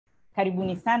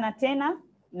Karibuni sana tena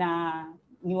na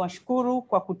niwashukuru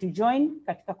kwa kutujoin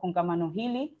katika kongamano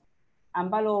hili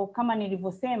ambalo kama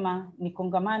nilivyosema ni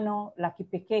kongamano la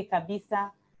kipekee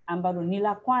kabisa ambalo ni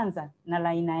la kwanza na la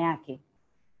aina yake.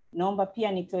 Naomba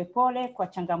pia nitoe pole kwa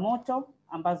changamoto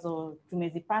ambazo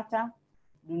tumezipata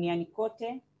duniani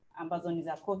kote ambazo ni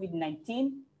za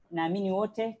COVID-19. Naamini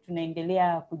wote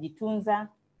tunaendelea kujitunza,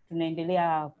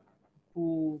 tunaendelea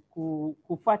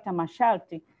kufuata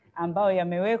masharti ambayo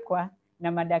yamewekwa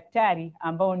na madaktari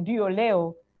ambao ndio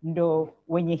leo ndo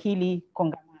wenye hili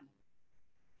kongamano.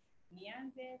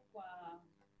 Nianze kwa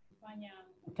kufanya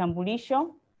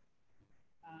utambulisho.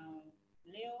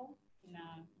 Leo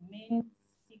tuna main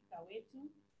speaker wetu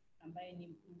ambaye ni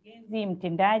mkurugenzi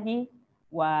mtendaji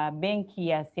wa benki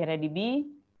ya CRDB,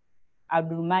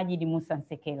 Abdulmajid Musa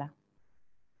Nsekela.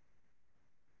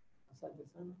 Asante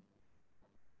sana.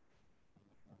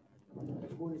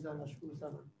 Karibuni sana, nashukuru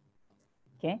sana.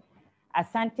 Okay.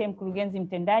 Asante mkurugenzi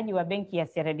mtendaji wa benki ya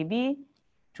CRDB.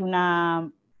 Tuna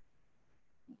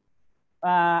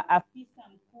afisa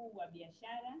mkuu wa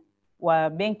biashara wa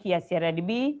benki ya CRDB,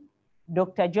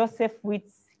 Dr. Joseph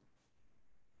Witz.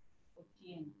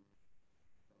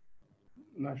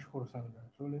 Nashukuru sana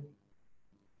Dr.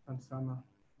 Asante sana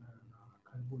na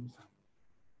karibuni sana.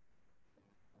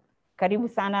 Karibu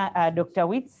sana Dr.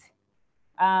 Witz.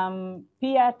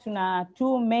 Pia tuna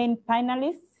two main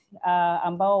panelists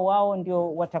ambao wao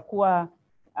ndio watakuwa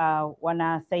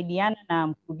wanasaidiana na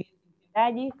mkurugenzi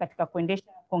mtendaji katika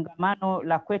kuendesha kongamano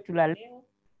la kwetu la leo.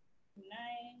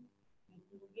 Tunaye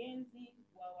mkurugenzi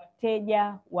wa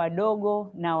wateja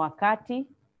wadogo na wakati,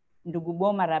 ndugu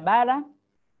Boma Rabara.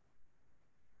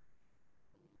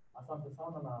 Asante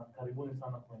sana na karibuni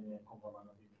sana kwenye kongamano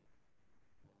hili.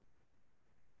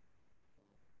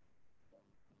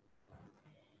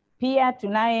 Pia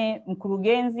tunaye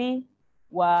mkurugenzi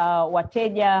wa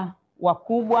wateja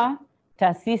wakubwa,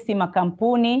 taasisi,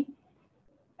 makampuni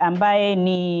ambaye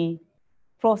ni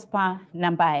Prosper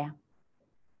Nambaya.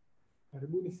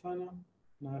 Karibuni sana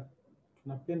na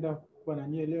tunapenda kuwa na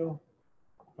nyie leo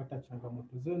kupata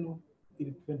changamoto zenu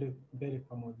ili tuende mbele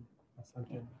pamoja.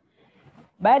 Asante.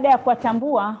 Baada ya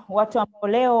kuwatambua watu ambao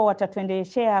leo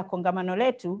watatuendeshea kongamano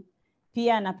letu,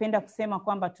 pia napenda kusema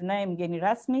kwamba tunaye mgeni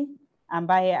rasmi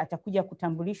ambaye atakuja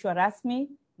kutambulishwa rasmi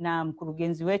na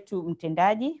mkurugenzi wetu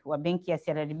mtendaji wa benki ya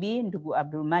CRDB, ndugu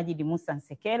Abdulmajid Musa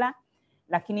Nsekela.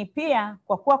 Lakini pia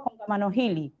kwa kuwa kongamano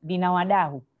hili lina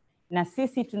wadau na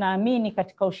sisi tunaamini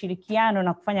katika ushirikiano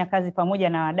na kufanya kazi pamoja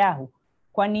na wadau,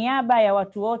 kwa niaba ya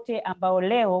watu wote ambao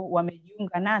leo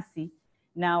wamejiunga nasi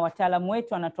na wataalamu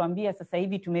wetu wanatuambia sasa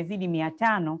hivi tumezidi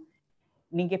 500,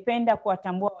 ningependa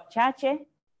kuwatambua wachache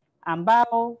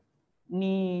ambao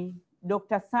ni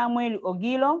Dr. Samuel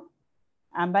Ogilo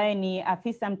ambaye ni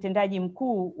afisa mtendaji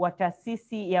mkuu wa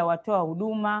taasisi ya watoa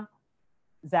huduma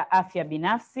za afya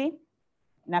binafsi.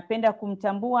 Napenda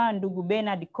kumtambua ndugu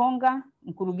Bernard Konga,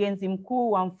 mkurugenzi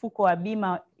mkuu wa mfuko wa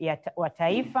bima wa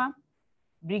taifa.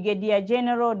 Brigadier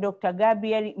General Dr.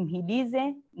 Gabriel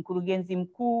Mhidize, mkurugenzi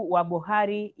mkuu wa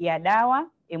bohari ya dawa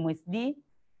MSD.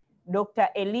 Dr.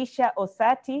 Elisha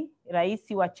Osati,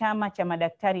 rais wa chama cha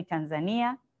madaktari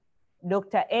Tanzania.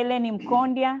 Dr. Ellen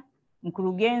Mkondia,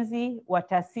 mkurugenzi wa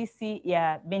taasisi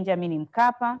ya Benjamin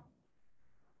Mkapa.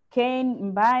 Kane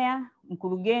Mbaya,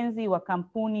 mkurugenzi wa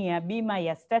kampuni ya bima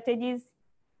ya Strategies.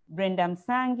 Brenda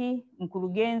Msangi,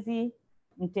 mkurugenzi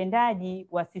mtendaji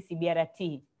wa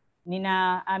CCBRT.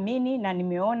 Ninaamini na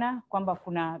nimeona kwamba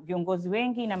kuna viongozi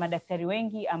wengi na madaktari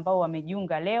wengi ambao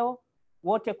wamejiunga leo.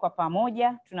 Wote kwa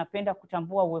pamoja tunapenda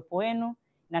kutambua uwepo wenu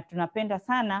na tunapenda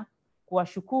sana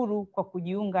kuwashukuru kwa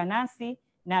kujiunga nasi.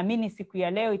 Naamini siku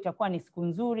ya leo itakuwa ni siku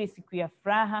nzuri, siku ya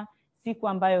furaha, siku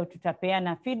ambayo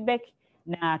tutapeana feedback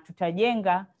na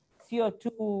tutajenga sio tu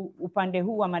upande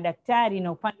huu wa madaktari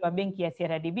na upande wa benki ya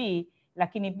CRDB,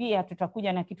 lakini pia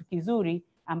tutakuja na kitu kizuri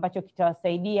ambacho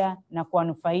kitawasaidia na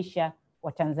kuwanufaisha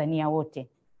Watanzania wote.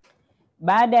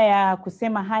 Baada ya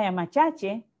kusema haya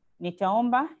machache,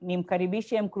 nitaomba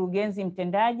nimkaribishe mkurugenzi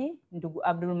mtendaji ndugu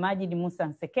Abdulmajid Musa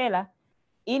Nsekela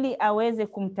ili aweze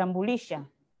kumtambulisha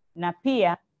na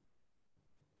pia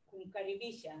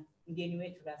kumkaribisha mgeni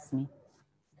wetu rasmi.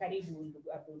 Karibu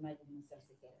ndugu Abdulmajid Musa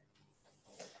Nsekela.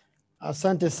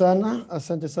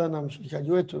 Asante sana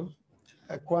mshirikaji wetu.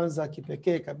 Kwanza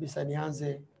kipekee kabisa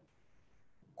nianze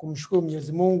kumshukuru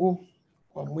Mwenyezi Mungu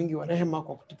kwa mwingi wa rehema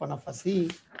kwa kutupa nafasi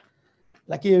hii,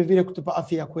 lakini vile kutupa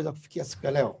afya ya kuweza kufikia siku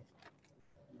ya leo.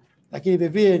 Lakini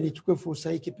vile nichukue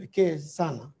fursa hii kipekee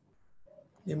sana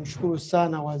nimshukuru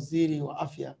sana Waziri wa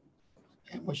Afya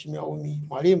Mheshimiwa Umi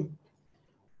Mwalimu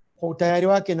kwa utayari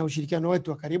wake na ushirikiano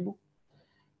wetu wa karibu,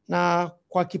 na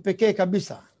kwa kipekee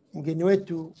kabisa mgeni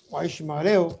wetu wa heshima wa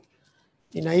leo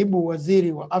ni Naibu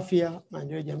Waziri wa Afya,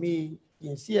 Maendeleo ya Jamii,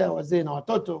 Jinsia, Wazee na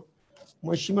Watoto,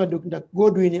 Mheshimiwa Dr.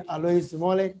 Godwin Alois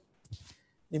Mole.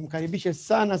 Nimkaribishe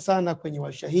sana kwenye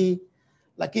warsha hii,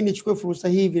 lakini nichukue fursa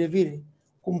hii vile vile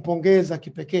kumpongeza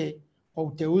kipekee kwa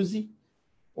uteuzi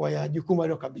wa jukumu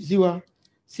aliyokabidhiwa.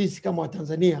 Sisi kama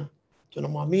Watanzania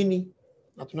tunamwamini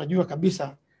na tunajua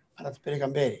kabisa atatupeleka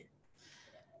mbele.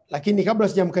 Lakini kabla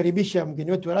sijamkaribisha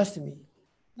mgeni wetu rasmi,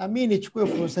 na mimi nichukue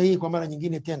fursa hii kwa mara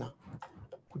nyingine tena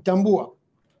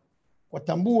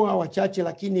watambua wachache,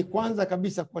 lakini kwanza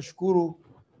kabisa kuwashukuru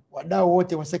wadau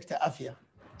wote wa sekta ya afya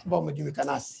ambao wamejumuika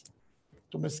nasi.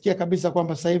 Tumesikia kabisa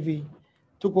kwamba sasa hivi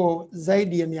tuko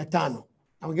zaidi ya 500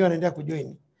 na wengine wanaendelea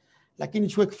kujoin. Lakini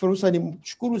nichukue fursa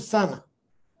nimshukuru sana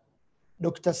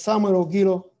Dr. Samuel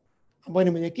Ogilo ambaye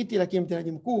ni mwenyekiti lakini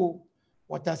mtendaji mkuu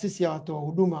wa taasisi ya watoa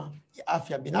huduma ya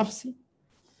afya binafsi.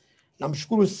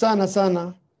 Namshukuru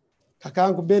sana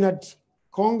kakaangu Bernard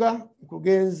Konga,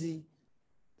 mkurugenzi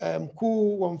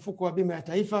mkuu wa mfuko wa bima ya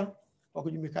taifa, kwa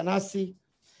kujumuika nasi.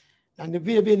 Na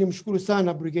vile vile nimshukuru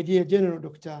sana Brigadier General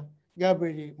Dr.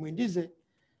 Gabriel Mwindize,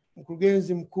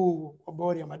 mkurugenzi mkuu wa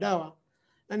bodi ya madawa.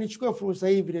 Na nichukue fursa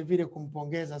hii vile vile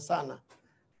kumpongeza sana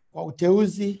kwa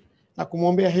uteuzi na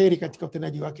kumwombea heri katika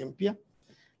utendaji wake mpya.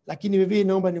 Lakini vile vile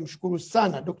naomba nimshukuru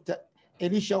sana Dr.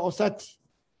 Elisha Osati,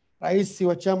 rais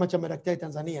wa chama cha madaktari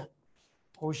Tanzania,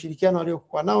 kwa ushirikiano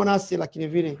aliokuwa nao nasi, lakini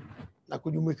vile na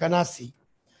kujumuika nasi.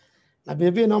 Na vile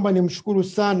vile naomba nimshukuru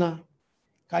sana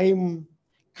Kaim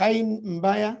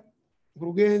Mbaya,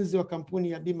 mkurugenzi wa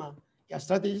kampuni ya bima ya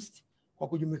Strategist, kwa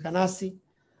kujumuika nasi.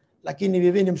 Lakini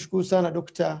vile vile nimshukuru sana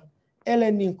Dr.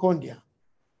 Ellen Nkondia,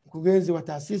 mkurugenzi wa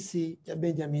taasisi ya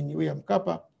Benjamin William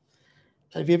Mkapa.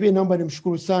 Na vile vile naomba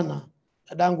nimshukuru sana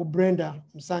dadangu Brenda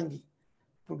Msangi,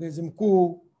 mkurugenzi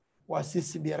mkuu wa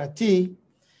CCBRT.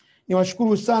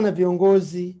 Niwashukuru sana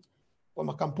viongozi wa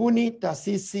makampuni,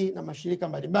 taasisi na mashirika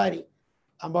mbalimbali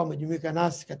ambao wamejumuika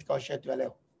nasi katika warsha yetu ya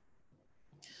leo.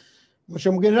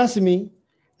 Mheshimiwa mgeni rasmi,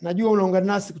 najua unaungana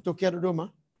nasi kutokea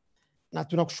Dodoma na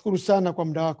tunakushukuru sana kwa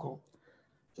muda wako.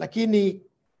 Lakini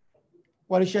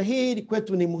warsha hii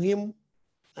kwetu ni muhimu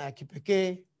na ya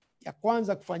kipekee, ya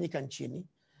kwanza kufanyika nchini.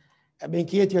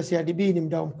 Benki yetu ya CRDB ni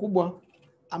mdau mkubwa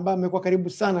ambaye amekuwa karibu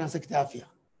sana na sekta ya afya,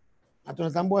 na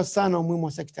tunatambua sana umuhimu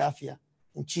wa sekta ya afya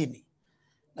nchini,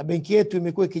 na benki yetu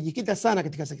imekuwa ikijikita sana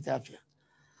katika sekta ya afya.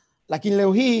 Lakini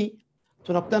leo hii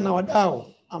tunakutana na wadau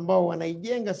ambao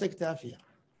wanaijenga sekta ya afya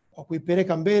kwa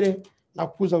kuipeleka mbele na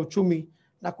kukuza uchumi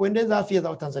na kuendeleza afya za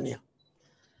Watanzania.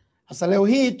 Sasa leo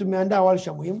hii tumeandaa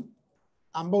warsha muhimu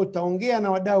ambao tutaongea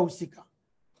na wadau husika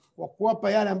kwa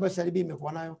kuwapa yale ambayo CRDB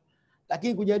imekuwa nayo,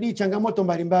 lakini kujadili changamoto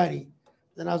mbalimbali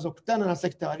zinazokutana na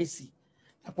sekta halisi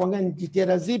na kuangalia ni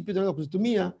jitihada zipi tunaweza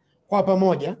kuzitumia kwa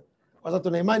pamoja, kwa sababu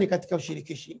tuna imani katika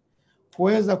ushirikishi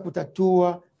kuweza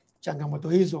kutatua changamoto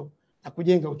hizo na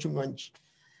kujenga uchumi wa nchi.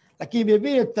 Lakini vile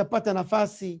vile tutapata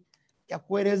nafasi ya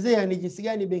kuelezea ni jinsi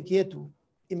gani benki yetu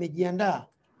imejiandaa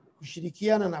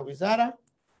kushirikiana na wizara,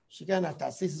 kushirikiana na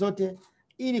taasisi zote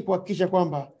ili kuhakikisha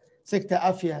kwamba sekta ya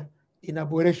afya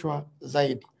inaboreshwa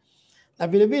zaidi. Na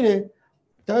vile vile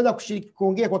tutaweza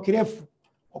kuongea kwa kirefu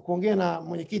kwa kuongea na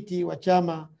mwenyekiti wa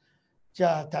chama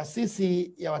cha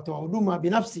taasisi ya watoa huduma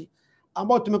binafsi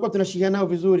ambao tumekuwa tunashirikiana nao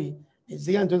vizuri,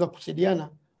 jinsi gani tunaweza kusaidiana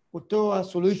kutoa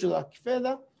suluhisho za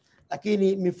kifedha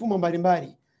lakini mifumo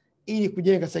mbalimbali ili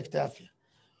kujenga sekta ya afya.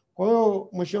 Kwa hiyo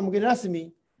mheshimiwa mgeni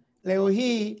rasmi, leo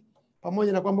hii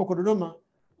pamoja na kwamba uko Dodoma,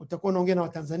 utakuwa unaongea na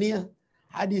Watanzania.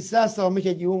 Hadi sasa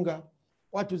wameshajiunga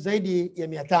watu zaidi ya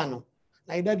 500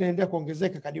 na idadi inaendelea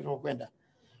kuongezeka kadri tunavyokwenda.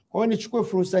 Kwa hiyo nichukue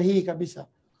fursa hii kabisa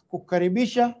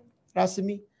kukukaribisha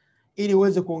rasmi ili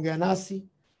uweze kuongea nasi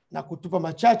na kutupa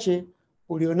machache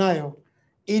ulionayo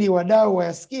ili wadau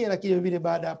wayasikie, lakini vile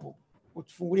baada hapo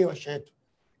utufungulie warsha yetu.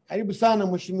 Karibu sana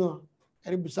mheshimiwa,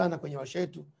 karibu sana kwenye warsha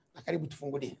yetu na karibu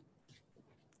tufungulie.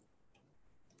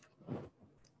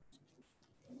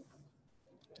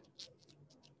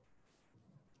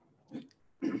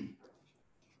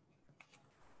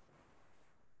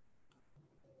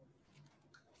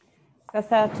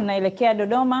 Sasa tunaelekea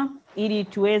Dodoma ili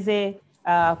tuweze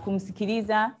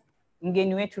kumsikiliza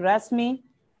mgeni wetu rasmi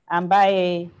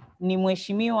ambaye ni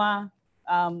mheshimiwa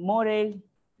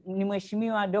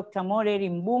Mheshimiwa Dr. Morel,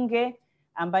 mbunge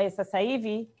ambaye sasa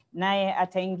hivi naye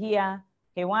ataingia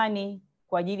hewani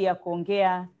kwa ajili ya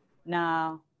kuongea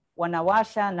na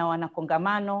wanawasha na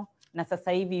wanakongamano, na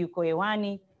sasa hivi yuko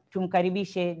hewani.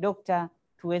 Tumkaribishe Dr.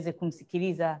 tuweze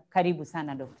kumsikiliza. Karibu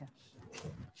sana Dr.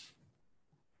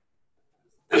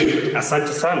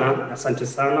 Asante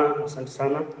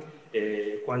sana.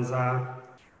 Kwanza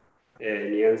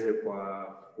nianze kwa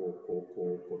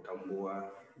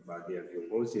kutambua baadhi ya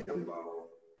viongozi ambao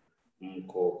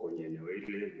mko kwenye eneo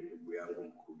hili. Ndugu yangu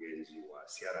mkurugenzi wa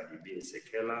CRDB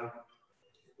Sekela,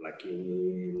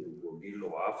 lakini ndugu Gilo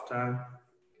wa Afya,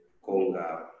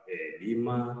 Konga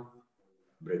Bima,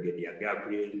 Brigadier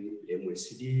Gabriel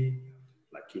MSD,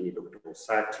 lakini Dr.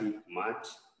 Osati Mat,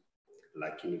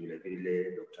 lakini vile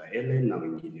vile Dr. Helen na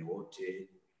wengine wote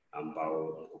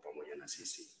ambao mko pamoja na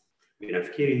sisi.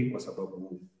 Ninafikiri kwa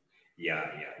sababu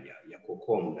ya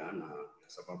kuokoa muda na kwa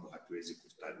sababu hatuwezi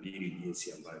kutabiri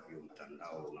jinsi ambavyo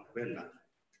mtandao unakwenda,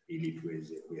 ili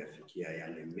tuweze kuyafikia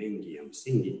yale mengi ya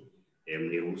msingi,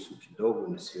 mniruhusu kidogo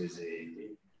nisiweze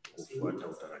kufuata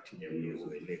utaratibu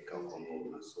uliozoeleka kwamba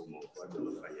unasoma bado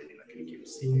unafanya nini, lakini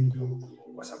kimsingi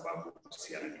kwa sababu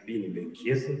CRDB ni benki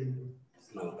yetu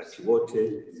na wakati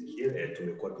wote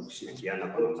tumekuwa tukishirikiana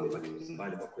kwa namna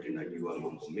mbalimbali. Kwa kweli najua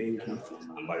mambo mengi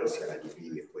ambayo CRDB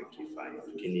imekuwa ikifanya,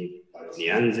 lakini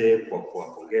nianze kwa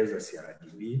kuwapongeza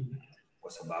CRDB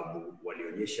kwa sababu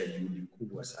walionyesha juhudi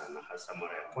kubwa sana, hasa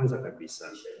mara ya kwanza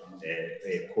kabisa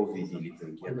COVID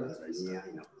ilipoingia Tanzania.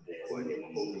 Inakuwa ni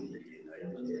mambo mengi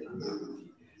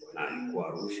na alikuwa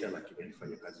Arusha, lakini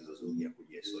alifanya kazi nzuri ya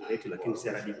kujiisolate. Lakini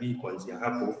CRDB kuanzia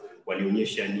hapo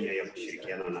walionyesha nia ya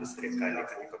kushirikiana na serikali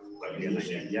katika kukabiliana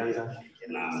na janga,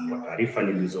 na kwa taarifa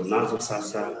nilizonazo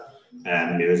sasa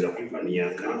nimeweza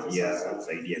kupania karibia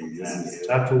zaidi ya milioni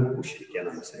 300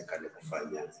 kushirikiana na serikali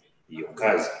kufanya hiyo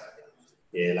kazi.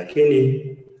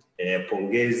 Lakini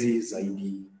pongezi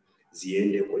zaidi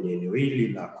ziende kwenye eneo hili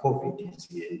la COVID,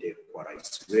 ziende kwa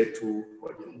rais wetu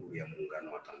wa Jamhuri ya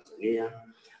Muungano wa Tanzania,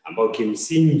 ambao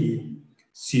kimsingi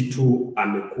si tu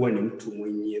amekuwa ni mtu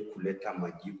mwenye kuleta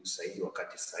majibu sahihi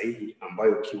wakati sahihi,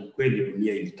 ambayo kiukweli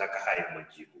dunia ilitaka haya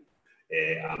majibu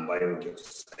ambayo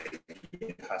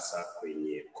ingetusaidia hasa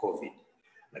kwenye COVID.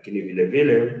 Lakini vile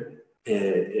vile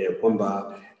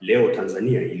kwamba leo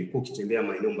Tanzania ilikuwa ukitembea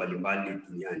maeneo mbalimbali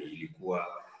duniani, ilikuwa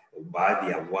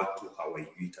baadhi ya watu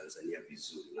hawajui Tanzania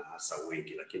vizuri na hasa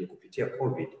wengi, lakini kupitia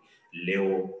COVID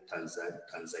leo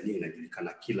Tanzania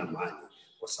inajulikana kila mahali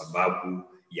kwa sababu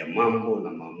ya mambo na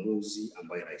maamuzi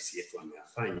ambayo rais yetu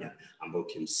ameyafanya, ambayo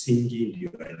kimsingi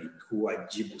ndio alikuwa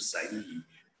jibu sahihi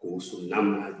kuhusu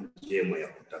namna njema ya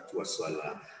kutatua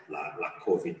swala la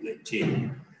COVID-19.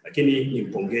 Lakini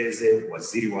nimpongeze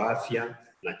waziri wa afya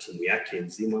na timu yake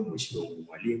nzima, Mheshimiwa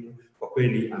Mwalimu. Kwa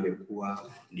kweli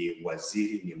amekuwa ni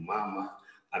waziri, ni mama,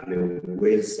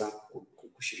 ameweza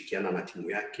kushirikiana na timu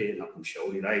yake na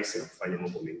kumshauri rais na kufanya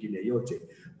mambo mengine yote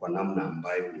kwa namna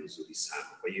ambayo ni nzuri sana.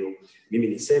 Kwa hiyo mimi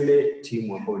niseme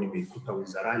timu ambayo nimeikuta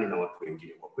wizarani na watu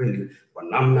wengine, kwa kweli kwa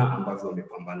namna ambavyo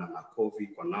wamepambana na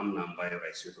COVID, kwa namna ambayo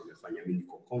rais wetu amefanya, mimi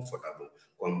niko comfortable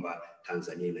kwamba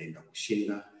Tanzania inaenda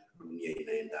kushinda, dunia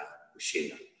inaenda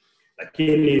kushinda.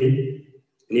 Lakini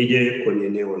nije kwenye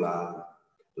eneo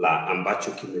la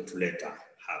ambacho kimetuleta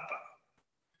hapa.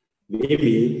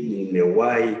 Mimi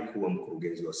nimewahi kuwa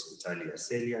mkurugenzi wa hospitali ya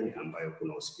Selian, ambayo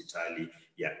kuna hospitali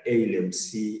ya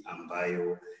ALMC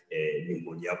ambayo ni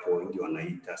mojawapo wengi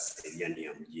wanaita Selian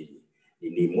ya mjini.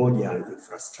 Ni moja ya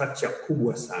infrastructure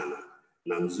kubwa sana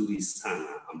na nzuri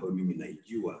sana ambayo mimi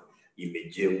naijua,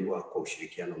 imejengwa kwa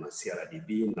ushirikiano na CRDB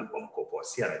na kwa mkopo wa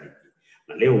CRDB.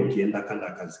 Na leo ukienda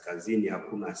kanda kaskazini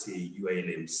hakuna asiyejua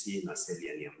LMC na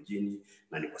Selian ya mjini,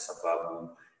 na ni kwa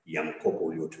sababu ya mkopo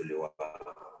uliotolewa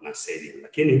na Selian.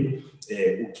 Lakini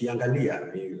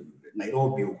ukiangalia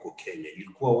Nairobi huko Kenya,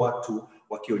 ilikuwa watu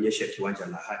wakionyesha kiwanja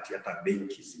na hati, hata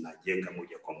benki zinajenga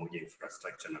moja kwa moja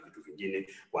infrastructure na vitu vingine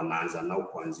wanaanza nao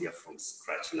kuanzia from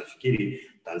scratch.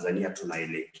 Nafikiri Tanzania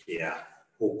tunaelekea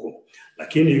huko.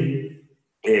 Lakini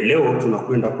leo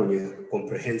tunakwenda kwenye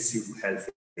comprehensive health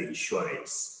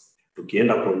insurance.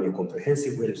 Tukienda kwenye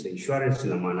comprehensive health insurance,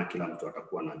 ina maana kila mtu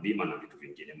atakuwa na bima na vitu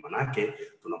vingine. Manake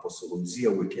tunapozungumzia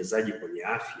uwekezaji kwenye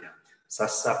afya,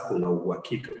 sasa kuna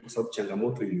uhakika, kwa sababu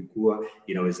changamoto ilikuwa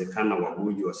inawezekana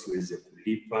wagonjwa wasiweze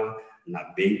kulipa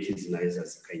na benki zinaweza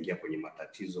zikaingia kwenye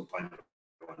matatizo pale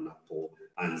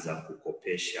wanapoanza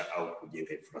kukopesha au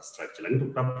kujenga infrastructure. Lakini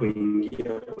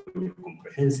tunapoingia kwenye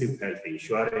comprehensive health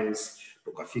insurance,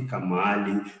 tukafika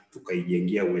mahali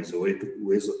tukaijengea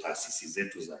uwezo taasisi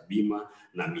zetu za bima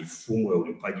na mifumo ya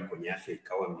ulipaji kwenye afya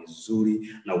ikawa mizuri,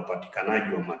 na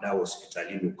upatikanaji wa madawa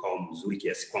hospitalini ukawa mzuri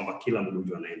kiasi kwamba kila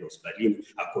mgonjwa anaenda hospitalini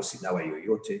hakosi dawa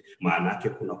yoyote. Maana yake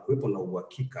kuna kuwepo na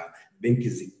uhakika, benki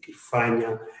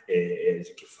zikifanya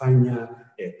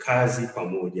kazi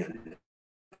pamoja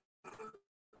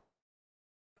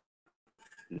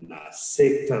na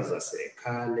sekta za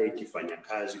serikali ikifanya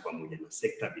kazi pamoja na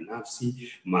sekta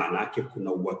binafsi, maana yake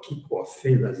kuna uhakika wa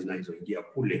fedha zinazoingia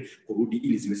kule kurudi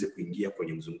ili ziweze kuingia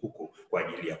kwenye mzunguko kwa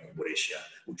ajili ya kuboresha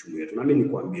uchumi wetu. Na mimi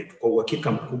nikwambie tu kwa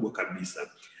uhakika mkubwa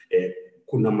kabisa,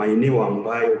 kuna maeneo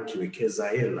ambayo ukiwekeza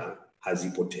hela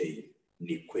hazipotei,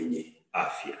 ni kwenye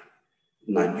afya.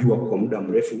 Najua kwa muda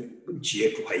mrefu nchi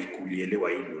yetu haikulielewa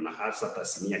hilo, na hasa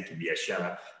tasnia ya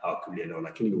kibiashara hawakulielewa,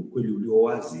 lakini ukweli ulio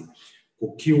wazi,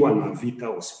 ukiwa na vita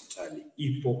hospitali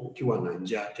ipo, ukiwa na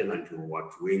njaa tena ndio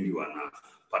watu wengi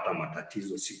wanapata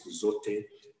matatizo siku zote,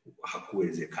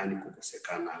 hakuwezekani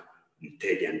kukosekana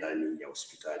mteja ndani ya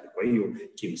hospitali. Kwa hiyo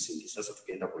kimsingi sasa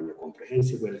tukienda kwenye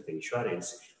comprehensive health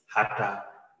insurance, hata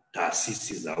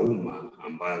taasisi za umma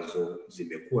ambazo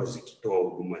zimekuwa zikitoa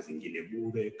huduma zingine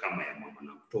bure kama ya mama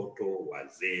na mtoto,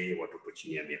 wazee, watoto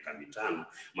chini ya miaka 5,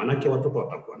 manake watoto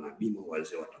watakuwa na bima,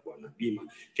 wazee watakuwa na bima,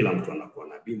 kila mtu anakuwa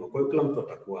na bima, kwa hiyo kila mtu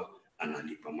atakuwa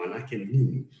analipa. Manake ni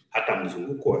nini? Hata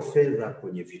mzunguko wa fedha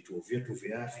kwenye vituo vyetu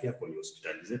vya afya, kwenye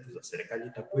hospitali zetu za serikali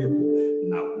itakuwepo,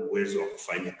 na uwezo wa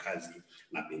kufanya kazi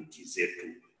na benki zetu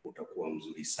utakuwa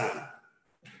mzuri sana.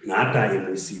 Na hata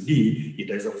MCD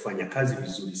itaweza kufanya kazi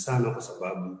vizuri sana kwa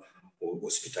sababu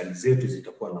hospitali zetu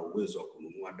zitakuwa na uwezo wa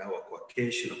kununua dawa kwa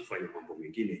cash na kufanya mambo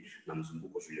mengine, na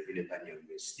mzunguko vile vile ndani ya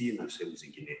MCD na sehemu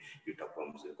zingine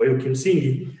itakuwa mzuri. Kwa hiyo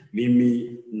kimsingi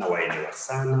mimi nawaelewa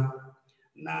sana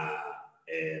na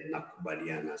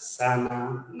nakubaliana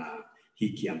sana na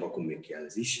hiki ambako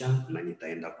mmekianzisha, na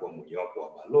nitaenda kuwa mojawapo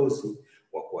wa balozi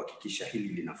wa kuhakikisha hili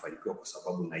linafanikiwa, kwa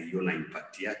sababu naiona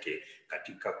impact yake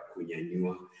katika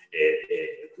kunyanyua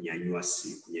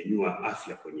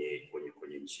afya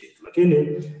kwenye nchi yetu. Lakini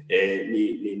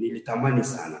nilitamani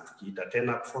sana tukiita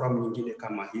tena forum nyingine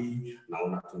kama hii,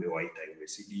 naona tumewaita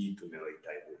MSD,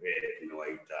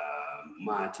 tumewaita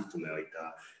Mati,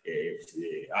 tumewaita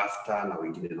Afya na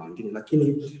wengine,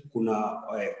 lakini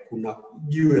kuna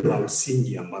jiwe la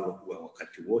msingi ambalo kwa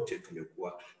wakati wote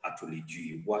tumekuwa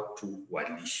hatulijui: watu wa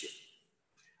lishe.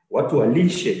 Watu wa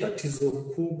lishe, tatizo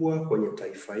kubwa kwenye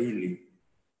taifa hili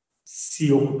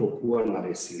sio kutokuwa na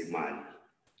rasilimali,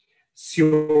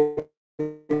 sio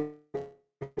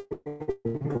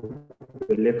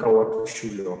kupeleka watu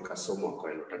shule wakasoma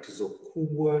kwa hilo. Tatizo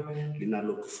kubwa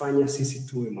linalotufanya sisi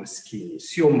tuwe maskini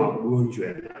sio magonjwa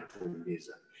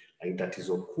yanatuumiza, lakini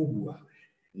tatizo kubwa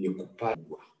ni kupata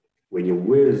wenye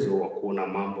uwezo wa kuona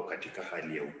mambo katika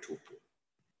hali ya utupu.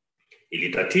 Ili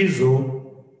tatizo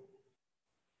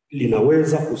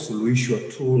linaweza kusuluhishwa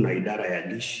tu na idara ya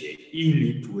lishe,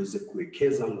 ili tuweze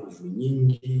kuwekeza nguvu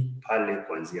nyingi pale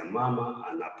kuanzia mama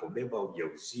anapobeba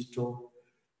ujauzito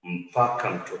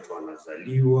mpaka mtoto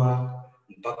anazaliwa,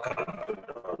 mpaka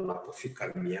mtoto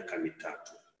anapofika miaka 3.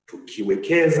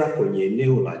 Tukiwekeza kwenye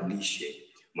eneo la lishe,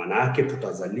 maana yake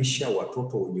tutazalisha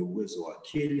watoto wenye uwezo wa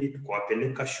akili,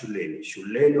 tukawapeleka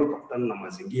shuleni wakakutana na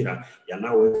mazingira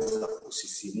yanayoweza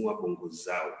kusisimua bongo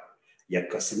zao,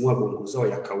 yakasimua bongo zao,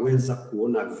 yakaweza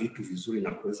kuona vitu vizuri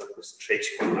na kuweza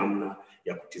kustretch kwa namna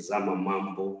ya kutizama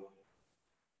mambo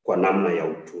kwa namna ya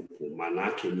utupu. Maana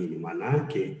yake nini? Maana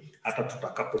yake hata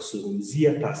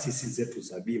tutakapozungumzia taasisi zetu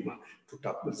za bima,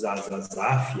 za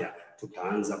afya,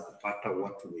 tutaanza kupata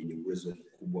watu wenye uwezo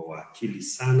mkubwa wa akili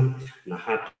sana, na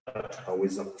hata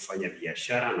tutaweza kufanya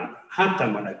biashara, na hata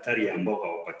madaktari ambao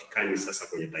hawapatikani sasa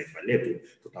kwenye taifa letu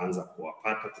tutaanza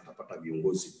kuwapata. Tutapata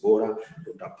viongozi bora,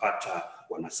 tutapata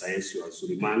wanasayansi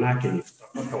wazuri, maana yake ni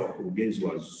tutapata wakurugenzi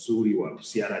wazuri wa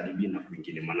CRDB na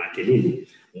kwingine. Maana yake nini?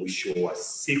 Mwisho wa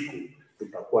siku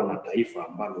tutakuwa na taifa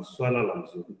ambalo swala la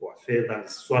mzunguko wa fedha,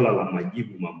 swala la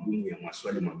majibu magumu ya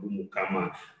maswali magumu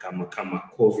kama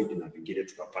COVID na vingine,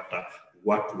 tutapata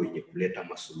watu wenye kuleta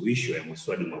masuluhisho ya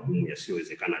maswali magumu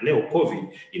yasiyowezekana. Leo COVID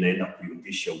inaenda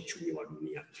kuyumbisha uchumi wa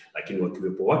dunia, lakini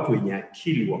wakiwepo watu wenye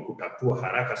akili wa kutatua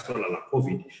haraka swala la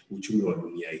COVID, uchumi wa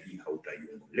dunia hii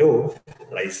hautayumba. Leo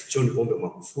Rais John Pombe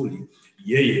Magufuli,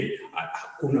 yeye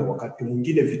hakuna wakati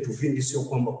mwingine vitu vingi, sio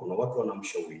kwamba kuna watu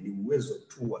wanamshauri, ni uwezo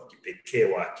tu wa kipekee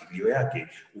wa akili yake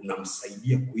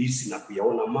unamsaidia kuhisi na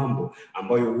kuyaona mambo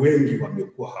ambayo wengi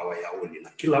wamekuwa hawayaoni. Na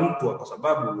kila mtu, kwa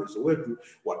sababu uwezo wetu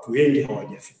watu wengi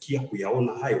hawajafikia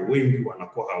kuyaona hayo, wengi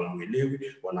wanakuwa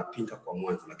hawamuelewi, wanapinga kwa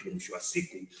mwanzo, lakini mwisho wa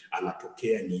siku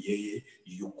anatokea ni yeye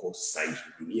yuko sahihi.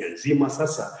 Dunia nzima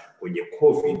sasa kwenye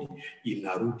COVID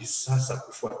inarudi sasa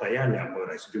kufuata yale ambayo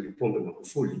Rais John Pombe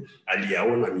Magufuli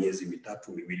aliyaona miezi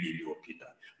 2 iliyopita.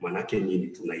 Manake nini?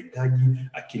 Tunahitaji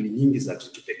akili nyingi za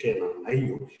kipekee na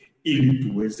hiyo, ili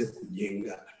tuweze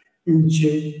kujenga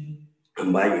nje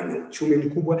ambayo ina uchumi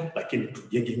mkubwa, lakini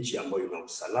tujenge nchi ambayo ina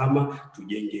usalama,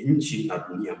 tujenge nchi na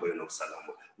dunia ambayo ina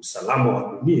usalama. Usalama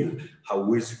wa dunia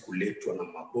hauwezi kuletwa na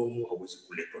mabomu, hauwezi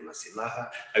kuletwa na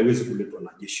silaha, haiwezi kuletwa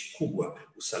na jeshi kubwa.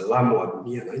 Usalama wa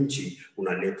dunia na nchi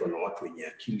unaletwa na watu wenye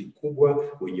akili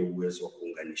kubwa, wenye uwezo wa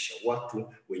kuunganisha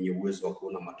watu, wenye uwezo wa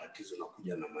kuona matatizo na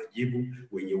kuja na majibu,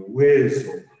 wenye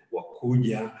uwezo wa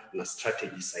kuja na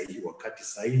strategy sahihi wakati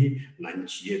sahihi, na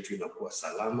nchi yetu inakuwa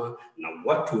salama. Na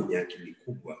watu wenye akili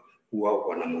kubwa huwa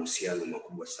wana mahusiano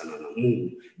makubwa sana na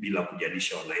Mungu, bila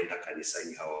kujalisha wanaenda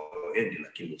kanisani hawaendi,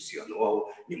 lakini uhusiano wao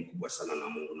ni mkubwa sana na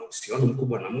Mungu. Na uhusiano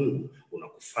mkubwa na Mungu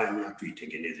unakufanya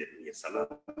tuitengeneze dunia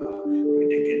salama,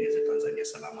 tuitengeneze Tanzania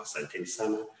salama. Asanteni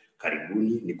sana,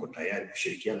 karibuni, niko tayari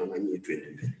kushirikiana na nyinyi, tuende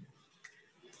mbele.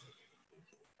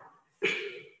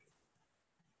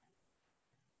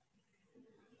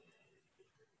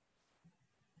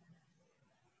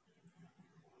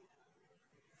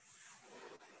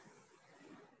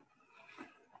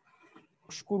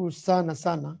 Shukuru sana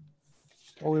sana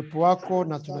kwa uwepo wako,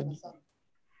 na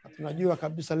tunajua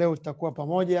kabisa leo tutakuwa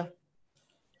pamoja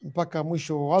mpaka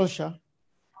mwisho wa warsha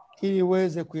ili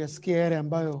uweze kuyasikia yale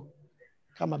ambayo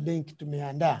kama benki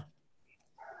tumeandaa.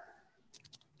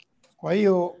 Kwa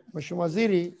hiyo Mheshimiwa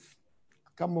Waziri,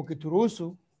 kama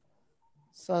ukituruhusu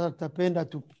sasa, tutapenda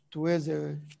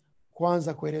tuweze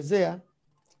kuanza kuelezea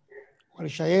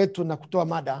warsha yetu na kutoa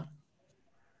mada,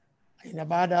 na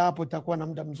baada ya hapo tutakuwa na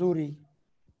muda mzuri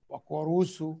wa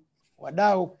kuwaruhusu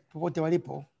wadau popote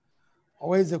walipo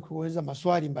waweze kuuliza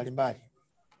maswali mbalimbali.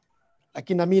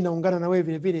 Lakini na mimi naungana na wewe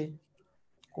vile vile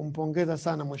kumpongeza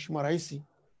sana Mheshimiwa Rais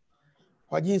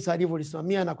kwa jinsi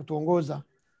alivyolisimamia na kutuongoza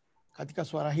katika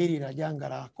swala hili la janga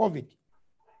la COVID,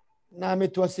 na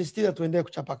ametuasisitiza tuendelee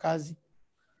kuchapa kazi,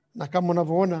 na kama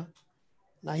unavyoona,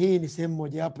 na hii ni sehemu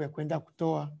mojawapo ya kwenda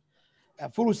kutoa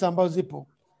fursa ambazo zipo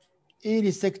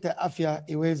ili sekta ya afya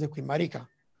iweze kuimarika.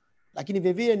 Lakini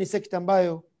vile vile ni sekta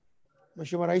ambayo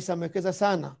Mheshimiwa Rais amewekeza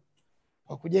sana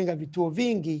kwa kujenga vituo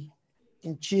vingi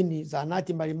nchini,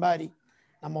 zahanati mbalimbali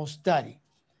na mahospitali,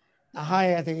 na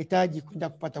haya yatahitaji kwenda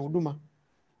kupata huduma.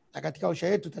 Na katika warsha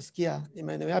yetu tutasikia ni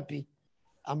maeneo yapi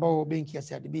ambao benki ya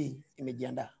CRDB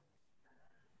imejiandaa.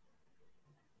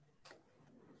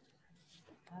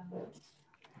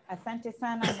 Asante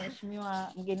sana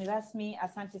Mheshimiwa mgeni rasmi,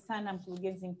 asante sana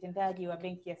mkurugenzi mtendaji wa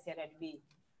benki ya CRDB.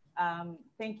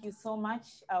 Thank you so much,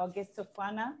 our guest of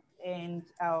honor and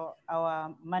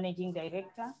our managing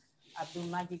director,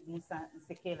 Abdulmajid Musa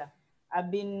Nsekela. I've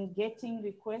been getting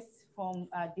requests from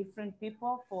different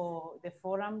people for the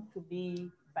forum to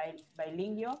be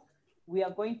bilingual. We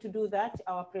are going to do that.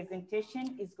 Our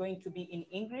presentation is going to be in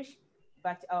English,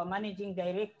 but our managing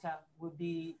director will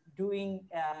be doing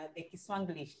the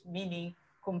Kiswanglish, meaning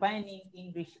combining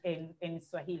English and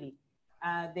Swahili.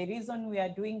 The reason we are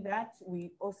doing that,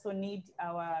 we also need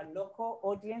our local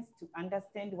audience to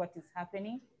understand what is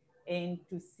happening and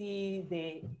to see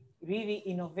the really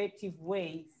innovative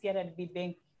way CRDB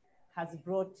Bank has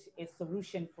brought a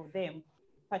solution for them,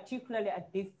 particularly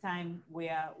at this time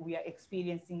where we are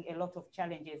experiencing a lot of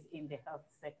challenges in the health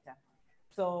sector.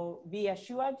 So be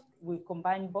assured, we'll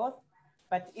combine both.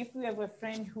 But if we have a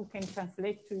friend who can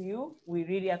translate to you, we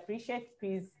really appreciate.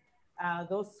 Please,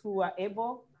 those who are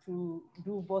able to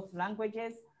do both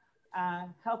languages,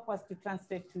 help us to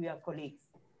translate to your colleagues.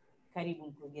 Karibu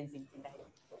mkurugenzi mtendaji.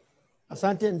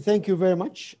 Asante, and thank you very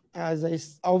much.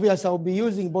 Obviously, I'll be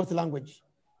using both language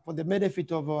for the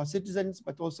benefit of our citizens,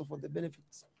 but also for the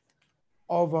benefits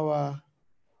of our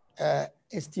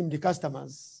esteemed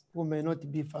customers who may not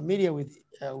be familiar with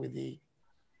the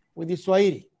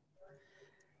Swahili.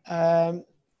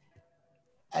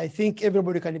 I think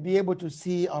everybody can be able to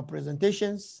see our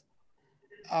presentations.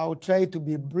 I'll try to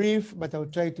be brief, but I'll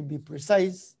try to be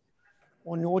precise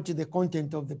on what is the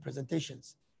content of the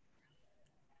presentations.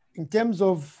 In terms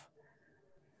of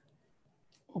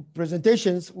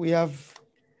presentations, we have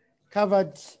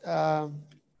covered a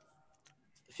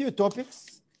few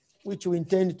topics which we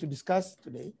intend to discuss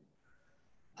today,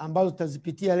 ambazo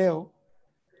tutazipitia leo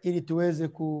ili tuweze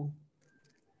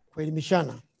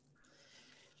kuelimishana.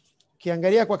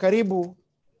 Ukiangalia kwa karibu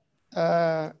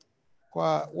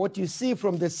kwa what you see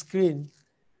from the screen,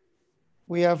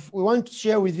 we want to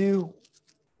share with you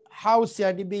how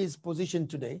CRDB is positioned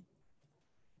today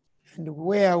and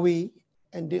where are we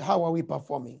and how are we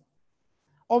performing.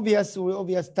 Obviously,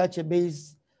 we touch a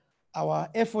base our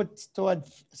efforts toward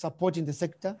supporting the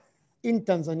sector in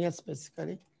Tanzania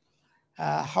specifically,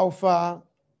 how far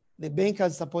the bank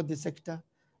has supported the sector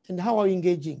and how are we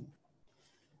engaging.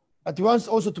 But we want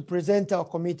also to present our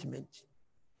commitment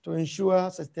to ensure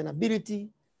sustainability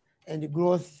and the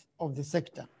growth of the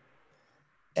sector.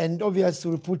 And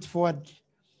obviously we put forward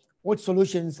what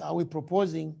solutions are we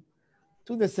proposing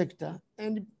to the sector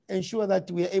and ensure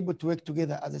that we are able to work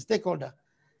together as a stakeholder,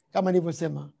 kama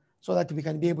nilivyosema, so that we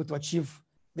can be able to achieve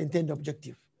the intended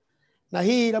objective. Na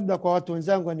hii labda kwa watu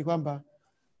wenzangu ni kwamba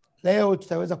leo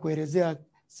tutaweza kuelezea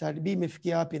CRDB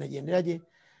imefikia wapi na jiendeleaje,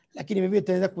 lakini vivyo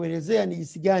tutaweza kuelezea ni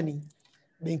jinsi gani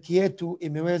benki yetu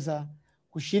imeweza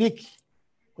kushiriki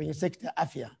kwenye sekta ya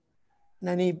afya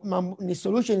na ni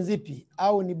solutions zipi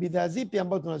au ni bidhaa zipi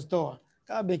ambazo tunazitoa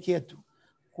kama benki yetu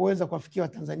kuweza kuwafikia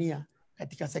Watanzania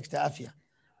katika sekta ya afya.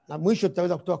 Na mwisho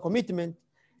tutaweza kutoa commitment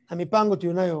na mipango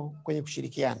tulionayo kwenye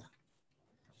kushirikiana.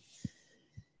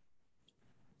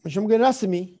 Mheshimiwa mgeni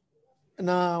rasmi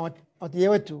na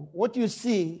wateja wetu, what you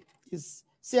see is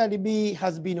CRDB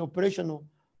has been operational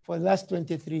for the last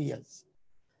 23 years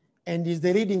and is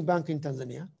the leading bank in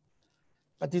Tanzania,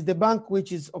 but is the bank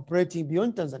which is operating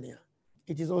beyond Tanzania.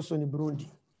 It is also in Burundi,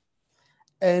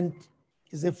 and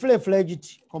is a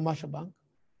full-fledged commercial bank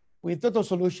with total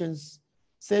solutions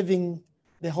serving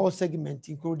the whole segment,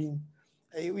 including,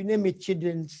 we name it,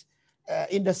 children's,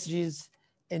 industries,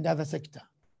 and other sector.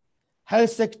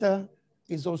 Health sector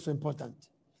is also important.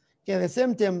 Okay, at the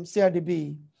same time,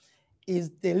 CRDB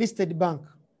is the listed bank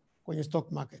on the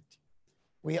stock market.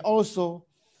 We are also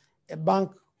a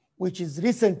bank which is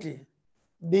recently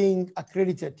being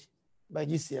accredited by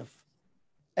GCF,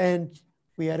 and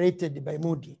we are rated by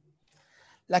Moody.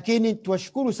 Lakini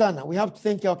tuwashukuru sana. We have to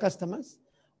thank our customers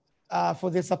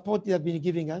for the support they have been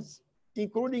giving us,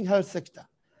 including health sector.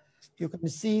 You can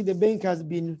see the bank has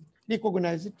been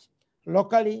recognized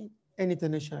locally and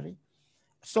internationally.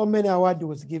 So many awards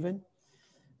was given.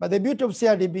 But the beauty of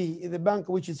CRDB is the bank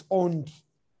which is owned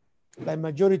by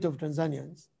majority of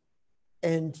Tanzanians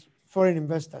and foreign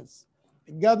investors.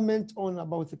 The government owns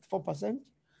about 4%,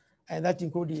 and that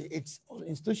includes its own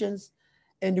institutions.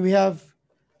 And we have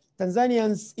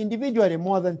Tanzanians individually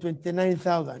more than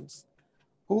 29,000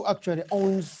 who actually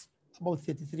owns about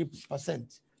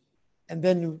 33%. And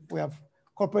then we have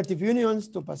cooperative unions,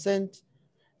 2%,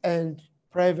 and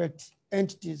private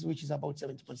entities, which is about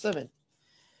 70.7.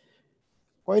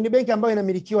 Kwa hiyo ni benki ambayo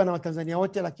inamilikiwa na Watanzania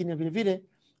wote, lakini vile vile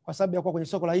kwa sababu ya kuwa kwenye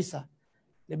soko la hisa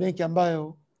ni benki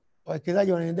ambayo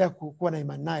wawekezaji wanaendelea kuwa na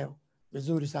imani nayo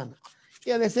vizuri sana.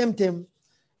 At the same time,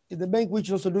 is the bank which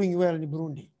is also doing well in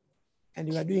Burundi, and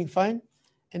we are doing fine,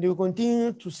 and we will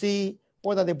continue to see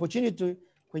what are the opportunity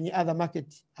kwenye other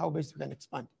market, how best we can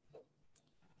expand.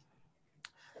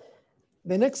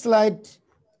 The next slide,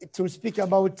 it will speak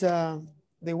about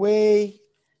the way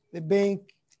the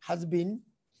bank has been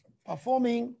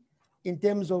performing in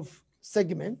terms of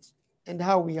segment and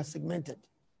how we are segmented.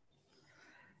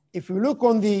 If you look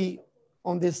on the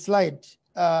slide,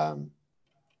 and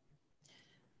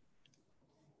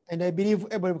I believe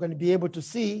everybody can be able to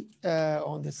see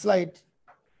on the slide,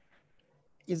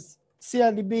 is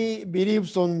CRDB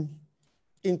believes on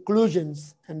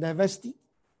inclusions and diversity.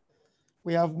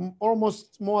 We have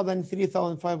almost more than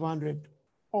 3,500,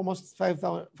 almost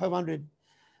 5,500,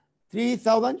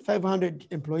 3,500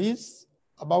 employees.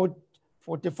 About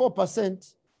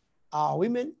 44% are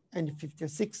women and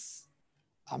 56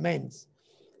 are men.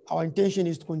 Our intention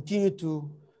is to continue to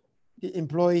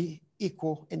employ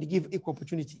equal and give equal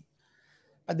opportunity.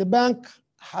 But the bank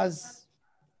has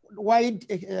wide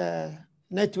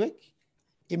network,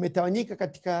 imetawanyika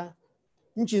katika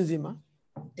nchi nzima,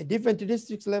 at different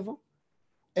districts level.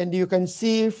 And you can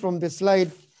see from the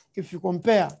slide, if you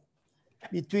compare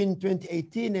between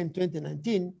 2018 and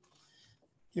 2019,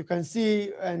 you can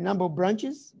see a number of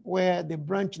branches where the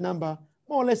branch number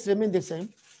more or less remain the same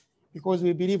because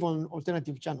we believe on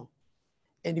alternative channel.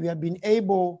 And we have been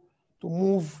able to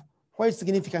move quite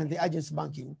significantly agency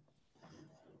banking.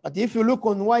 But if you look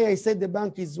on why I said the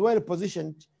bank is well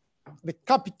positioned, the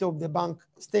capital of the bank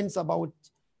stands about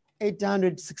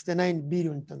 869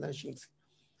 billion Tanzanian shillings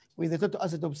with a total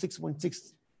asset of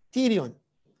 6.6 trillion.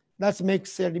 That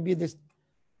makes CRDB the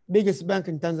biggest bank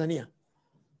in Tanzania.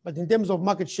 But in terms of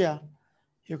market share,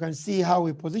 you can see how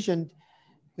we positioned.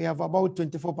 We have about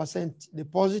 24%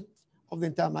 deposit of the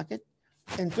entire market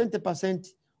and 20%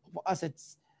 of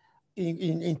assets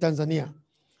in Tanzania.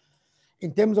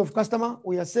 In terms of customer,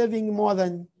 we are saving more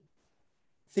than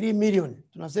 3 million.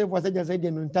 Tunasave wateja zaidi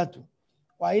ya 300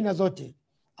 kwa aina zote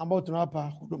ambao tunawapa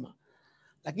huduma.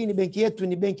 Lakini benki yetu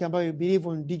ni benki ambayo believe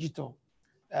on digital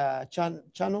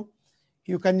channel.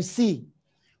 You can see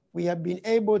we have been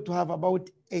able to have about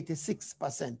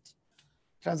 86%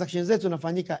 transactions zetu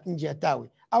zinafanyika nje ya tawi,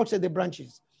 outside the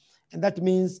branches. And that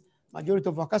means majority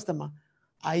of our customer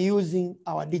are using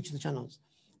our digital channels.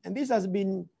 And this has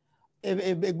been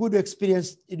a good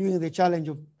experience during the challenge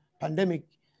of pandemic,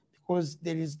 because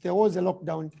there was a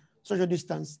lockdown, social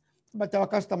distance, but our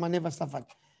customer never suffered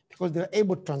because they were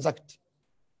able to transact.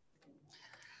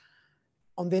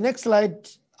 On the next slide,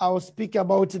 I'll speak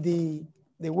about the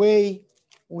way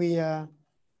we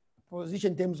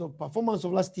positioned in terms of performance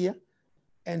of last year.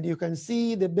 And you can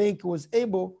see the bank was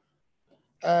able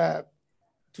to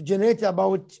generate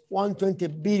about 120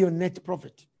 billion net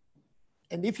profit.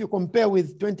 And if you compare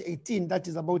with 2018, that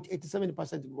is about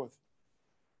 87% growth.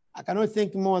 I cannot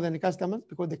thank more than the customers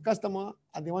because the customer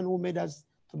are the one who made us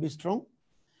to be strong.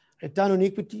 Return on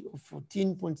equity of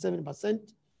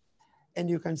 14.7%. And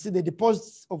you can see the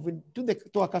deposits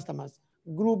to our customers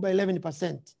grew by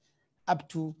 11% up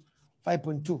to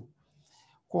 5.2.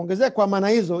 Kuongezea kwa maana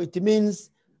hizo, it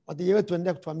means wateja wetu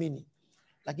waendelea kutuamini.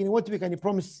 Lakini what we can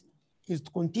promise is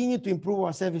to continue to improve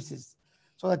our services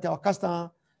so that our customers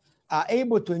are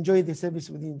able to enjoy the service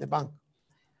within the bank.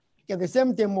 At the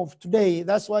same time of today,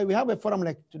 that's why we have a forum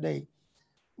like today.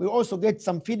 We also get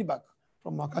some feedback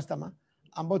from our customer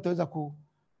about to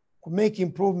make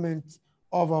improvement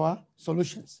of our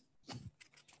solutions.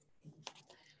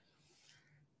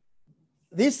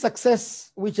 This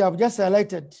success, which I've just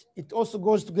highlighted, it also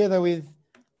goes together with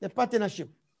the partnership.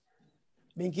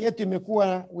 Benki yetu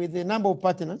imekuwa with a number of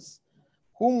partners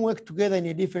whom work together in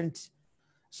a different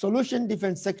solution,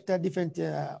 different sector, different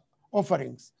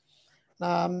offerings.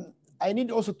 I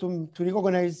need also to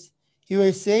recognize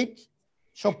USAID,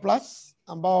 Shop Plus,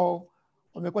 ambao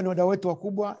wamekuwa ni wadau wetu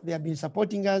wakubwa. They have been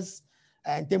supporting us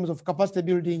in terms of capacity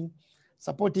building,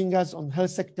 supporting us on health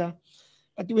sector.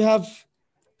 But we have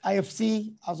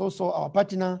IFC as also our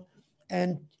partner,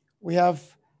 and we have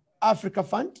Africa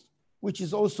Fund, which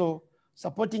is also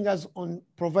supporting us on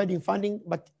providing funding,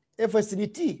 but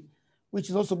FSDT,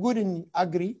 which is also good in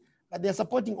agri, but they're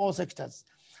supporting all sectors.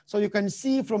 So you can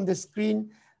see from the screen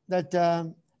that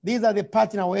these are the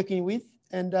partners we're working with.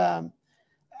 And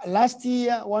last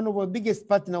year, one of our biggest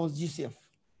partners was GCF,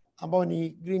 about the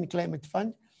Green Climate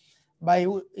Fund. By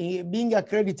being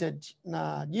accredited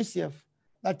na GCF,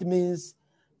 that means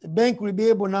the bank will be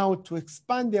able now to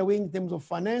expand their wing in terms of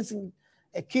financing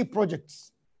key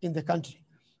projects in the country.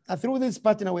 And through this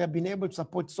partner, we have been able to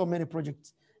support so many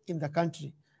projects in the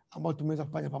country ambao tumeweza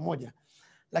kufanya pamoja.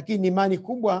 Lakini ni imani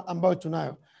kubwa ambayo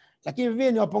tunayo. Lakini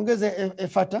vile niwapongeze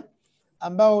EFATA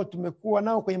ambao tumekuwa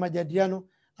nao kwenye majadiliano.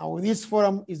 Now this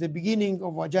forum is the beginning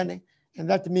of our journey, and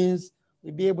that means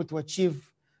we'll be able to achieve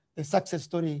the success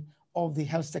story of the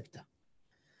health sector.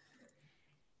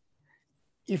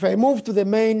 If I move to the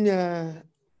main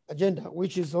agenda,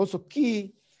 which is also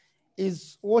key,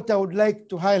 is what I would like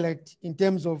to highlight in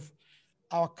terms of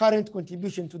our current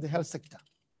contribution to the health sector.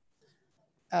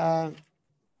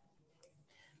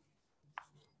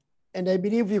 And I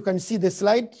believe you can see the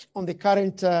slide on the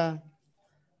current, the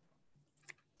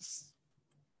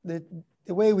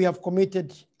way we have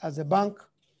committed as a bank.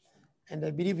 And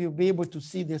I believe you'll be able to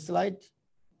see the slide.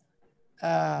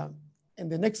 And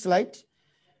the next slide,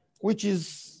 which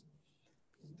is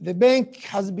the bank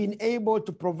has been able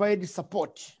to provide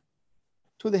support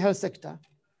to the health sector.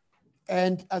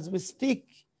 And as we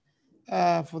speak,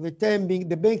 for the time being,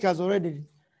 the bank has already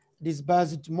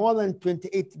disbursed more than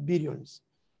 28 billions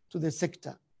to the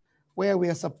sector, where we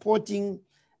are supporting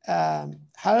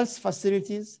health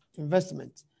facilities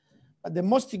investment. But the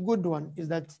most good one is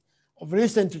that of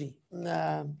recently,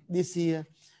 this year,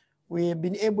 we have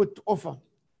been able to offer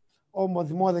almost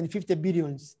more than 50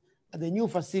 billions at the new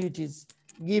facilities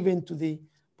given to the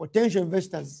potential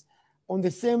investors on the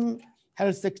same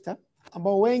health sector,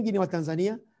 ambao wengi ni wa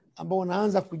Tanzania, ambao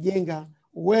wanaanza kujenga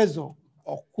uwezo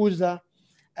wa kukuza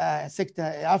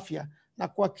sekta ya afya na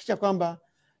kuhakikisha kwamba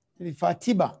vifaa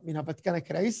tiba vinapatikana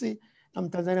kirahisi na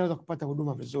Mtanzania anaweza kupata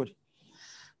huduma vizuri.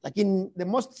 Lakini the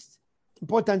most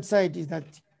important side is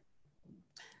that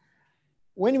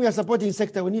when we are supporting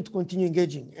sector, we need to continue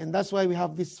engaging, and that's why we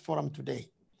have this forum today.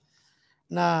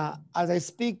 Now, as I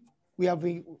speak, we have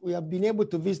been able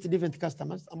to visit different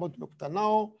customers ambao tumekuta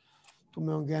nao,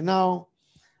 tumeongea nao,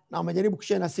 na wamejaribu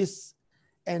kushare na sisi,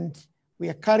 and we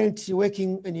are currently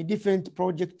working in different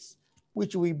projects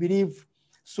which we believe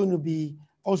soon will be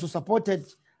also supported,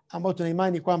 ambao tuna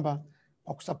imani kwamba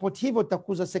kwa kusupport hivyo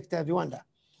tutakuza sekta ya viwanda.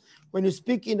 When you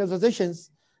speak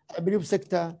industrializations, I believe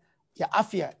sector ya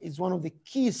afya is one of the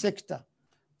key sector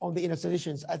of the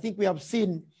industrializations. I think we have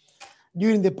seen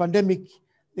during the pandemic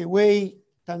the way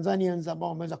Tanzanians ambao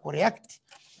wameweza kureact.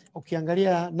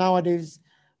 Ukiangalia nowadays,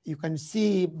 you can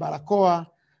see barakoa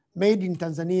made in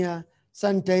Tanzania,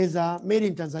 sanitizer made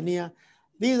in Tanzania.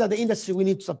 These are the industry we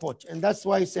need to support, and that's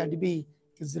why CRDB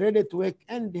is ready to work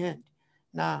hand in hand.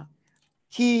 Now,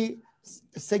 key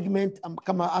segment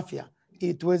kama afya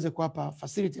ili tuweze kuwapa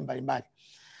facility mbalimbali.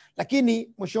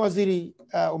 Lakini Mheshimiwa Waziri,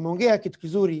 umeongea kitu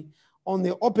kizuri on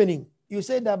the opening. You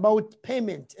said about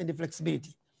payment and the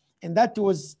flexibility, and that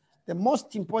was the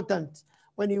most important.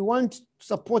 When you want to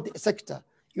support the sector,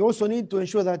 you also need to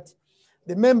ensure that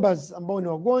the members ambao ni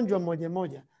wagonjwa moja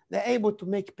moja, they're able to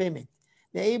make payment,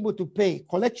 they're able to pay.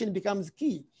 Collection becomes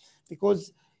key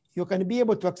because you can be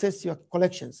able to access your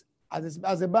collections.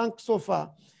 As a bank, so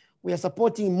far we are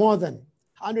supporting more than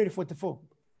 144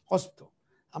 hospitals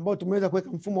ambao tumeweza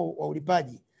kuweka mfumo wa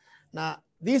ulipaji, na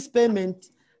this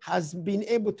payment has been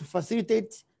able to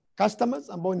facilitate customers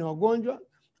ambao ni wagonjwa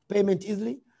payment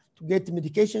easily to get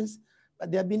medications, but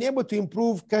they have been able to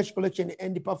improve cash collection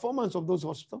and the performance of those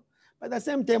hospitals, but at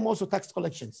the same time also tax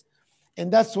collections.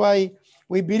 And that's why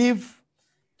we believe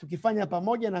tukifanya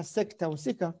pamoja na sekta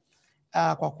husika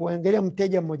kwa kuangalia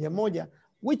mteja mmoja mmoja,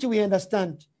 which we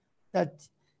understand that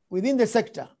within the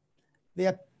sector there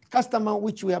are customers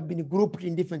which we have been grouped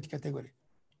in different categories.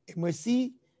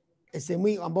 MSC,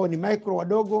 SME ambao ni micro,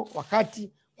 wadogo,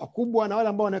 wakati, wakubwa na wale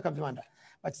ambao wanaweka viwanda.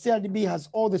 But CRDB has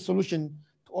all the solution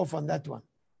to offer on that one.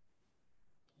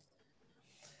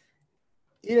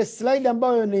 Ile slide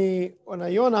ambayo ni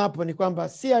unaiona hapo ni kwamba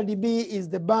CRDB is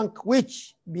the bank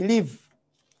which believe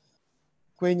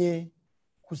kwenye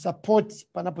kusupport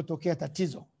panapotokea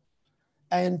tatizo.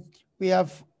 And we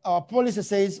have, our policy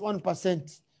says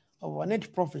 1% of our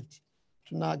net profit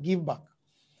tuna give back.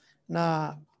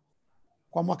 Na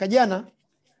kwa mwaka jana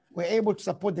we're able to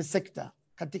support the sector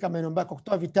katika maeneo mbaya kwa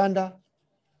kutoa vitanda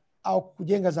au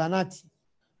kujenga zahanati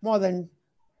more than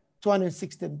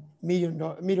 260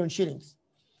 million shillings.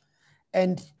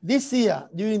 And this year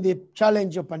during the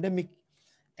challenge of pandemic,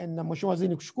 and na Mheshimiwa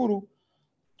Waziri kushukuru,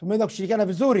 tumeweza kushirikiana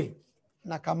vizuri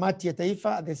na kamati ya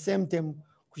taifa, at the same time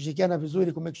kushirikiana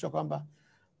vizuri ku make sure kwamba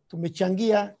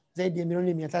tumechangia zaidi ya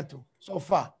milioni 300 so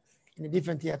far in a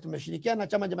different year. Tumeshirikiana na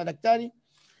chama cha madaktari,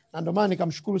 na ndio maana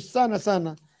nikamshukuru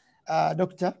sana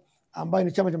Dr. ambaye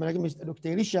ni chama cha madaktari, Dr.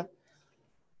 Elisha,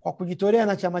 kwa kujitolea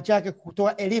na chama chake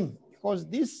kutoa elimu, because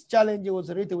this challenge was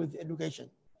related with education,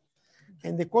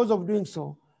 and the cause of doing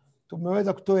so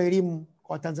tumeweza kutoa elimu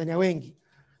kwa Tanzania wengi,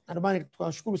 na ndio maana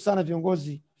tunashukuru sana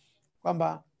viongozi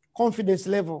kwamba confidence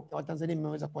level ya Watanzania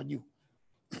imeweza kuwa juu.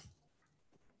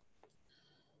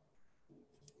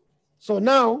 So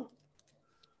now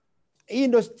hii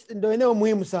ndio eneo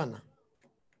muhimu sana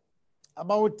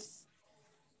about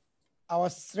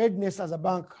our readiness as a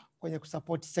bank kwenye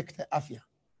kusupport sector afya,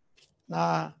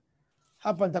 na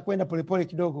hapa nitakwenda polepole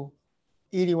kidogo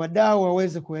ili wadau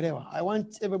waweze kuelewa. I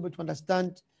want everybody to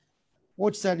understand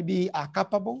what CRDB are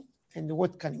capable and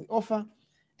what can we offer,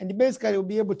 and basically we'll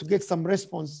be able to get some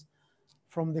response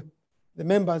from the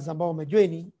members ambao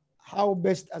wamejoin, how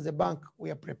best as a bank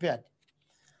we are prepared.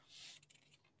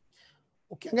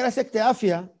 Ukiangalia sekta ya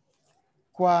afya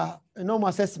kwa normal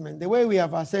assessment, the way we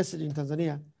have assessed in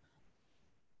Tanzania,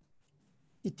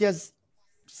 it has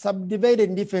subdivided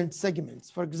in different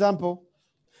segments. For example,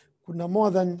 kuna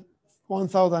more than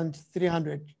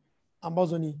 1,300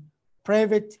 ambazo ni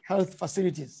private health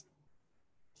facilities.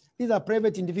 These are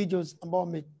private individuals ambao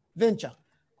wameventure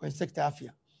kwenye sekta ya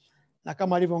afya, na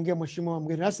kama alivyoongea Mheshimiwa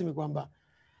mgeni rasmi kwamba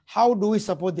how do we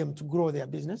support them to grow their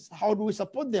business, how do we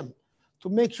support them to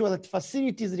make sure that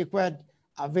facilities required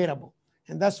are available,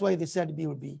 and that's why the CRDB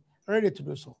will be ready to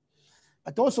do so.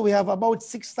 But also we have about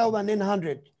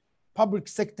 6,900 public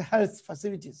sector health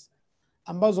facilities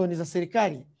ambazo ni za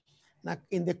serikali, na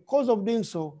in the course of doing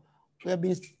so we have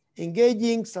been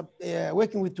engaging,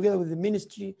 working together with the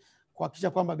ministry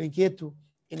kuhakikisha kwamba benki yetu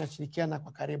inashirikiana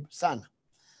kwa karibu sana.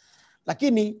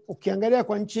 Lakini ukiangalia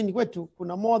kwa nchini kwetu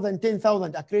kuna more than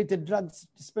 10,000 accredited drugs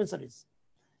dispensaries,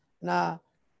 na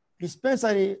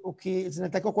dispensary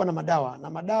zinatakiwa kuwa na madawa, na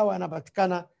madawa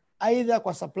yanapatikana either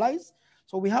kwa supplies,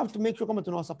 so we have to make sure kama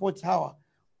tunawasupport hawa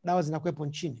dawa zinakuwepo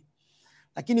nchini.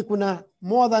 Lakini kuna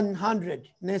more than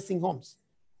 100 nursing homes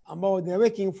ambao they are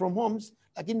working from homes,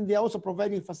 lakini they are also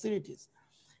providing facilities,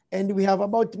 and we have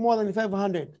about more than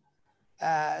 500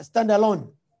 standalone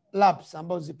labs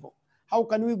ambao zipo. How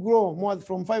can we grow more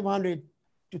from 500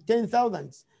 to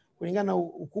 10,000 kulingana na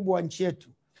ukubwa wa nchi yetu?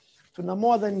 Tuna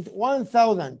more than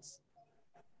 1,000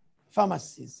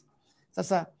 pharmacies.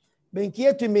 Sasa benki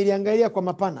yetu imeliangalia kwa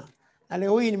mapana, na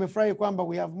leo hii nimefurahi kwamba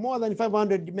we have more than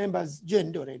 500 members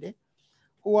joined already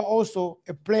who are also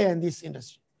a player in this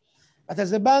industry. But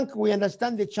as a bank, we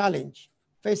understand the challenge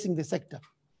facing the sector.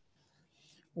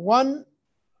 One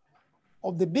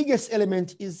of the biggest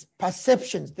elements is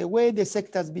perceptions, the way the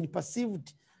sector has been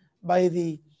perceived by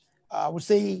the, I would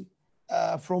say,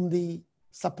 from the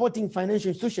supporting financial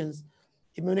institutions.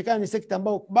 Imeonekana ni sector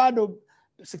ambao bado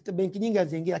sekta benki nyingi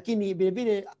haziingia, lakini vile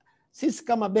vile sisi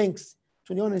kama banks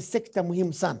tunaona sekta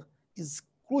muhimu sana, is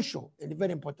crucial and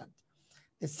very important.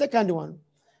 The second one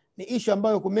ni issue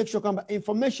ambayo ku make sure kwamba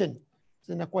information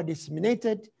zinakuwa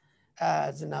disseminated,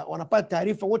 wanapata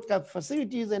taarifa what kind of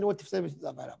facilities and what services are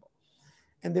available.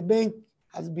 And the bank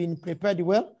has been prepared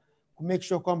well to make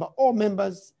sure kwamba all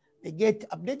members they get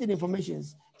updated information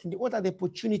and what are the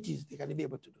opportunities they can be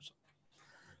able to do so.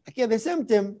 Okay, at the same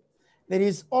time, there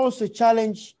is also a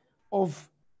challenge of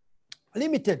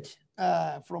limited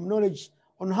from knowledge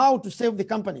on how to save the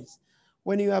companies.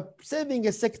 When you are saving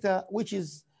a sector which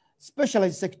is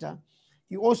specialized sector,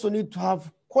 you also need to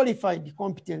have qualified,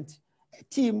 competent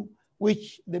team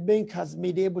which the bank has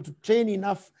made able to train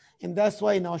enough, and that's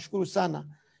why nawashukuru sana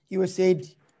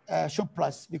USAID Shop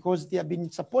Plus, because they have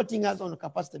been supporting us on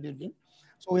capacity building.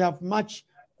 So we have much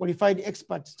qualified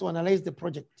experts to analyze the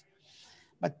project.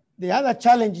 But the other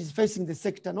challenge is facing the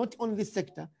sector, not only this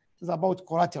sector, it's about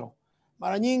collateral.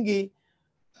 Mara nyingi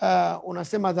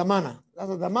unasema dhamana.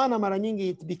 Sasa dhamana mara nyingi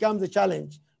it becomes a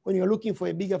challenge when you're looking for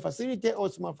a bigger facility or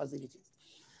small facilities.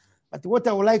 But what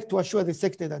I would like to assure the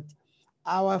sector that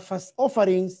our first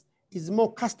offerings is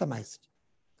more customized.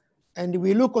 And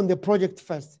we look on the project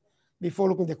first before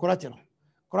looking at the collateral.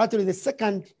 Collateral is the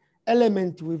second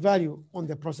element we value on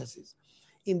the processes.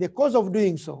 In the course of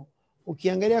doing so,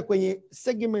 ukiangalia kwenye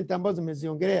segment ambazo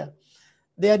nimeziongelea,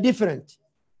 they are different.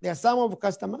 There are some of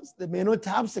customers that may not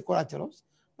have the collaterals,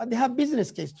 but they have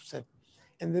business case to serve.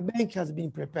 And the bank has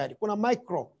been prepared. Kuna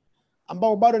micro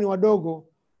ambao bado ni wadogo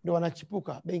ndio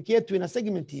wanachipuka. Benki yetu ina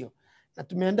segment hiyo. Na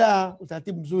tumeandaa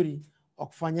utaratibu mzuri wa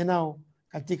kufanya nao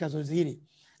katika zoezi hili.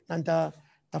 Na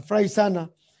nitafurahi sana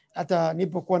hata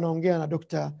nipokuwa naongea na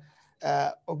Dr.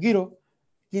 Ogiro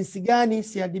jinsi gani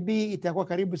CRDB itakuwa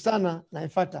karibu sana na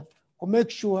Afya to make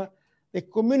sure the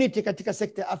community katika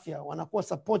sekta ya afya wanakuwa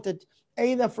supported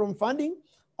either from funding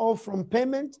or from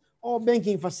payment or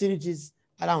banking facilities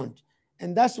around.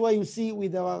 And that's why you see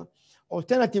with our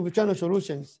alternative channel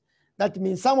solutions, that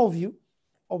means some of you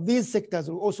of these sectors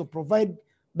will also provide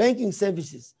banking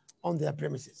services on their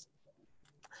premises.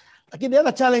 Okay, the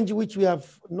other challenge which we have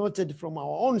noted from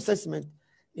our own assessment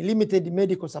is limited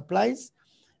medical supplies,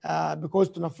 because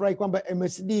tunafurahi kwamba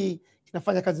MSD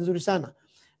inafanya kazi nzuri sana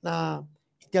na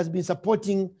it has been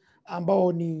supporting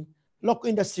ambao ni local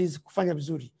industries kufanya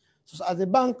vizuri. So as a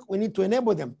bank, we need to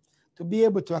enable them to be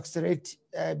able to accelerate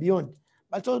beyond,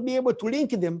 but also be able to link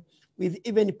them with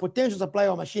even potential supply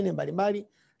wa machine mbalimbali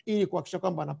ili kuhakikisha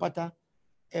kwamba wanapata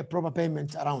proper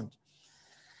payment around.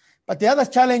 But the other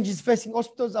challenge is facing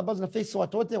hospitals ambazo zinaface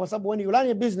watu wote, kwa sababu when you run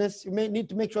a business, you may need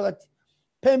to make sure that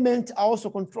payments are also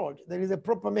controlled. There is a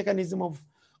proper mechanism of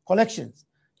collections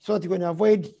so that you can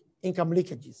avoid income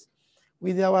leakages.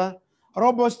 With our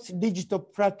robust digital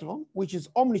platform, which is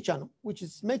omni-channel, which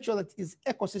is make sure that it's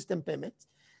ecosystem payments.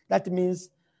 That means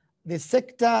the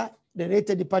sector, the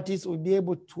related parties will be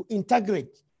able to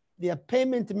integrate their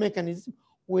payment mechanism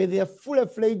with their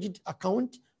fully-fledged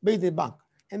account by the bank.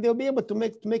 And they'll be able to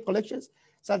make collections.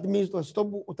 So that means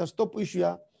stop issue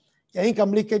ya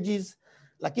income leakages,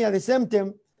 lakini at the same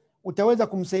time utaweza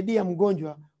kumsaidia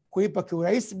mgonjwa kulipa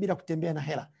kiurahisi bila kutembea na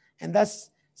hela. And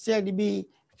that's CRDB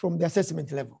from the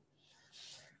assessment level.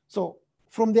 So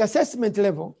from the assessment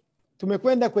level,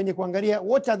 tumekwenda kwenye kuangalia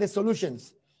what are the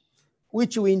solutions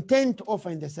which we intend to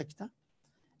offer in the sector.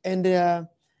 And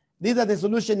these are the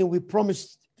solutions we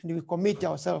promised and we commit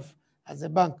ourselves as a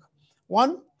bank.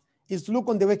 One is to look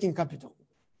on the working capital.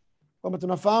 Kwamba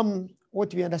tunafahamu,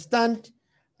 what we understand,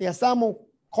 there are some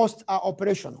costs are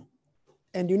operational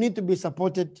and you need to be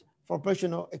supported for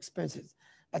operational expenses.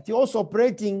 But you're also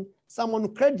operating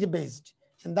someone credit-based,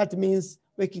 and that means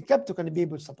working capital can be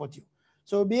able to support you.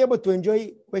 So you'll be able to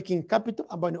enjoy working capital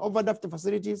about overdraft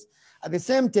facilities. At the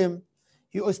same time,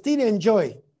 you will still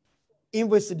enjoy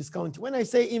invoice discounting. When I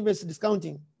say invoice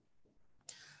discounting,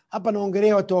 hapa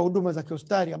naongelea watu wa huduma za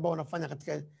kihospitali ambao wanafanya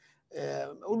katika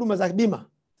huduma za bima.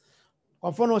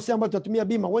 Kwa mfano sisi ambao tunatumia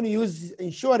bima, when you use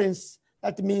insurance,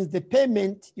 that means the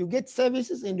payment, you get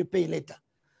services and you pay later.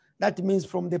 That means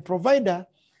from the provider,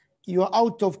 you are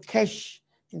out of cash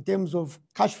in terms of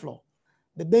cash flow.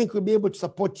 The bank will be able to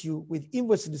support you with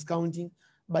invoice discounting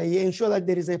by ensure that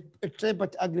there is a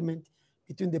tripartite agreement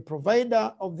between the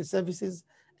provider of the services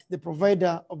and the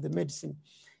provider of the medicine.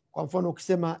 Kwa mfano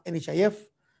ukisema NHIF,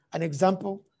 an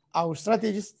example, our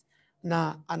strategist,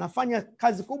 na anafanya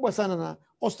kazi kubwa sana na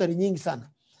hospitali nyingi sana,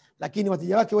 lakini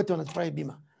wateja wake wote wanafurahi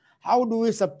bima. How do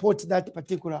we support that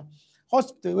particular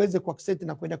hospital iweze kuaccess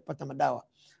na kwenda kupata madawa?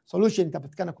 Solution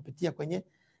itapatikana kupitia kwenye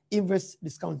invoice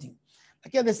discounting.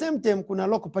 Lakini at the same time kuna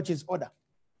local purchase order.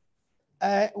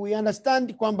 We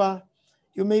understand kwamba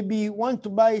You maybe want to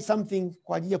buy something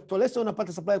kwa ajili ya kutolesa,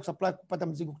 unapata supply kupata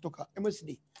mzigo kutoka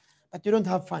MSD, but you don't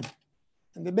have fund.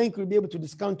 And the bank will be able to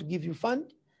discount to give you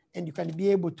fund, and you can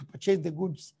be able to purchase the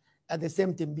goods at the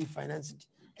same time, be financed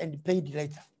and paid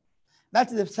later.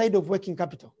 That's the side of working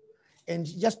capital. And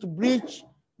just to bridge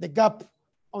the gap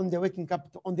on the working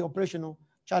capital, on the operational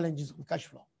challenges on cash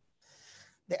flow.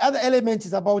 The other element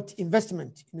is about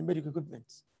investment in the medical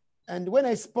equipment. And when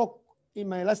I spoke in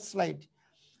my last slide,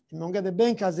 the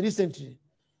bank has recently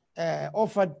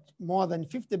offered more than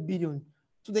 50 billion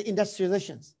to the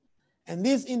industrializations. And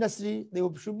this industry, they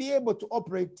should be able to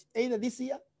operate either this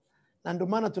year, na ndio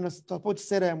maana tunasupport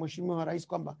sera ya Mheshimiwa Rais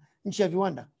kwamba nchi ya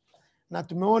viwanda. Na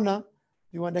tumeona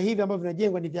viwanda hivi ambavyo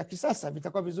vinajengwa ni vya kisasa,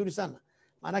 vitakuwa vizuri sana.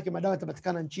 Maana yake madawa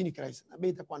yatapatikana nchini kirahisi na bei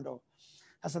itakuwa ndogo.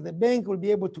 Sasa the bank will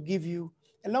be able to give you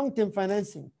a long-term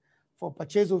financing for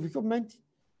purchase of equipment,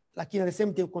 lakini at the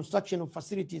same time construction of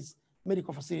facilities,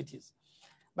 medical facilities.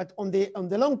 But on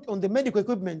the medical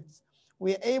equipment,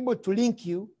 we are able to link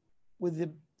you with the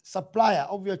supplier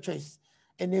of your choice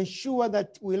and ensure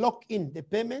that we lock in the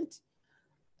payment,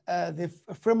 the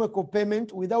framework of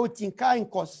payment without incurring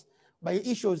costs by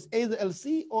issues either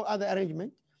LC or other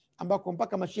arrangement, ambako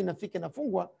mpaka machine nafike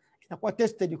nafungwa inakuwa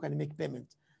tested, you can make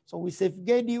payment. So we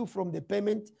safeguard you from the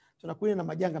payment, tunakuwa na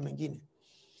majanga mengine.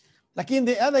 Lakini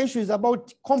the other issue is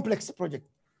about complex project.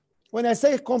 When I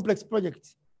say complex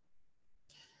project,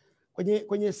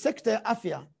 kwenye sector ya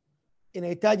afya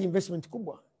inahitaji investment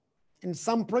kubwa, and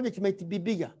some project might be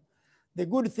bigger. The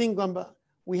good thing kwamba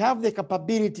we have the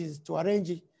capabilities to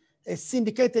arrange a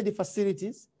syndicated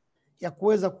facilities ya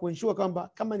kuweza kuensure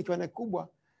kwamba kama ni kiwanda kubwa,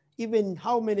 even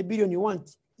how many billion you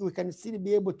want, we can still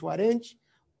be able to arrange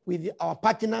with our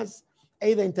partners,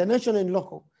 either international and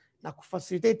local, na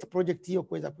kufacilitate project hiyo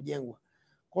kuweza kujengwa.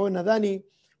 Kwa hiyo nadhani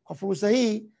kwa fursa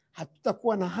hii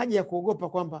hatutakuwa na haja ya kuogopa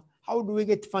kwamba how do we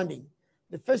get funding.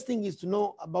 The first thing is to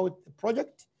know about the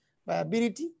project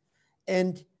viability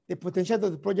and the potential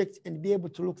of the project, and be able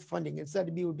to look for funding, and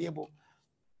CRDB will be able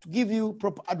to give you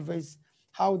proper advice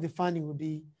how the funding will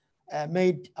be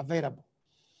made available.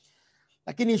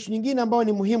 Lakini issue nyingine ambayo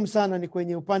ni muhimu sana ni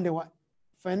kwenye upande wa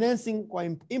financing kwa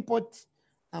import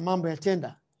na mambo ya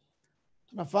tender.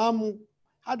 Tunafahamu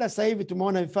hata sasa hivi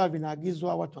tumeona vifaa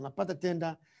vinaagizwa, watu wanapata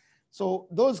tender. So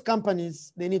those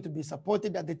companies, they need to be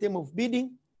supported at the time of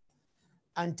bidding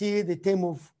until the time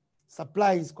of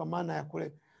supplies, kwa maana ya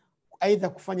kule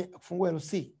either kufungua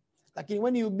LC. Lakini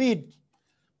when you bid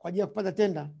kwa ajili ya kupata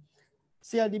tender,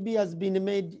 CRDB has been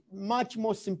made much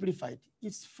more simplified.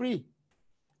 It's free.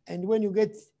 And when you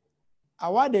get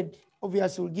awarded,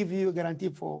 obviously we'll give you a guarantee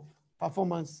for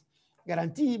performance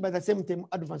guarantee, but at the same time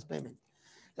advance payment.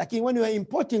 Lakini when you are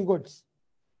importing goods,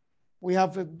 we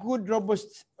have a good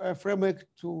robust framework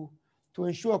to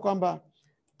ensure kwamba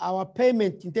our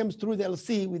payment in terms through the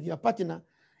LC with your partner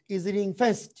is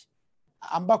ring-fenced,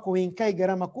 ambako huinkai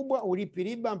gharama kubwa, ulipi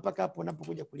riba mpaka hapo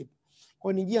unapokuja kulipa.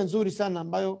 Kwa ni njia nzuri sana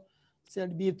ambayo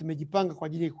CRDB tumejipanga kwa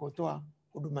ajili ya kutoa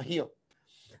huduma hiyo.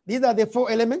 These are the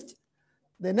 4 elements.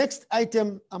 The next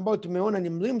item ambayo tumeona ni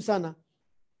muhimu sana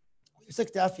kwenye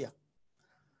sekta ya afya,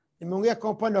 nimeongea kwa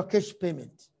upande wa cash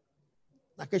payment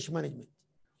na cash management.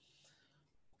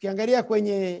 Ukiangalia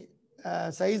kwenye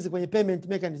saizi kwenye payment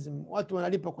mechanism, watu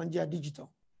wanalipa kwa njia digital.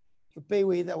 You pay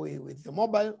either with the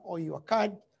mobile or your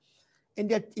card,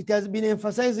 and yet it has been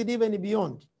emphasized even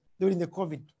beyond during the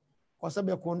COVID kwa sababu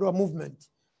ya kuondoa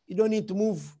movement. You don't need to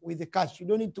move with the cash. You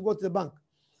don't need to go to the bank.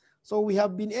 So we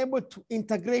have been able to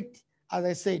integrate, as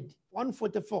I said,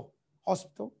 144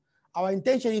 hospital. Our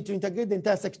intention is to integrate the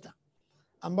entire sector,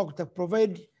 ambako to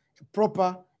provide a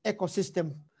proper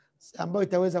ecosystem ambayo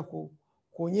itaweza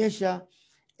kuonyesha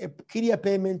a clear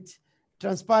payment,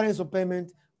 transparency of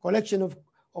payment, collection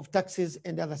of taxes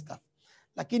and other stuff.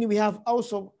 Lakini we have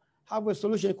also have a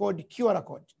solution called QR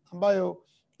code ambayo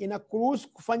inakuruhusu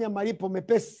kufanya malipo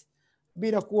mepesi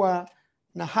bila kuwa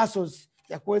na hassles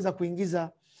ya kuweza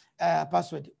kuingiza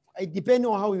password. It depends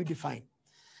on how you define.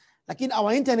 Lakini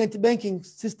our internet banking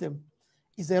system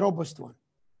is a robust one.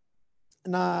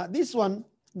 Now this one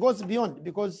goes beyond,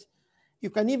 because you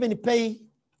can even pay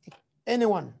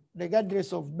anyone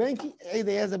regardless of banking,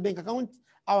 either as a bank account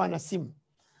au ana simu.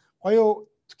 Kwa hiyo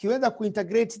tukiweza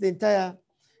kuintegrate the entire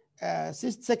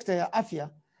sector ya afya,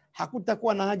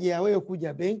 hakutakuwa na haja ya wewe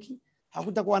kuja benki,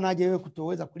 hakutakuwa na haja ya wewe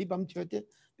kutoweza kulipa mtu yote,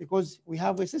 because we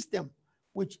have a system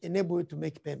which enable you to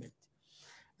make payment.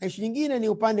 Na issue nyingine ni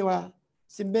upande wa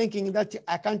sim banking that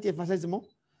I can't emphasize more.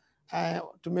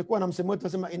 Tumekuwa na msemo wetu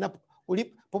tunasema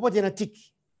popote na tick.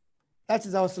 That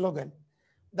is our slogan.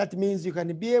 That means you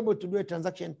can be able to do a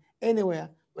transaction anywhere,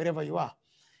 wherever you are.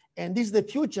 And this is the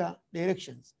future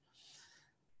directions.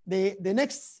 The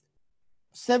next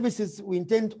services we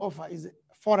intend to offer is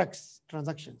forex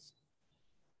transactions.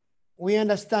 We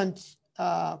understand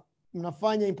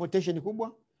mnafanya importation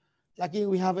kubwa, lakini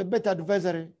we have a better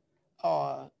advisory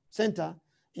center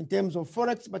in terms of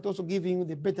forex, but also giving you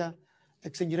the better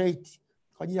exchange rate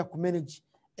kwa ajili ya kumanage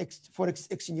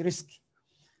forex exchange risk.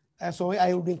 So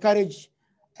I would encourage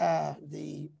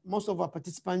most of our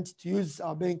participants to use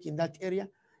our bank in that area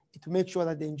to make sure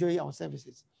that they enjoy our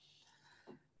services.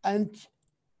 And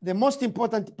the most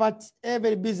important part,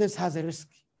 every business has a risk.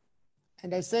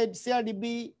 And I said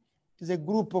CRDB is a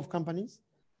group of companies,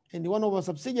 and one of our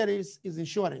subsidiaries is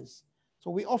insurance.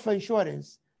 So we offer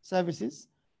insurance services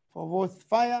for both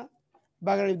fire,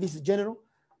 burglary, this is general,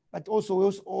 but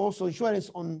also insurance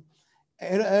on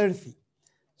earth.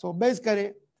 So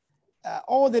basically,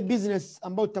 all the business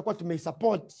ambao tutakuwa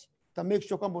tumeisupport to make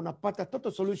sure kwamba unapata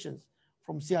total solutions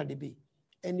from CRDB.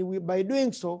 And by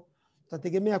doing so,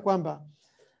 tutategemea kwamba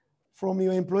from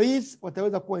your employees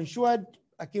wataweza kuwa insured,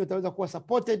 lakini wataweza kuwa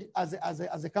supported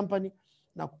as a company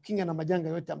na kukinga na majanga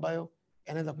yote ambayo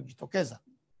yanaweza kujitokeza.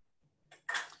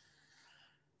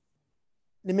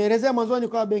 Nimeelezea mwanzoni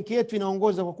kwa benki yetu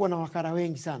inaongoza kwa kuwa na wakala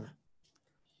wengi sana.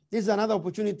 This is another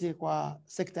opportunity kwa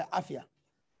sekta ya afya.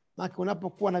 Maana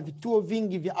unapokuwa na vituo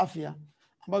vingi vya afya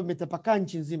ambavyo vimetapakaa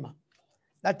nchi nzima,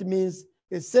 that means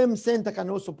the same center can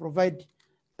also provide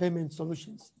payment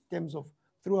solutions in terms of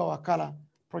through our wakala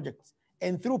projects.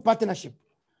 And through partnership,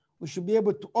 we should be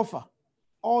able to offer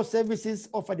all services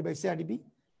offered by CRDB,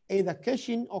 either cash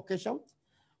in or cash out.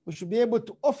 We should be able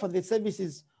to offer the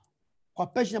services kwa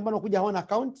patient ambao wanakuja hawana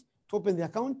account, to open the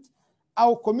account,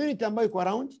 our community ambayo iko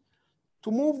around,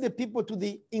 to move the people to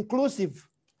the inclusive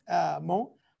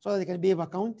mode so that they can be have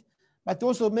account, but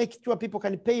also make sure people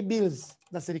can pay bills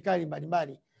za serikali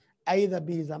mbalimbali, either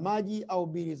bills za maji au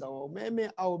bills za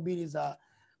umeme au bills za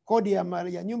kodi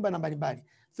ya nyumba na mbalimbali.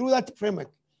 Through that framework,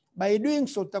 by doing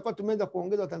so, tutakuwa tumeweza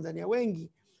kuongeza Watanzania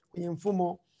wengi kwenye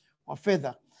mfumo wa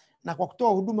fedha, na kwa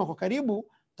kutoa huduma kwa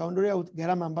karibu tutaondolea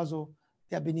gharama ambazo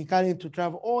they have been incurring to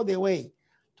travel all the way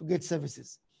to get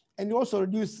services, and also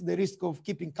reduce the risk of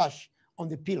keeping cash on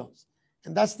the pillows.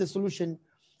 And that's the solution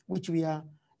which we are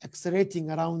accelerating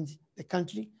around the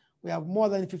country. We have more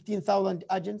than 15,000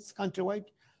 agents countrywide,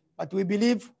 but we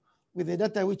believe with the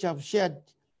data which I've shared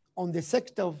on the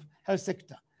sector of health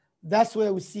sector, that's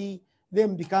where we see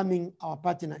them becoming our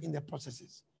partner in the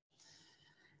processes.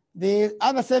 The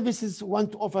other services we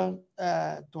want to offer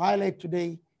to highlight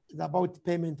today is about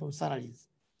payment of salaries.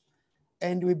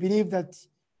 And we believe that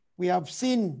we have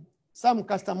seen some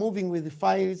customer moving with the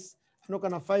files, not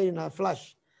gonna file in a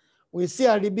flash. With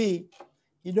CRDB,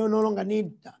 you don't no longer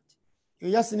need that.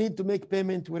 You just need to make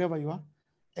payment wherever you are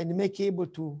and make able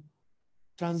to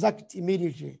transact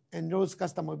immediately, and those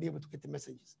customers will be able to get the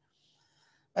messages.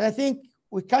 But I think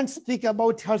we can't speak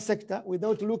about health sector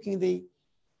without looking the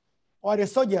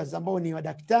soldiers ambao ni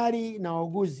wadaktari na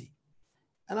wauguzi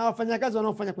na wafanyakazi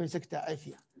wanaofanya kwenye sekta ya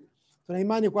afya. Tuna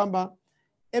imani kwamba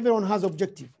everyone has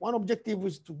objective. One objective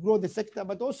is to grow the sector,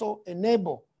 but also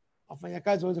enable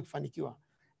wafanyakazi waweze kufanikiwa.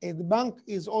 And the bank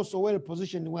is also well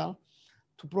positioned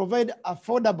to provide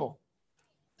affordable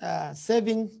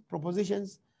saving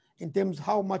propositions in terms of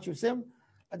how much you save,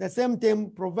 at the same time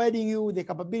providing you the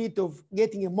capability of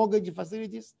getting a mortgage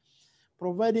facilities,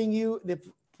 providing you the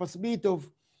possibility of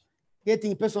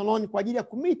getting personal loan kwa ajili ya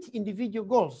commit individual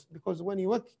goals, because when you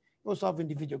work, you also have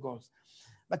individual goals.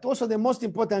 But also the most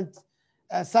important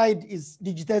side is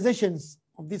digitizations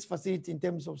of this facility in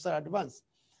terms of salary advance,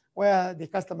 where the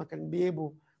customer can be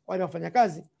able, wale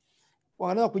wafanyakazi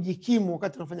wanaweza kujikimu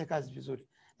wakati wanafanya kazi vizuri.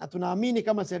 Na tunaamini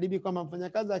kama CRDB kwamba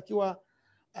mfanyakazi akiwa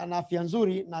ana afya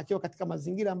nzuri na akiwa katika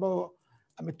mazingira ambayo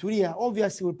ametulia,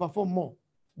 obviously will perform more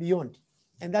beyond,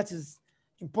 and that is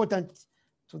important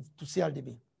to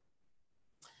CRDB.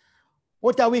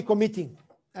 What are we committing?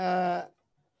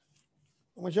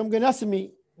 Mheshimiwa mgeni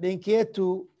rasmi, benki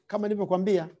yetu kama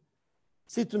nilivyokuambia,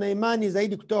 sisi tuna imani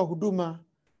zaidi kutoa huduma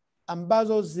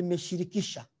ambazo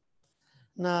zimeshirikisha.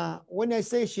 Na when I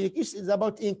say shirikisha, it's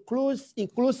about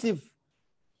inclusive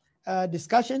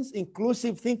discussions,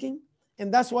 inclusive thinking,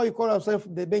 and that's why we call ourselves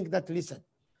the bank that listen.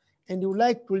 And we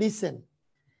like to listen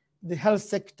the health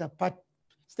sector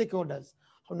stakeholders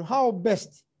on how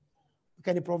best we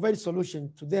can provide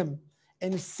solution to them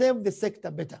and serve the sector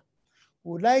better.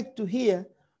 We would like to hear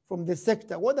from the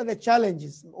sector, what are the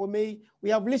challenges? We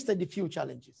have listed a few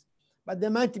challenges, but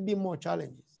there might be more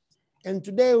challenges. And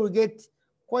today we'll get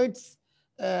quite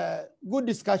good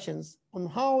discussions on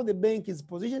how the bank is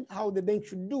positioned, how the bank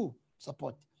should do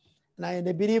support. And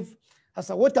I believe,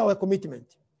 what our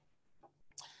commitment?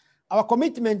 Our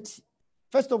commitment,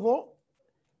 first of all,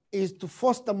 is to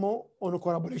foster more on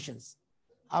collaborations.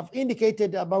 I've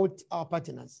indicated about our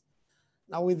partners.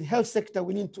 Now with the health sector,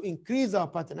 we need to increase our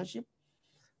partnership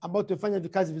ambao tumefanya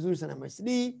vikazi vizuri sana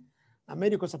MSD na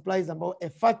medical supplies ambao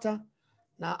EFATA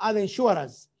na other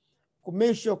insurers to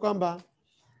make sure kwamba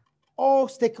all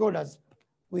stakeholders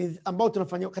with ambao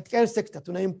tunafanya katika health sector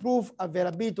tuna improve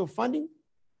availability of funding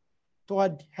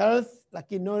toward health,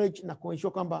 lakini knowledge na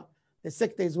kuensure kwamba the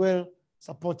sector is well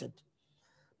supported.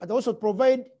 But also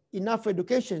provide enough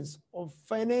educations of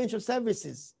financial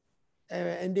services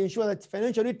and ensure that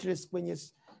financial literacy kwenye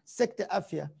sector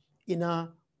afya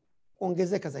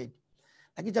inaongezeka zaidi.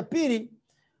 Lakini cha pili,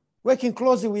 working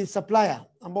closely with supplier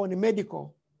ambao ni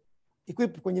medical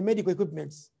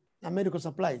equipments na medical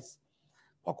supplies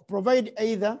or provide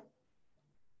either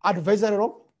advisory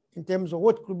role in terms of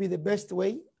what could be the best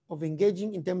way of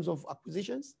engaging in terms of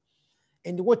acquisitions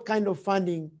and what kind of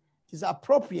funding is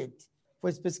appropriate for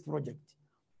a specific project.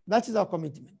 That is our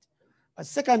commitment. But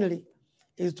secondly,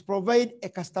 is to provide a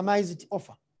customized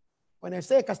offer. When I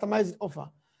say a customized offer,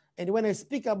 and when I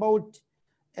speak about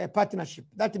a partnership,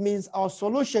 that means our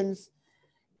solutions,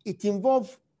 it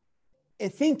involves a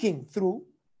thinking through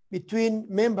between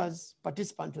members,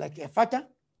 participants like EFATA,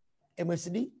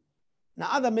 MSD, and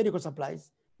other medical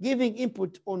supplies, giving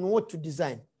input on what to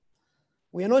design.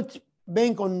 We are not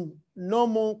bank on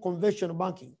normal conventional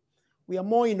banking. We are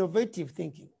more innovative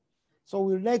thinking. So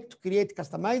we would like to create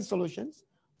customized solutions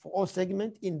for all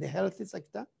segments in the health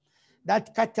sector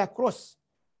that cut across,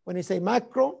 when I say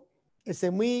macro,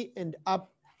 SME, and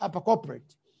upper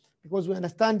corporate, because we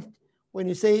understand when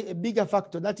you say a bigger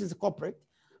factor, that is corporate,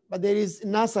 but there is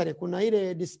nursery, kuna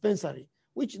ile dispensary,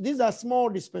 which these are small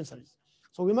dispensaries.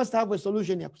 So we must have a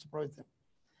solution here to provide them.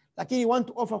 Lakini you want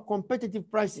to offer competitive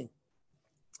pricing.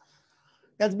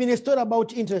 There's been a story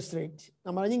about interest rate.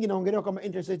 Na mara nyingi naongelewa kama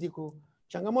interest rate iko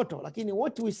changamoto. Lakini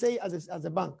what we say as a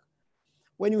bank,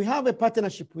 when we have a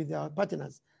partnership with our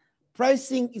partners,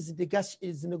 pricing is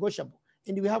negotiable.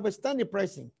 And we have a standard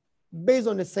pricing based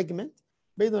on a segment,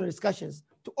 based on discussions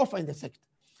to offer in the sector.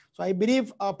 So I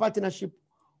believe our partnership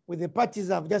with the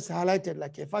parties I've just highlighted,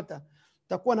 like EFATA,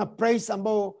 takuwa na price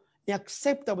ambao ni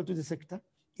acceptable to the sector,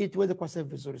 ili tuweze kwa serve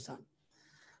vizuri sana.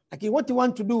 Like what we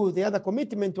want to do, the other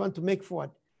commitment we want to make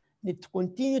forward, need to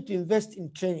continue to invest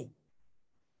in training,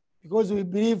 because we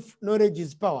believe knowledge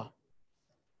is power,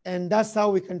 and that's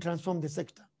how we can transform the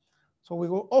sector. So we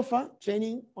will offer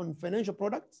training on financial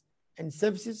products and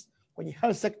services in the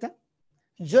health sector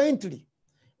jointly.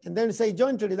 And then say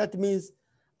jointly, that means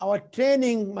our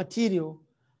training material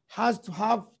has to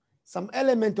have some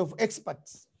element of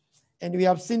experts. And we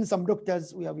have seen some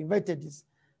doctors, we have invited this,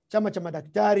 chama cha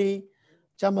madaktari,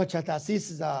 chama cha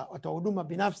taasisi za watoa huduma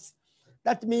binafsi.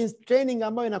 That means training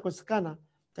ambayo inakosekana,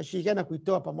 tashirikiana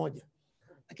kuitoa pamoja.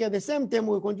 Okay, at the same time,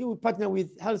 we continue to partner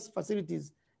with health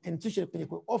facilities and institutions kwenye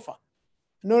offer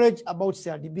knowledge about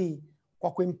CRDB,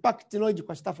 kwa impact knowledge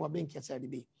kwa staff wa benki ya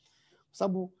CRDB.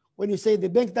 Sababu when you say the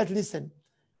bank that listen,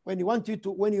 when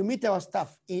you meet our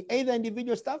staff, either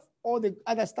individual staff or the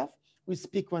other staff, we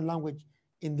speak one language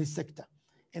in this sector.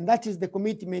 And that is the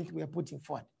commitment we are putting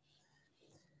forward.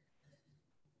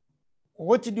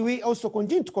 What do we also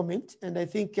continue to commit? And I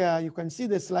think you can see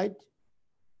the slide.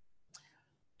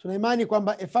 Tunaimani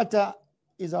kwamba EFATA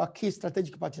is our key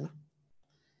strategic partner.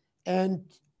 And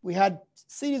we had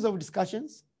series of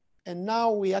discussions, and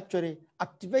now we actually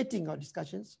activating our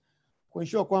discussions to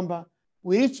ensure kwamba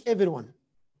we reach everyone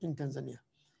in Tanzania.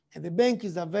 And the bank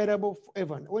is available for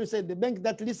everyone. When you say the bank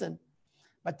that listen,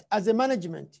 but as a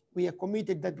management, we are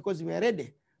committed that because we are ready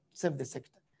to serve the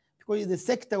sector. Because the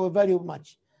sector we value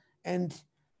much. And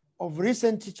of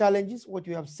recent challenges, what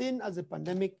we have seen as a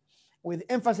pandemic, with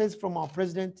emphasis from our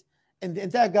president and the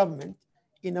entire government,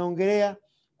 inaongelea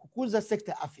kukuza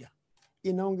sekta afya,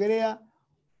 inaongelea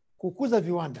kukuza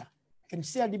viwanda, and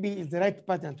CRDB is the right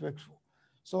partner to work for.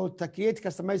 So to create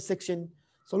customized section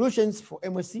solutions for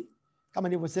MSC, kama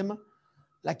nilivyosema,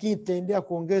 lakini tutaendelea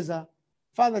kuongeza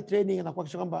further training na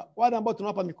kuhakikisha kwamba wale ambao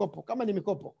tunawapa mikopo, kama ni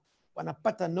mikopo,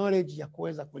 wanapata knowledge ya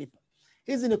kuweza kulipa.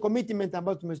 Hizi ni commitment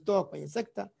ambazo tumezitoa kwenye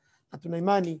sekta, na tuna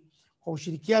imani kwa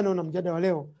ushirikiano na mjadala wa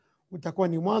leo utakuwa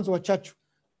ni mwanzo wa chachu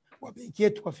wa benki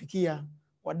yetu kufikia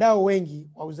wadau wengi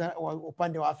wa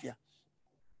upande wa afya.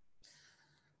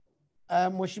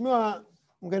 Mheshimiwa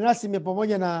mgeni rasmi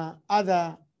pamoja na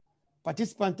other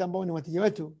participants ambao ni wateja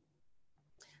wetu,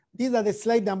 these are the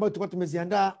slides ambazo tulikuwa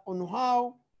tumeziandaa on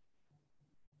how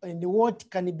and what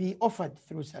can be offered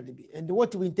through CRDB and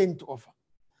what we intend to offer.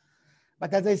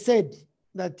 But as I said,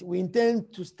 that we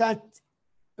intend to start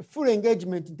a full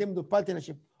engagement in terms of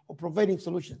partnership of providing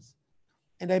solutions.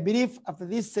 And I believe after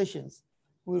these sessions,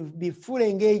 will be fully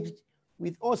engaged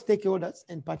with all stakeholders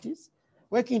and parties,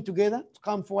 working together to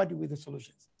come forward with the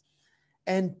solutions.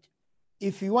 And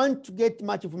if you want to get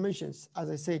much information, as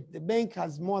I said, the bank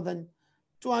has more than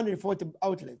 240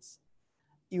 outlets.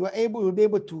 You will be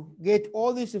able to get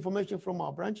all this information from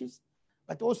our branches,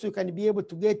 but also you can be able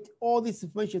to get all this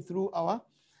information through our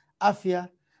Afya.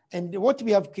 And what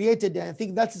we have created, I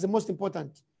think that is the most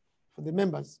important for the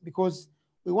members, because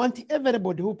we want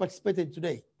everybody who participated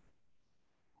today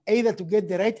either to get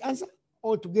the right answer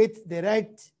or to get the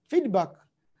right feedback,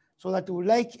 so that we would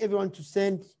like everyone to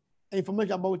send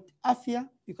information about Afya.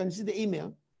 You can see the email,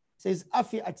 it says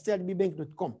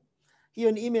afya@crdbbank.com.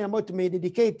 Hiyo ni email ambayo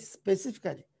tumededicate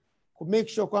specifically to make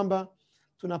sure kwamba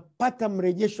tunapata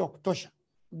mrejesho wa kutosha.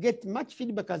 Get much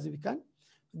feedback as we can,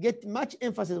 get much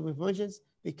emphasis of information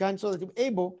we can, so that we're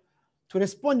able to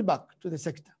respond back to the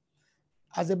sector.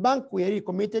 As a bank, we are really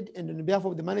committed, and on behalf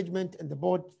of the management and the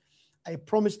board, I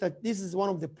promise that this is one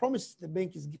of the promises the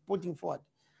bank is putting forward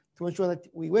to ensure that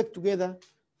we work together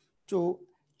to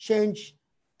change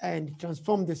and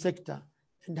transform the sector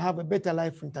and have a better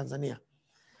life in Tanzania.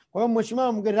 Kwa hiyo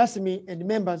Mheshimiwa mgeni rasmi and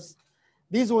members,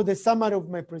 this was the summary of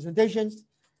my presentations.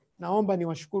 Naomba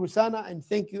niwashukuru sana and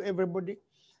thank you everybody.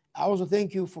 I also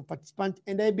thank you for participants,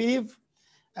 and I believe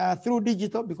through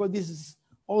digital, because this is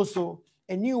also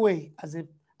a new way. As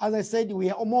I said, we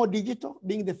are more digital,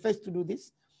 being the first to do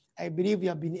this. I believe you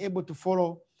have been able to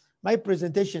follow my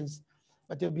presentations,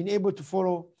 but you have been able to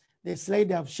follow the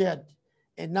slide I've shared,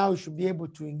 and now you should be able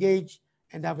to engage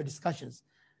and have discussions.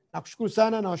 Nakushukuru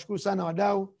sana, nawashukuru sana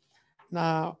wadau,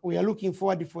 na we are looking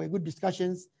forward for a good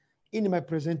discussions in my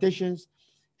presentations,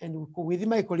 and with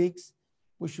my colleagues,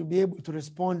 we should be able to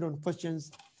respond on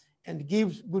questions and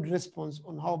give good response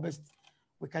on how best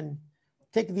we can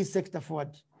take this sector forward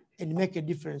and make a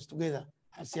difference together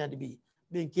as CRDB.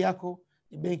 Benki yako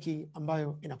ni benki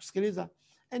ambayo inakusikiliza,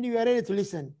 and you are ready to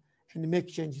listen and make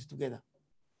changes together.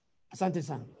 Asante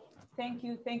sana. Thank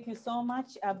you so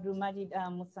much, Abdulmajid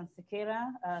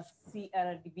Musansekera,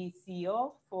 CRDB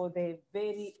CEO, for the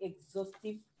very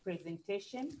exhaustive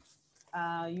presentation.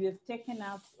 You have taken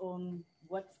us on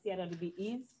what CRDB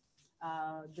is,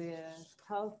 the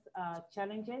health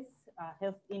challenges,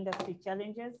 health industry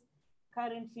challenges,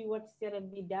 currently what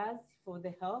CRDB does for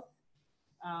the health,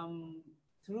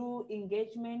 through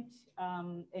engagement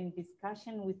and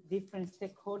discussion with different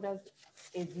stakeholders.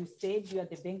 As you said, you are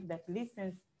the bank that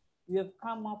listens. You have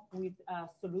come up with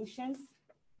solutions.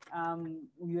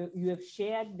 You have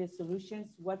shared the solutions,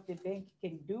 what the bank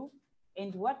can do.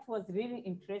 And what was really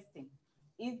interesting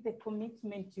is the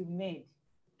commitment you made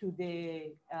to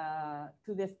the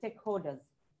stakeholders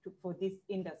for this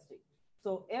industry.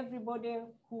 So everybody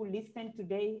who listened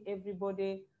today,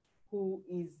 everybody who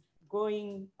is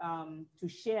going to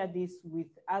share this with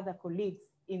other colleagues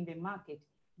in the market,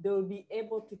 they will be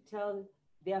able to tell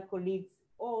their colleagues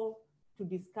or to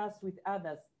discuss with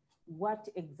others what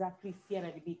exactly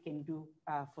CRDB can do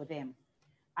for them.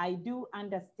 I do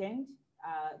understand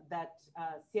that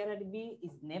CRDB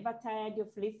is never tired of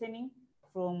listening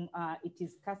from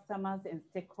its customers and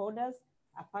stakeholders.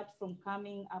 Apart from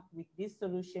coming up with these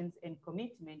solutions and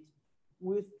commitment,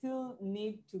 we still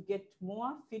need to get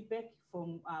more feedback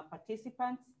from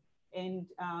participants. And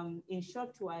in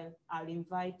short while, I'll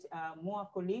invite more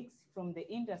colleagues from the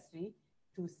industry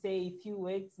to say a few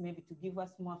words, maybe to give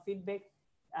us more feedback,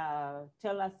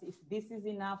 tell us if this is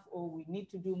enough or we need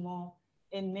to do more,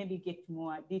 and maybe get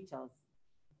more details.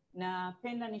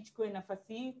 Napenda nichukue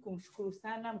nafasi hii kumshukuru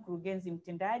sana mkurugenzi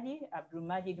mtendaji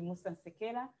Abdulmajid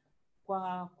Musansekera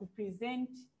kwa kupresent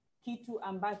kitu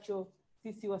ambacho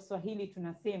sisi Waswahili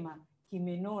tunasema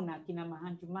kimenona, kina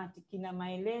mahanjumati, kina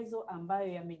maelezo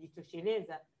ambayo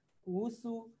yamejitosheleza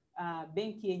kuhusu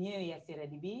benki yenyewe ya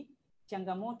CRDB,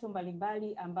 changamoto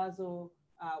mbalimbali ambazo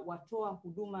watoa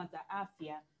huduma za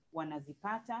afya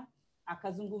wanazipata.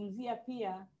 Akazungumzia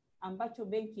pia ambacho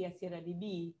benki ya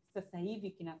CRDB sasa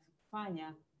hivi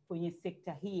kinafanya kwenye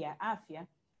sekta hii ya afya.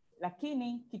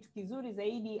 Lakini kitu kizuri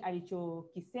zaidi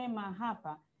alichokisema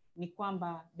hapa ni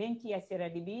kwamba benki ya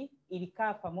CRDB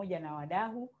ilikaa pamoja na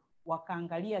wadau,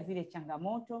 wakaangalia zile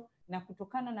changamoto, na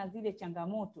kutokana na zile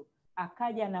changamoto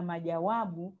akaja na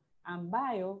majawabu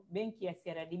ambayo benki ya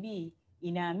CRDB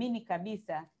inaamini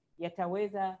kabisa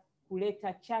yataweza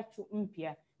kuleta chachu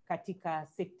mpya katika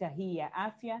sekta hii ya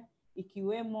afya,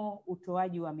 ikiwemo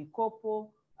utoaji wa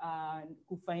mikopo,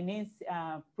 kufinance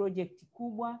project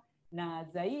kubwa, na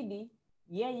zaidi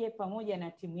yeye pamoja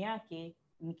na timu yake,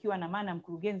 nikiwa na maana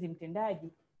mkurugenzi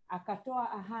mtendaji,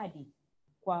 akatoa ahadi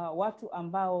kwa watu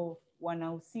ambao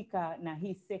wanahusika na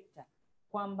hii sekta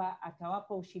kwamba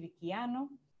atawapa ushirikiano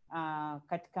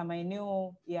katika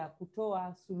maeneo ya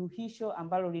kutoa suluhisho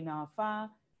ambalo linawafaa,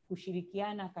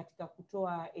 kushirikiana katika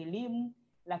kutoa elimu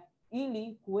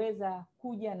ili kuweza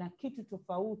kuja na kitu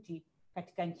tofauti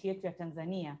katika nchi yetu ya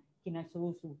Tanzania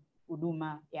kinachohusu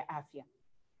huduma ya afya.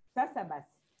 Sasa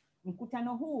basi,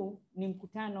 mkutano huu ni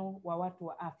mkutano wa watu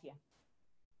wa afya.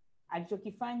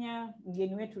 Alichokifanya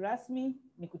mgeni wetu rasmi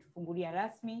ni kutufungulia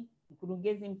rasmi,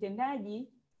 mkurugenzi mtendaji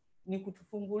ni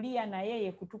kutufungulia na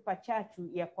yeye kutupa chachu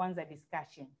ya kwanza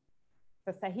discussion.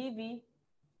 Sasa hivi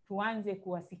tuanze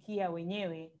kuwasikia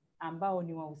wenyewe ambao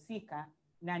ni wahusika,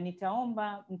 na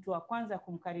nitaomba mtu wa kwanza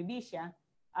kumkaribisha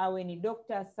awe ni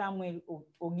Dr. Samuel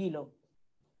Ogilo.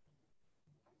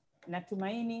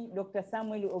 Natumaini Dr.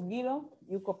 Samuel Ogilo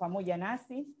yuko pamoja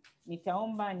nasi.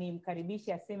 Nitaomba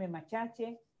nimkaribishe aseme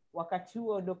machache. Wakati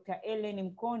huo Dr. Ellen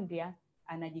Mkondya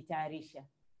anajitayarisha.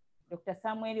 Dr.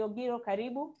 Samuel Ogilo,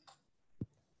 karibu.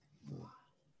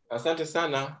 Asante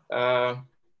sana.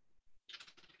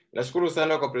 Nashukuru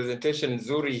sana kwa presentation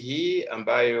nzuri hii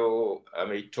ambayo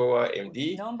ameitoa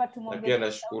MD. Naomba na pia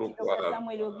nashukuru Dr.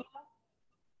 Samuel Ogilo.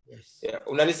 Yes. Yeah,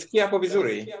 unanisikia hapo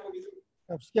vizuri?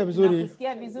 Nakusikia vizuri.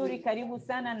 Nakusikia vizuri, karibu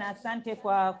sana na asante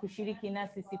kwa kushiriki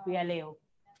nasi siku ya leo.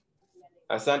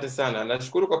 Asante sana.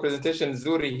 Nashukuru kwa presentation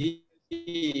nzuri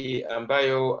hii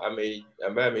ambayo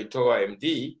ameitoa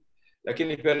MD,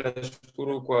 lakini pia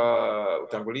nashukuru kwa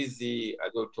utangulizi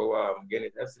aliotoa mgeni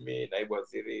rasmi, naibu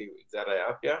waziri Wizara ya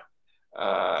Afya,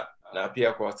 na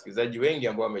pia kwa wasikilizaji wengi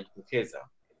ambao wamejitokeza.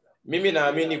 Mimi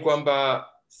naamini kwamba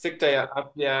sekta ya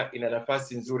afya ina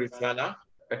nafasi nzuri sana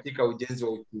katika ujenzi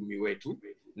wa uchumi wetu,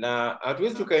 na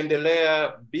hatuwezi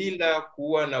tukaendelea bila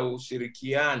kuwa na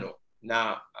ushirikiano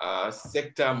na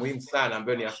sekta muhimu sana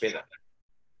ambayo ni ya fedha.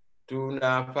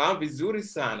 Tunafahamu vizuri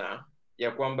sana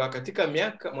ya kwamba katika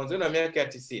mwanzoni wa miaka ya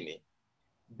 90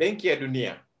 Benki ya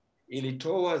Dunia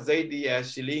ilitoa zaidi ya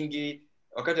shilingi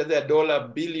wakati ya dola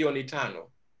bilioni 5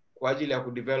 kwa ajili ya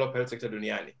kudevelop health sector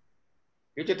duniani.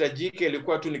 Hicho tajike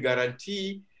ilikuwa tu ni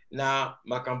guarantee na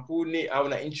makampuni au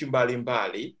na nchi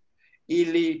mbalimbali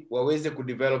ili waweze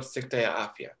kudevelop sekta ya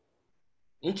afya.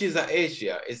 Nchi za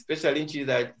Asia, especially nchi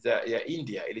ya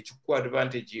India, ilichukua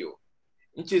advantage hiyo.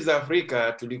 Nchi za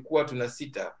Afrika tulikuwa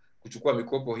tunasita kuchukua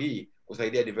mikopo hii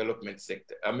kusaidia development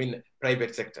sector,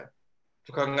 private sector.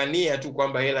 Tukang'ania tu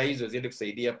kwamba hela hizo ziende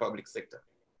kusaidia public sector.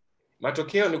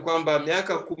 Matokeo ni kwamba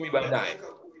miaka 10 baadaye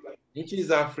nchi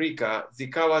za Afrika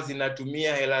zikawa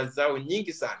zinatumia hela zao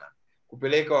nyingi sana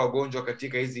kupeleka wagonjwa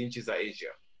katika hizi nchi za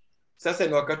Asia. Sasa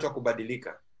ni wakati wa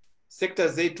kubadilika. Sekta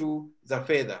zetu za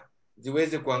fedha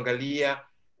ziweze kuangalia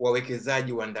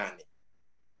wawekezaji wa ndani.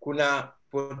 Kuna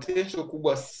potential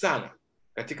kubwa sana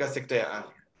katika sekta ya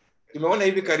afya. Tumeona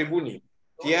hivi karibuni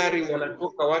tayari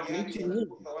wanatoka watu nchi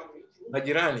nyingi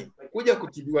majirani kuja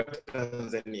kutibiwa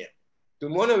Tanzania.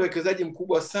 Tumeona uwekezaji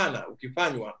mkubwa sana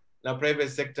ukifanywa na private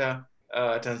sector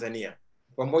Tanzania.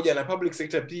 Pamoja na public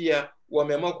sector pia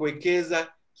wameamua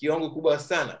kuwekeza kiwango kubwa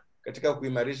sana katika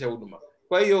kuimarisha huduma.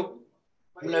 Kwa hiyo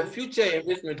kuna future ya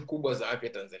investment kubwa za afya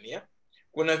Tanzania.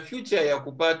 Kuna future ya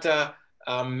kupata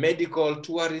medical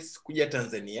tourists kuja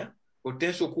Tanzania,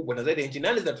 potential kubwa, na zaidi ya nchi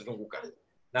 8 zinatuzunguka.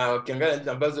 Na ukiangalia nchi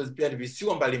ambazo pia ni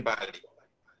visiwa mbalimbali.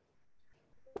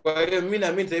 Kwa hiyo mimi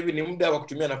naamini sasa hivi ni muda wa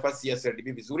kutumia nafasi ya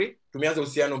CRDB vizuri. Tumeanza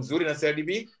uhusiano mzuri na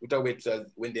CRDB,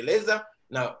 tutauendeleza,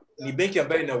 na ni benki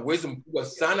ambayo ina uwezo mkubwa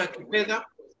sana kifedha.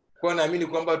 Kwa naamini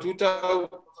kwamba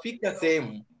tutafika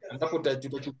sehemu ambapo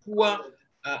tutachukua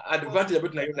advantage ambayo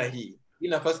tunaiona hii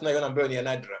nafasi tunaiona ambayo ni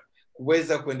nadra,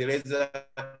 kuweza kuendeleza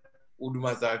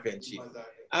huduma za afya nchini.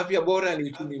 Afya bora ni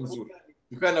uchumi mzuri.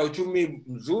 Tukiwa na uchumi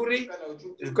mzuri,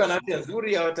 tukiwa na afya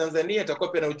nzuri ya Watanzania, tutakuwa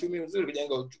pia na uchumi mzuri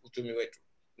kujenga uchumi wetu.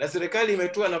 Na serikali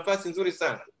imetoa nafasi nzuri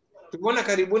sana. Tumeona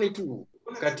karibuni tu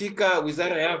katika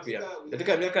Wizara ya Afya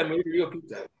katika miaka 2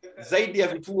 iliyopita zaidi ya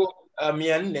vituo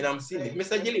 450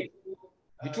 vimesajiliwa.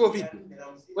 Vituo vipi?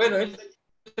 Kwa hiyo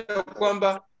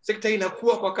kwamba sekta hii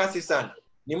inakuwa kwa kasi sana.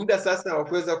 Ni muda sasa wa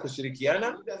kuweza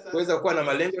kushirikiana, kuweza kuwa na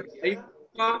malengo ya kitaifa,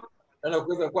 na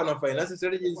kuweza kuwa na finance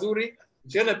strategy nzuri.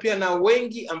 Tukiona pia na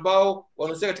wengi ambao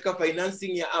wanahusika katika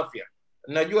financing ya afya.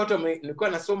 Najua watu nilikuwa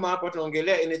nasoma hapa watu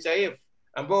wanaongelea NHIF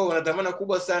ambao wana dhamana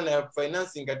kubwa sana ya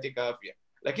financing katika afya.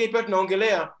 Lakini pia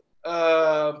tunaongelea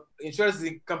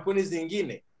insurance companies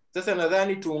zingine. Sasa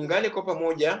nadhani tuungane kwa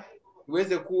pamoja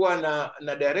tuweze kuwa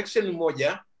na direction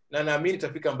moja, na naamini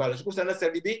tutafika mbali. Nashukuru sana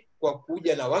CRDB kwa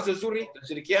kuja na wazo zuri,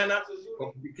 tutashirikiana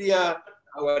kwa kupitia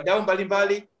wadau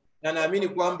mbalimbali, na naamini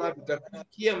kwamba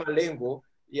tutafikia malengo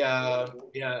ya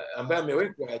ambayo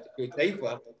yamewekwa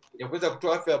kitaifa ya kuweza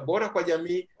kutoa afya bora kwa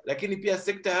jamii, lakini pia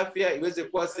sekta ya afya iweze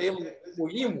kuwa sehemu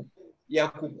muhimu ya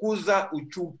kukuza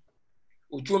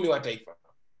uchumi wa taifa.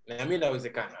 na mimi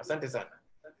inawezekana. Asante sana.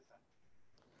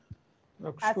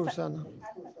 Nakushukuru sana.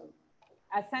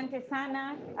 Asante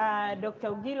sana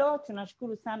Dr. Ugilo,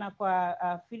 tunashukuru sana kwa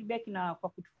feedback na kwa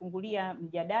kutufungulia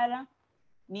mjadala.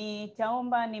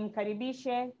 Nitaomba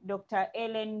nimkaribishe Dr.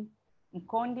 Ellen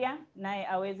Mkondia naye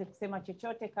aweze kusema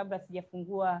chochote kabla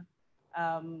sijafungua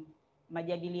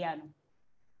majadiliano.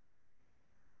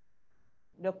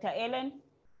 Dr. Ellen,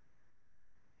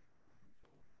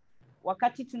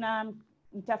 wakati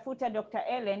tunamtafuta Dr.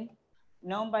 Ellen,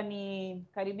 naomba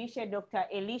nikaribishe Dr.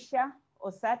 Elisha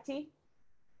Osati.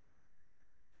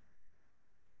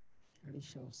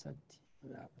 Elisha Osati.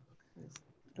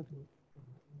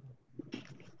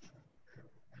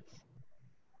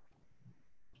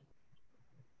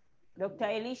 Dr.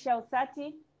 Elisha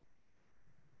Osati.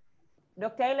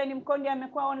 Dr. Ellen Mkondia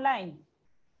amekuwa online.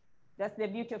 That's the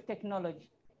beauty of technology.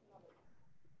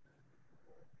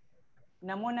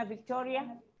 Namwona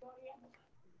Victoria.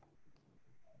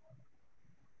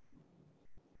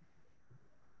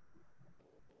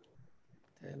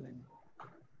 Ellen.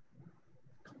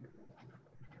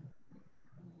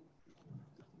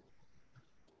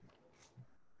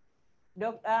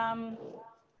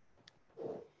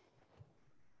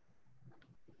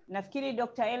 Nafikiri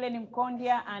Dr. Ellen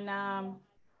Mkondia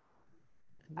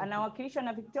anawakilishwa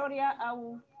na Victoria,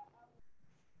 au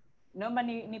naomba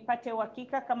nipate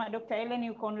uhakika kama Dr. Ellen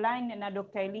yuko online na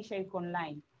Dr. Elisha yuko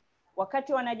online.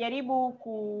 Wakati wanajaribu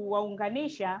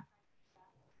kuwaunganisha,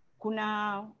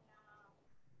 kuna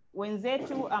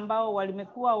wenzetu ambao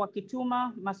walimekuwa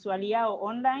wakituma maswali yao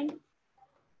online.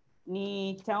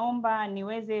 Nitaomba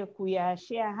niweze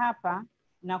kuyashare hapa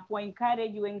na kuwa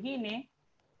encourage wengine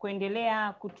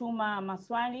kuendelea kutuma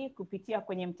maswali kupitia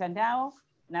kwenye mtandao,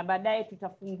 na baadaye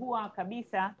tutafungua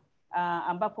kabisa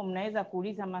ambapo mnaweza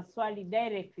kuuliza maswali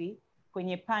directly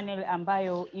kwenye panel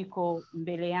ambayo iko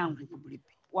mbele yangu.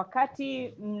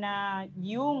 Wakati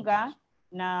mnajiunga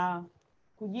na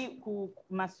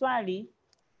maswali,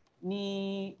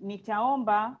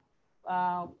 nitaomba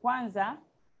kwanza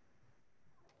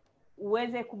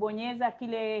uweze kubonyeza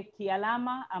kile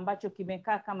kialama ambacho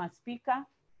kimekaa kama speaker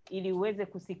ili uweze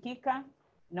kusikika,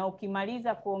 na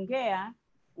ukimaliza kuongea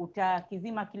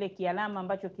utakizima kile kialama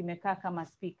ambacho kimekaa kama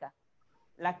speaker.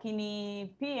 Lakini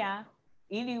pia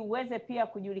ili uweze pia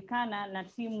kujulikana na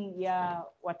timu ya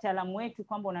wataalamu wetu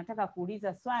kwamba unataka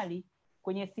kuuliza swali,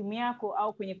 kwenye simu yako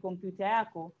au kwenye kompyuta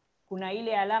yako kuna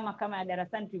ile alama kama ya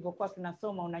darasani tulivyokuwa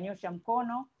tunasoma, unanyosha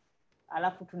mkono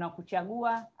alafu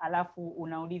tunakuchagua alafu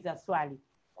unauliza swali.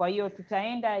 Kwa hiyo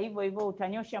tutaenda hivyo hivyo,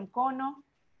 utanyosha mkono,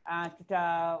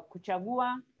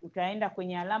 tutakuchagua, utaenda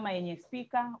kwenye alama yenye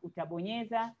speaker,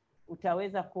 utabonyeza,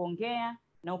 utaweza kuongea,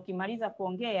 na ukimaliza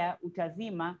kuongea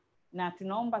utazima. Na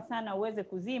tunaomba sana uweze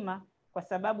kuzima kwa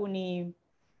sababu ni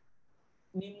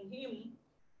muhimu.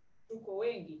 Tuko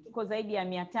wengi, tuko zaidi ya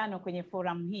 500 kwenye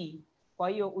forum hii. Kwa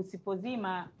hiyo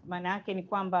usipozima, maana yake ni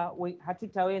kwamba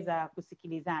hatutaweza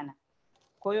kusikilizana.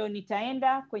 Kwa hiyo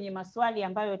nitaenda kwenye maswali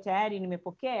ambayo tayari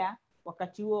nimepokea.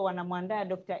 Wakati huo wanamwandaa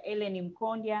Dr. Ellen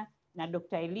Mkondia na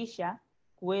Dr. Elisha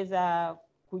kuweza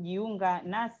kujiunga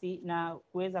nasi na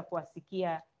kuweza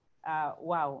kuwasikia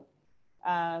wao.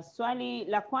 Swali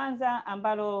la kwanza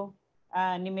ambalo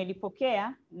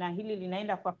nimelipokea, na hili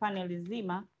linaenda kwa panel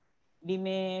nzima,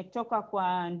 limetoka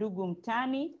kwa ndugu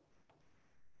Mtani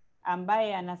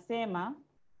ambaye anasema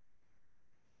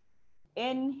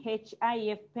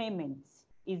NHIF payments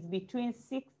is between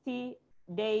 60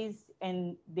 days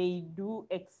and they do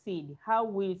exceed.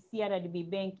 How will CRDB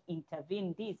Bank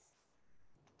intervene this?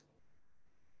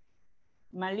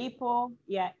 Malipo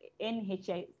ya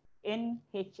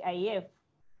NHIF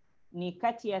ni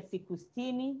kati ya siku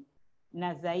 60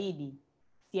 na zaidi.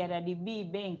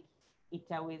 CRDB Bank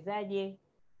itawezaje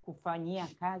kufanyia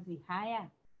kazi haya?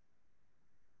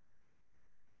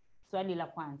 Swali la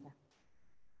kwanza.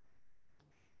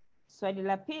 Swali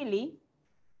la pili,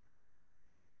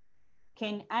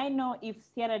 can I know if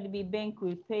CRDB Bank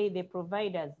will pay the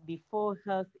providers before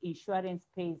health insurance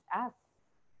pays us?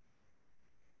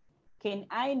 Can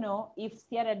I know if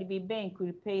CRDB Bank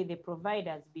will pay the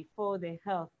providers before the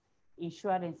health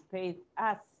insurance pays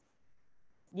us?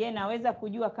 Je, naweza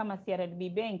kujua kama CRDB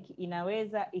Bank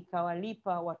inaweza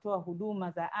ikawalipa watoa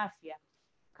huduma za afya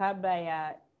kabla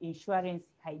ya insurance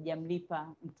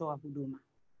haijamlipa mtoa huduma?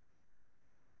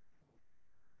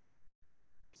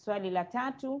 Swali la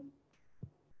tatu,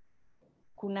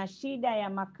 kuna shida ya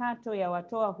makato ya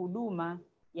watoa huduma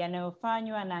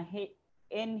yanayofanywa na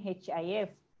NHIF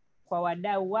kwa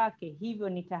wadau wake, hivyo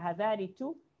ni tahadhari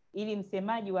tu, ili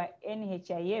msemaji wa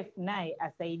NHIF naye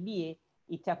asaidie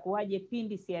itakuwaje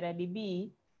pindi CRDB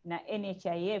na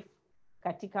NHIF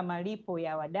katika malipo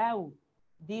ya wadau.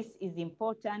 This is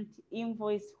important.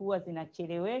 Invoice huwa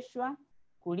zinacheleweshwa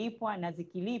kulipwa na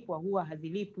zikilipwa huwa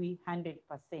hazilipwi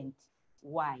 100%.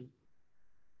 Why?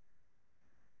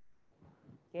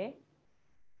 Okay.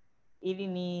 Hili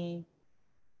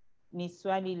ni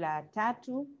swali la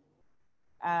 3.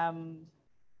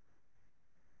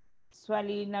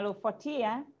 Swali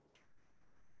linalofuatia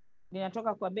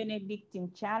linatoka kwa Benedict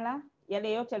Mchala.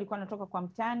 Yale yote alikuwa anatoka kwa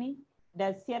Mtani.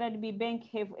 Does CRDB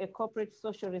Bank have a corporate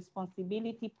social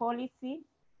responsibility policy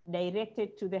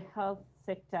directed to the health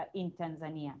sector in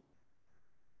Tanzania?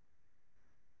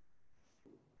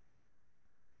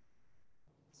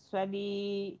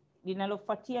 Swali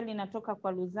linalofuatia linatoka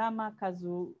kwa Luzama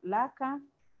Kazulaka.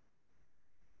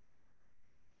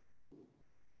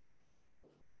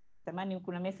 Tamani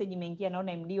kuna message imeingia,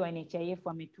 naona MD wa NHIF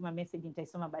ametuma message,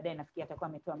 nitaisoma baadaye, nafikiri atakuwa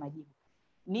ametoa majibu.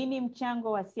 Nini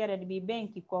mchango wa CRDB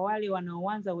Bank kwa wale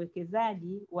wanaoanza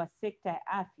uwekezaji wa sekta ya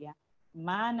afya?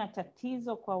 Maana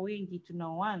tatizo kwa wengi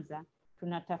tunaoanza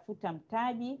tunatafuta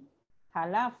mtaji,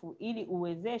 halafu ili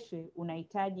uwezeshwe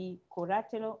unahitaji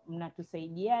collateral.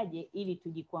 Mnatusaidiaje ili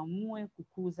tujikwamue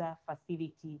kukuza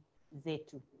facility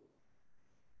zetu?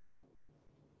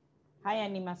 Haya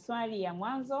ni maswali ya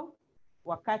mwanzo.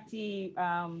 Wakati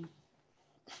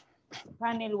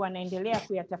panel wanaendelea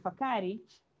kuyatafakari,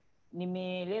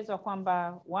 nimeelezwa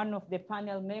kwamba one of the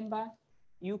panel member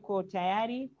yuko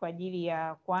tayari kwa ajili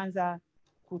ya kuanza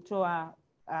kutoa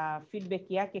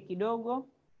feedback yake kidogo.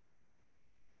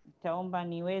 Nitaomba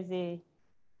niweze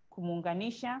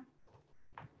kumuunganisha.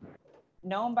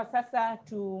 Naomba sasa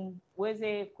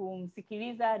tuweze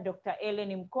kumsikiliza Dr.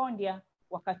 Ellen Mkondia.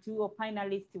 Wakati huo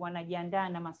panelists wanajiandaa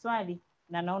na maswali,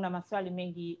 na naona maswali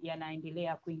mengi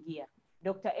yanaendelea kuingia.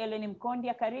 Dr. Ellen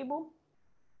Mkondia, karibu.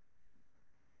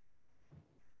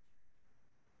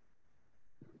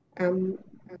 I'm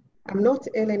not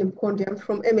Ellen Mkondia, I'm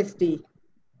from MSD.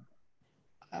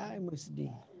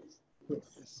 MSD.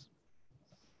 Yes.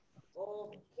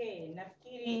 Okay,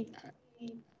 nafikiri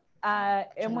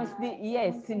MSD,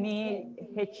 yes, ni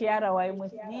HR wa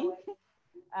MSD.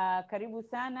 Karibu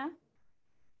sana.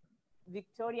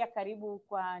 Victoria, karibu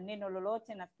kwa neno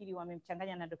lolote. Nafikiri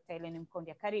wamemchanganya na Dr. Ellen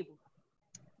Mkondia. Karibu.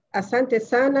 Asante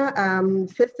sana.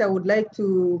 First, I would like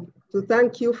to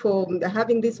thank you for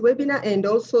having this webinar, and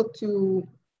also to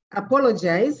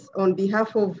apologize on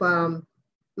behalf of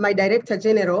my Director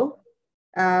General,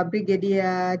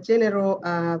 Brigadier General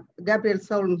Gabriel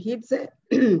Saul Mhidze.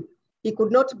 He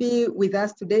could not be with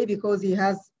us today because he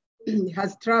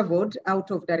has traveled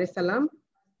out of Dar es Salaam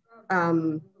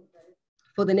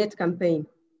for the NET campaign.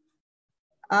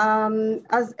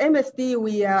 As MSD,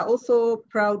 we are also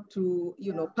proud to,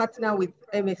 partner with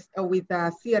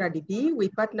CRDB. We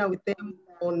partner with them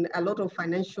on a lot of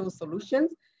financial solutions.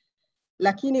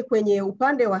 Lakini kwenye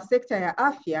upande wa sekta ya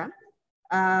afya,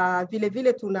 vile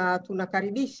vile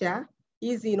tunakaribisha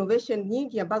hizi innovation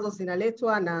nyingi ambazo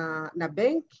zinaletwa na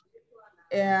bank.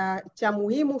 Cha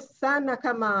muhimu sana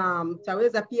kama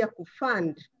mtaweza pia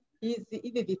kufund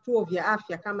hivi vituo vya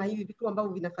afya, kama hivi vituo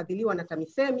ambavyo vinafadhiliwa na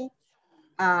TAMISEMI,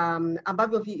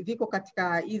 ambavyo viko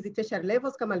katika hizi tertiary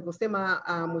levels kama alivyosema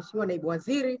Mheshimiwa Naibu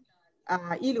Waziri,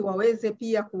 ili waweze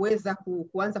pia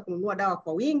kuanza kununua dawa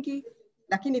kwa wingi.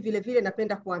 Lakini vile vile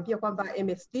napenda kuambia kwamba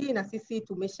MSD na sisi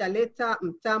tumeshaleta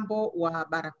mtambo wa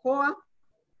barakoa,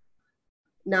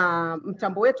 na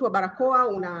mtambo wetu wa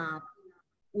barakoa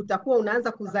utakuwa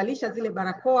unaanza kuzalisha zile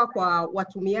barakoa kwa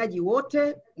watumiaji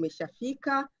wote,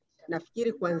 umeshafika.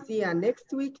 Nafikiri kuanzia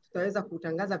next week tutaweza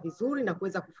kutangaza vizuri na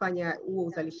kuweza kufanya huo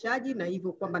uzalishaji, na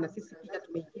hivyo kwamba na sisi pia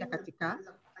tumeingia katika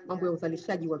mambo ya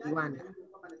uzalishaji wa viwanda.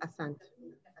 Asante.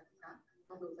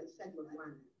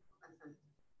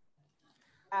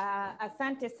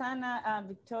 Asante sana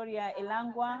Victoria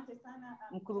Elangwa,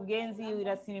 mkurugenzi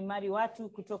rasilimali watu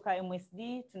kutoka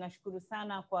MSD. Tunashukuru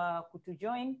sana kwa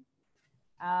kutujoin.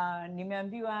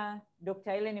 Nimeambiwa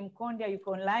Dr. Ellen Mkondia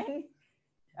yuko online.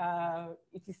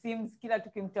 It seems kila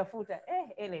tukimtafuta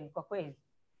Ellen, kwa kweli.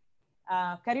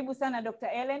 Karibu sana Dr.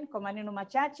 Ellen kwa maneno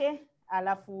machache,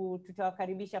 alafu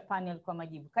tutawakaribisha panel kwa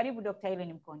majibu. Karibu Dr.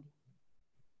 Ellen Mkondia.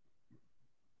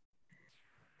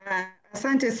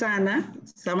 Asante sana.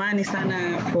 Samahani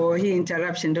sana for hii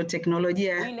interruption. Ndio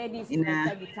teknolojia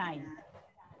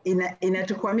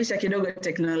inatukwamisha kidogo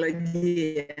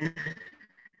teknolojia.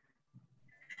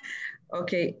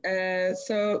 Okay,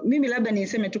 so mimi labda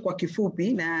niseme tu kwa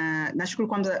kifupi, na nashukuru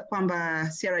kwamba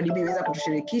CRDB imeweza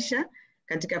kutushirikisha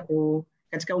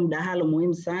katika mdahalo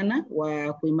muhimu sana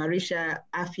wa kuimarisha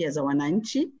afya za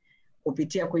wananchi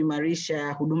kupitia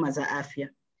kuimarisha huduma za afya.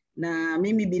 Na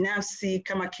mimi binafsi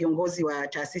kama kiongozi wa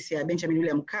taasisi ya Benjamin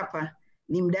William Mkapa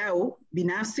ni mdau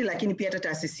binafsi, lakini pia hata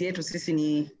taasisi yetu sisi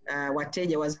ni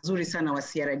wateja wazuri sana wa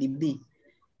CRDB,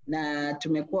 na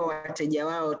tumekuwa wateja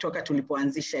wao toka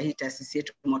tulipoanzisha hii taasisi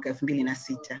yetu mwaka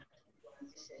 2006,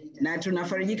 na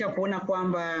tunafarijika kuona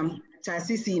kwamba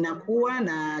taasisi inakuwa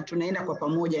na tunaenda kwa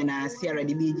pamoja na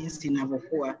CRDB jinsi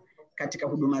inavyokuwa katika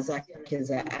huduma zake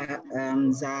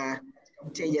za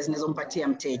mteja zinazompatia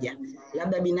mteja.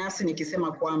 Labda binafsi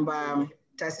nikisema kwamba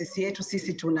taasisi yetu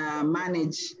sisi tuna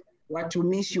manage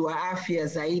watumishi wa afya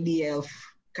zaidi ya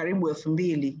karibu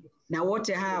 2,000, na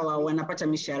wote hawa wanapata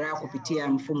mishahara kupitia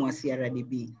mfumo wa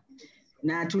CRDB.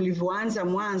 Na tulivyoanza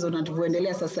mwanzo na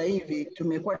tulivyoendelea sasa hivi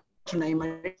tumekuwa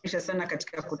tunaimarisha sana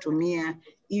katika kutumia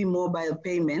e-mobile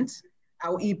payments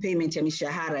au e-payment ya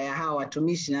mishahara ya hawa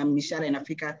watumishi, na mishahara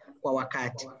inafika kwa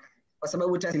wakati, kwa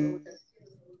sababu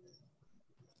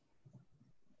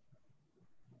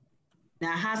na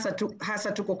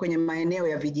hasa tuko kwenye maeneo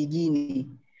ya vijijini.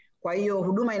 Kwa hiyo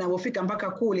huduma inapofika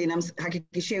mpaka kule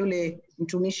inahakikishia yule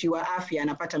mtumishi wa afya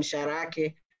anapata mshahara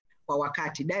wake kwa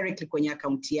wakati directly kwenye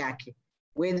akaunti yake,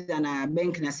 whether na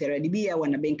bank na CRDB au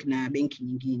na bank na benki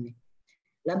nyingine.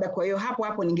 Labda kwa hiyo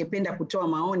hapo ningependa kutoa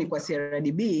maoni kwa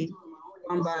CRDB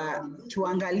kwamba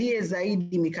tuangalie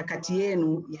zaidi mikakati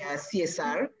yenu ya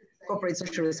CSR, Corporate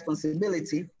Social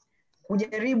Responsibility,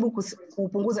 kujaribu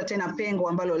kupunguza tena pengo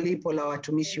ambalo lipo la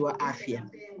watumishi wa afya.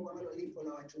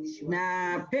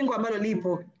 Na pengo ambalo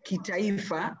lipo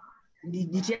kitaifa,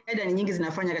 jitihada nyingi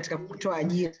zinafanya katika kutoa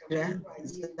ajira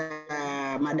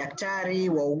za madaktari,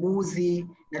 wauguzi,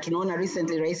 na tunaona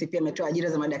recently rais pia ametoa ajira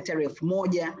za madaktari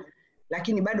 1,000,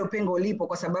 lakini bado pengo lipo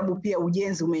kwa sababu pia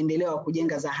ujenzi umeendelea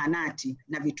kujenga zahanati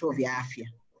na vituo vya afya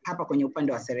hapa kwenye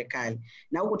upande wa serikali,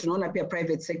 na huko tunaona pia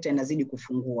private sector inazidi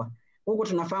kufungua. Huko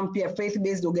tunafahamu pia faith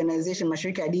based organization,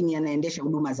 mashirika ya dini yanaendesha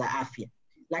huduma za afya,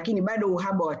 lakini bado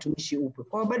uhaba wa watumishi upo.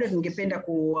 Kwa hiyo bado ningependa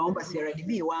kuwaomba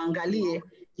CRDB waangalie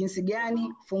jinsi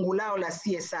gani fungu lao la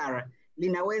CSR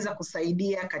linaweza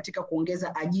kusaidia katika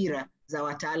kuongeza ajira za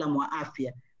wataalamu wa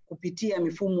afya kupitia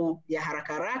mifumo ya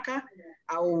haraka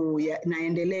au na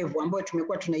endelevu ambayo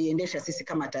tumekuwa tunaiendesha sisi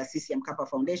kama taasisi ya Mkapa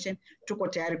Foundation. Tuko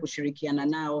tayari kushirikiana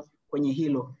nao kwenye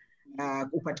hilo,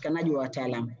 upatikanaji wa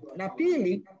wataalamu. La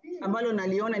pili ambalo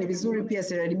naliona ni vizuri pia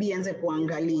CRDB ianze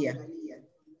kuangalia,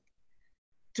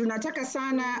 tunataka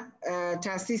sana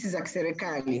taasisi za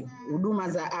kiserikali, huduma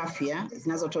za afya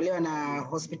zinazotolewa na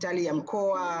hospitali ya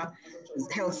mkoa,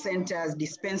 health centers,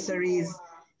 dispensaries,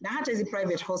 na hata hizi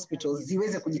private hospitals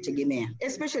ziweze kujitegemea,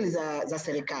 especially za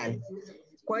serikali.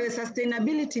 Kwa hiyo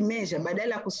sustainability measure,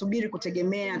 badala ya kusubiri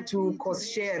kutegemea tu cost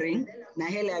sharing na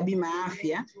hela ya bima ya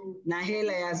afya na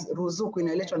hela ya ruzuku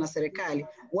inayoletwa na serikali,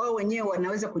 wao wenyewe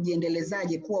wanaweza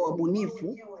kujiendelezaje kuwa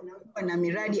wabunifu na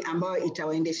miradi ambayo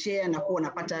itawaendeshea na kuwa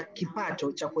wanapata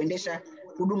kipato cha kuendesha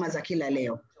huduma za kila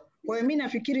leo. Kwa hiyo mimi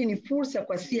nafikiri ni fursa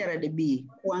kwa CRDB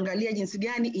kuangalia jinsi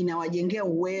gani inawajengea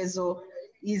uwezo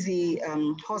hizi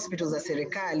hospitals za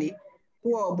serikali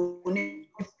kuwa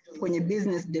wabunifu kwenye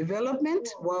business development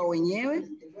wao wenyewe,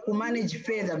 kumanage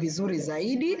fedha vizuri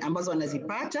zaidi ambazo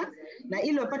wanazipata, na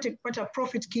ili wapate kupata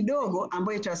profit kidogo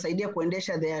ambayo itawasaidia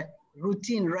kuendesha their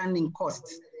routine running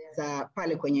costs za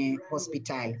pale kwenye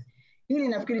hospitali. Hili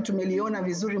nafikiri tumeliona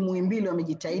vizuri, Muhimbili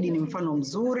wamejitahidi, ni mfano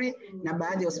mzuri, na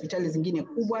baadhi ya hospitali zingine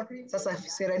kubwa. Sasa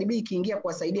CRDB ikiingia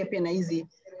kuwasaidia pia na hizi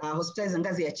hospitali za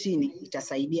ngazi ya chini,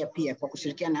 itasaidia pia kwa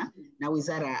kushirikiana na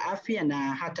Wizara ya Afya na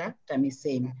hata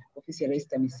TAMISEMI, ofisi ya Rais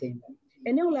TAMISEMI.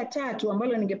 Eneo la tatu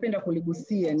ambalo ningependa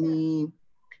kuligusia ni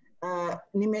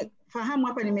nimefahamu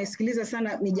hapa, nimesikiliza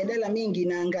sana mijadala mingi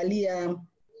inaangalia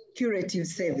curative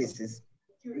services,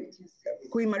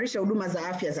 kuimarisha huduma za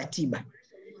afya za tiba.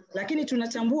 Lakini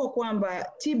tunatambua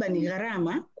kwamba tiba ni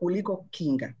gharama kuliko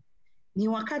kinga. Ni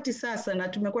wakati sasa, na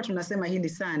tumekuwa tunasema hili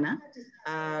sana,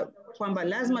 kwamba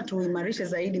lazima tuimarishe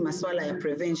zaidi masuala ya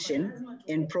prevention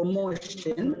and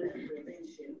promotion,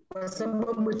 kwa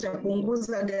sababu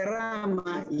itapunguza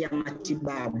gharama ya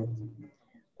matibabu.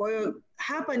 Kwa hiyo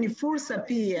hapa ni fursa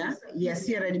pia ya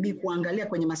CRDB kuangalia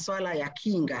kwenye masuala ya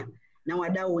kinga na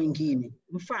wadau wengine.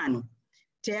 Mfano,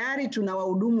 tayari tuna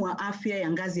wahudumu wa afya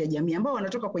ya ngazi ya jamii ambao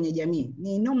wanatoka kwenye jamii,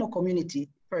 ni normal community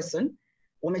person,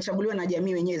 wamechaguliwa na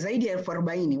jamii wenyewe, zaidi ya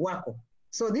 40,000 wako.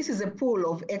 So this is a pool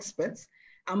of experts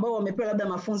ambao wamepewa labda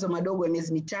mafunzo madogo ya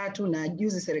miezi 3, na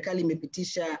juzi serikali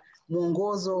imepitisha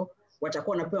mwongozo,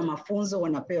 watakuwa wanapewa mafunzo,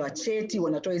 wanapewa cheti,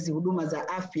 wanatoa hizi huduma za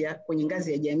afya kwenye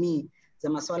ngazi ya jamii za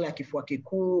masuala ya kifua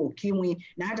kikuu, ukimwi,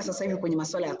 na hata sasa hivi kwenye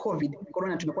masuala ya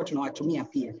corona tumekuwa tunawatumia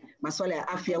pia masuala ya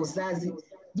afya uzazi.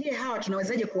 Je, hawa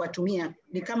tunawezaje kuwatumia?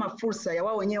 Ni kama fursa ya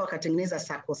wao wenyewe wakatengeneza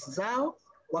SACCOS zao,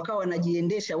 wakawa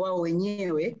wanajiendesha wao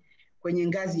wenyewe kwenye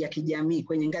ngazi ya kijamii,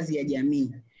 kwenye ngazi ya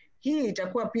jamii. Hii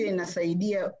itakuwa pia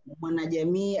inasaidia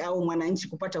mwanajamii au mwananchi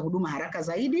kupata huduma haraka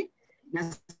zaidi,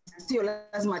 na sio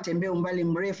lazima atembee umbali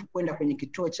mrefu kwenda kwenye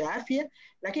kituo cha afya.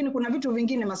 Lakini kuna vitu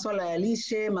vingine, masuala ya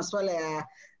lishe, masuala ya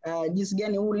jinsi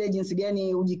gani ule, jinsi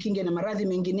gani ujikinge na maradhi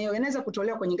mengineyo, yanaweza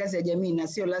kutolewa kwenye ngazi ya jamii na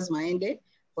sio lazima aende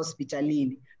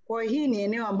hospitalini. Kwa hiyo hii ni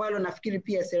eneo ambalo nafikiri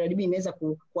pia CRDB inaweza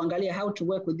kuangalia how to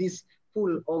work with this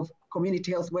pool of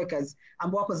community health workers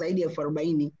ambao wako zaidi ya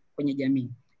 40,000 kwenye jamii.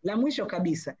 La mwisho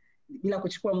kabisa, bila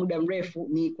kuchukua muda mrefu,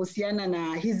 ni kuhusiana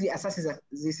na hizi asasi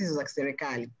zisizo za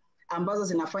kiserikali ambazo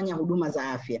zinafanya huduma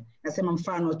za afya. Nasema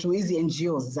mfano tu hizi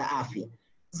NGOs za afya.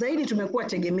 Zaidi tumekuwa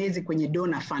tegemezi kwenye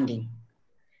donor funding,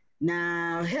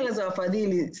 na hela za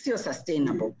wafadhili sio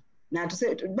sustainable, na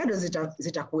bado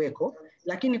zitakuweko,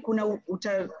 lakini kuna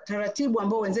utaratibu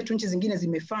ambao wenzetu nchi zingine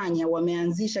zimefanya.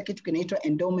 Wameanzisha kitu kinaitwa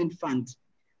endowment fund.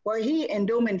 Kwa hii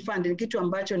endowment fund ni kitu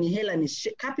ambacho ni hela, ni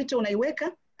capital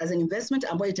unaiweka as an investment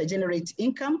ambayo ita generate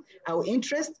income au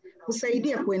interest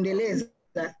kusaidia kuendeleza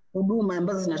huduma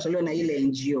ambazo zinatolewa na ile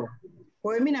NGO.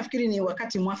 Kwa hiyo mimi nafikiri ni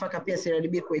wakati mwafaka pia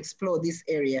CRDB explore this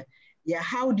area.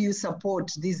 How do you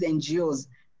support these NGOs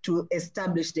to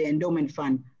establish the endowment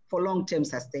fund for long-term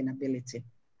sustainability?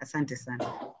 Asante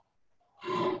sana.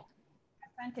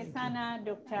 Asante sana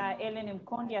Dr. Ellen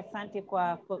Mkondi, asante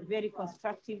kwa very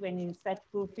constructive and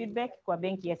insightful feedback kwa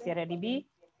benki ya CRDB.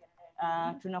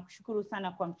 Tunakushukuru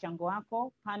sana kwa mchango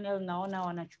wako. Panel naona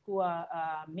wanachukua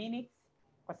minutes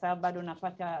kwa sababu bado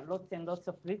napata lots and lots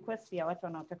of requests ya watu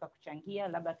wanaotaka kuchangia.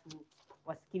 Labda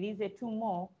tuwasikilize 2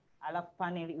 more alafu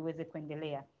panel iweze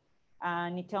kuendelea.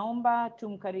 Nitaomba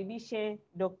tumkaribishe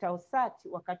Dr. Osat,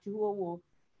 wakati huo huo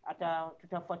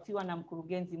tutafuatiwa na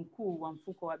mkurugenzi mkuu wa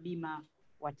mfuko wa bima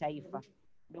wa taifa.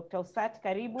 Dr. Osat,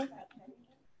 karibu.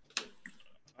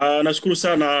 Nashukuru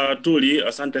sana Tuli,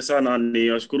 asante sana. Ni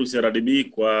washukuru CRDB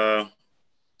kwa,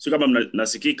 sio kama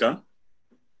nasikika?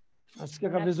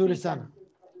 Nasikika vizuri sana.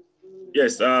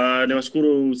 Yes, ni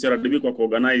washukuru CRDB kwa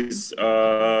kuorganize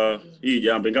hii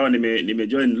jambo. Ingawa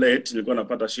nimejoin late, nilikuwa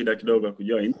napata shida kidogo ya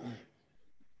kujoin.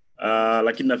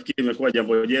 Lakini nafikiri imekuwa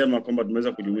jambo jema kwamba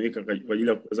tumeweza kujumuika kwa ajili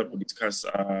ya kuweza kudiscuss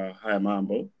haya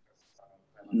mambo.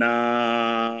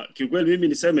 Na kiukweli mimi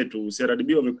niseme tu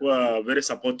CRDB wamekuwa very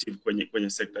supportive kwenye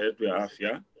sekta yetu ya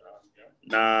afya.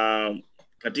 Na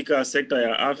katika sekta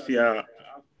ya afya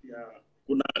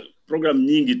kuna program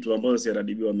nyingi tu ambazo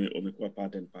CRDB wamekuwa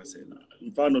part and parcel.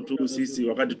 Mfano tu sisi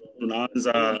wakati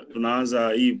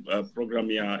tunaanza hii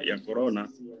program ya corona,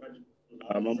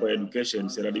 mambo ya education,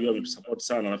 CRDB wametusupport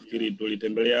sana. Nafikiri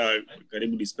tulitembelea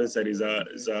karibu dispensary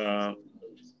za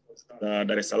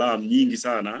Dar es Salaam nyingi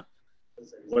sana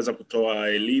kuweza kutoa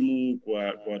elimu kwa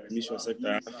watumishi wa sekta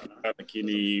ya afya,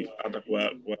 lakini hata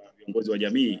kwa viongozi wa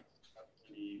jamii.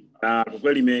 Na kwa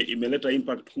kweli imeleta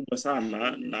impact kubwa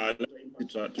sana, na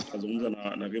tutazungumza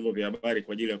na vyombo vya habari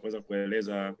kwa ajili ya kuweza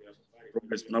kueleza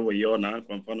progress tunavyoiona.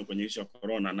 Kwa mfano kwenye issue ya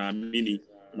corona, naamini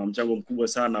na mchango mkubwa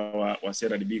sana wa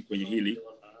CRDB kwenye hili.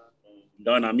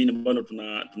 Ndio naamini bado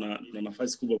tuna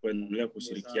nafasi kubwa kuendelea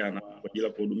kushirikiana kwa ajili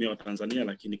ya kuhudumia Watanzania,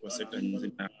 lakini kwa sekta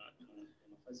nzima.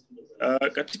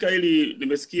 Katika hili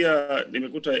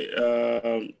nimekuta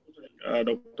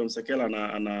Dr.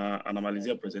 Msekela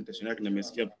anamalizia presentation yake.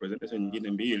 Nimesikia presentation nyingine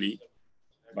 2.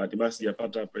 Bahati mbaya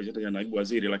sijapata presentation ya naibu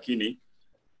waziri, lakini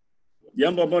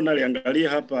jambo ambalo naliangalia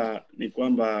hapa ni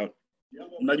kwamba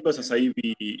unajua sasa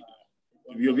hivi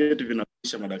vio vyetu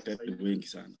vinazalisha madaktari wengi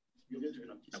sana.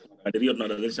 Kadirio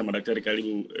tunazalisha madaktari karibu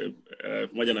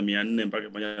 1400 mpaka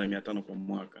 1500 kwa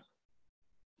mwaka.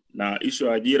 Na issue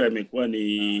ya ajira imekuwa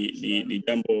ni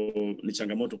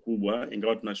changamoto kubwa,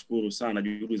 ingawa tunashukuru sana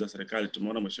juhudi za serikali.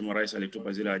 Tumeona Mheshimiwa Rais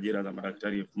alitupa zile ajira za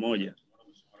madaktari 1000,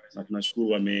 na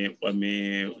tunashukuru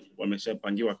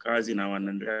wameshapangiwa kazi na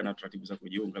wanaendelea na taratibu za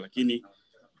kujiunga. Lakini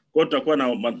kwa tutakuwa na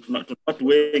watu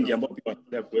wengi ambao pia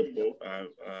wataendelea kuwepo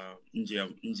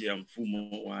nje ya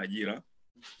mfumo wa ajira,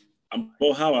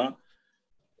 ambao hawa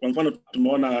kwa mfano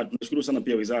tunashukuru sana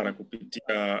pia wizara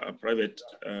kupitia private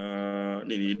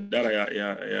idara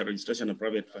ya registration of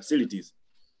private facilities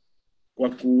kwa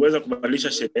kuweza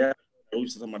kubadilisha sheria ya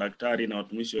sasa madaktari na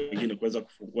watumishi wengine kuweza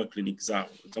kufungua kliniki zao.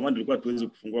 Zamani tulikuwa tuwezi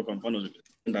kufungua kwa mfano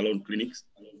standalone clinics,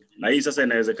 na hii sasa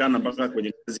inawezekana mpaka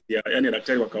kwenye kazi yani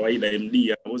daktari wa kawaida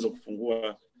MD anaweza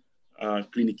kufungua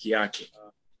kliniki yake.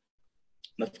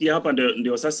 Nafikiri hapa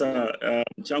ndio sasa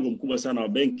mchango mkubwa sana wa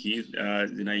benki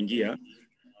zinaingia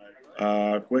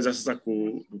kuweza sasa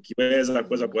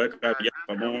kuweza kuweka vijana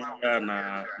pamoja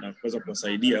na kuweza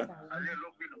kuwasaidia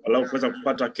walau kuweza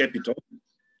kupata capital.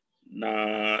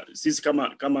 Na sisi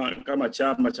kama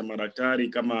chama cha madaktari,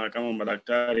 kama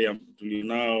madaktari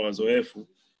tulionao wazoefu,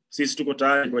 sisi tuko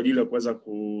tayari kwa ajili ya kuweza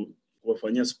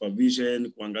kuwafanyia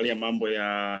supervision, kuangalia mambo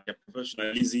ya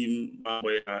professionalism,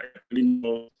 mambo ya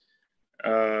clinical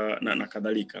na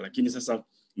kadhalika. Lakini sasa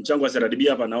mchango wa CRDB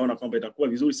hapa naona kwamba itakuwa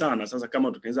vizuri sana sasa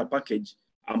kama tukaanza package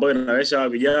ambayo inawezesha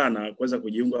vijana kuweza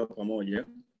kujiunga pamoja,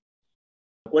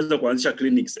 kuweza kuanzisha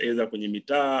clinics either kwenye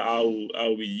mitaa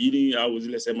au vijijini au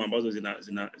zile sehemu ambazo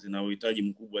zina uhitaji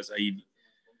mkubwa zaidi.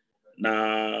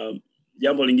 Na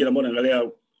jambo lingine ambalo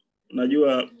naangalia,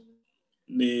 unajua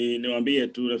niwaambie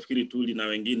tu, nafikiri Tuli na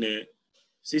wengine,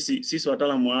 sisi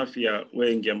wataalamu wa afya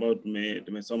wengi ambao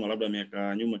tumesoma labda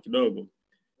miaka nyuma kidogo,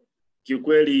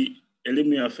 kiukweli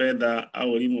elimu ya fedha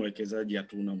au elimu ya uwekezaji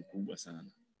hatuna mkubwa sana.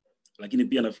 Lakini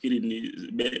pia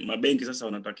nafikiri mabenki sasa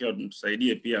wanatakiwa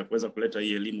tusaidie pia kuweza kuleta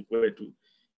hii elimu kwetu,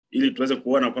 ili tuweze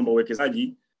kuona kwamba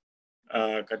uwekezaji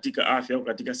katika afya au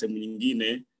katika sehemu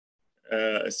nyingine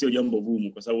sio jambo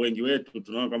gumu, kwa sababu wengi wetu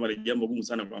tunaona kama ni jambo gumu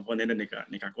sana. Kwa mfano nenda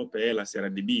nikakope hela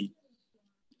CRDB,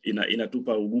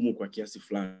 inatupa ugumu kwa kiasi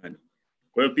fulani.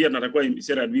 Kwa hiyo pia tunatakiwa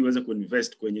CRDB iweze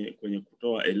kuinvest kwenye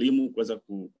kutoa elimu, kuweza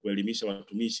kuelimisha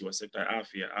watumishi wa sekta ya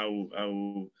afya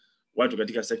au watu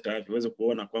katika sekta ya afya waweze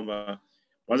kuona kwamba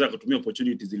wanaweza kutumia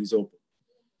opportunities zilizopo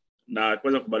na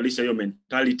kuweza kubadilisha hiyo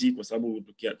mentality, kwa sababu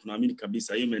tunaamini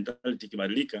kabisa hiyo mentality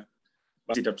ikibadilika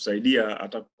basi itatusaidia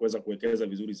hata kuweza kuwekeza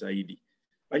vizuri zaidi.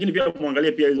 Lakini pia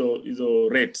muangalie pia hizo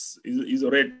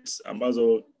rates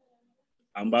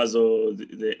ambazo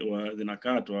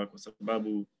zinakatwa, kwa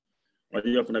sababu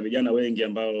unajua kuna vijana wengi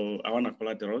ambao hawana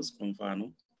collaterals. Kwa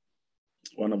mfano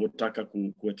wanapotaka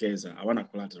kuwekeza hawana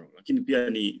collateral, lakini pia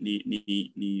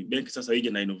ni benki sasa ije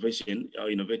na innovation au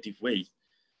innovative ways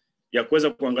ya kuweza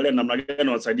kuangalia namna gani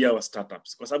wasaidia wa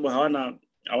startups, kwa sababu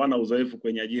hawana uzoefu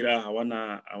kwenye ajira,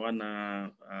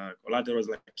 hawana collaterals,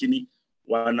 lakini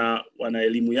wana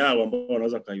elimu yao ambao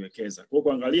wanaweza kaiwekeza. Kwa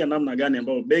kuangalia namna gani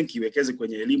ambao benki iwekeze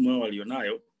kwenye elimu yao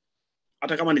walionayo,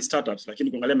 hata kama ni startups, lakini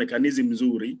kuangalia mechanism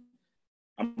nzuri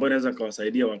ambayo inaweza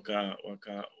kuwasaidia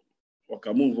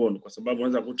waka move on, kwa sababu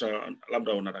unaweza kukuta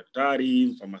labda una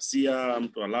daktari, pharmacia,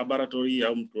 mtu wa laboratory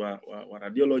au mtu wa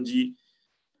radiology,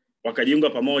 wakajiunga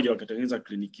pamoja wakatengeneza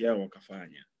kliniki yao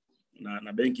wakafanya,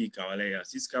 na benki ikawalea.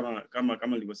 Sisi kama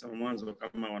nilivyosema mwanzo,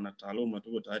 kama wanataaluma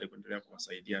tuko tayari kuendelea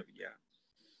kuwasaidia vijana.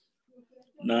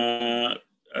 Na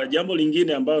jambo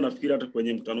lingine ambalo nafikiri hata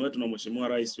kwenye mkutano wetu na Mheshimiwa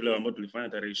Rais ule ambao tulifanya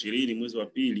tarehe 20 mwezi wa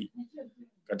pili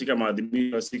katika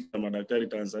maadhimisho ya siku ya madaktari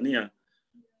Tanzania,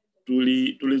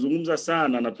 tulizungumza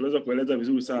sana na tuliweza kueleza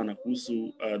vizuri sana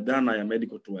kuhusu dhana ya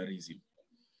medical tourism.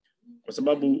 Kwa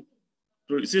sababu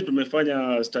sisi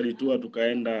tumefanya study tour,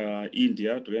 tukaenda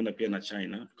India, tulienda pia na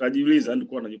China. Tukajiuliza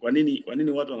kwa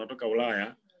nini watu wanatoka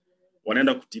Ulaya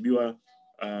wanaenda kutibiwa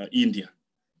India,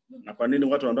 na kwa nini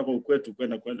watu wanatoka kwetu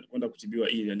kwenda kutibiwa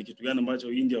India? Ni kitu gani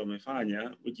ambacho India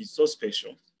wamefanya which is so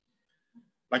special?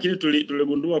 Lakini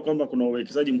tuligundua kwamba kuna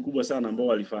uwekezaji mkubwa sana ambao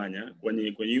walifanya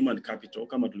kwenye human capital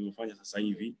kama tulivyofanya sasa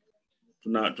hivi.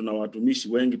 Tuna watumishi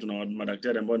wengi, tuna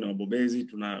madaktari ambao ni wabobezi,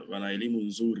 wana elimu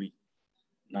nzuri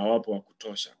na wapo wa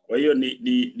kutosha. Kwa hiyo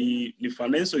ni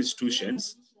financial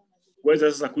institutions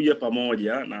kuweza sasa kuja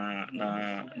pamoja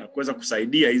na kuweza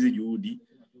kusaidia hizi juhudi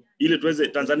ili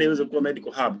Tanzania iweze kuwa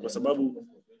medical hub, kwa sababu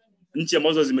nchi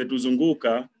ambazo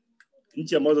zimetuzunguka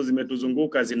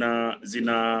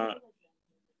zina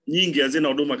nyingi hazina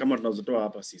huduma kama tunazotoa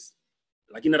hapa sisi.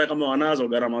 Lakini hata kama wanazo,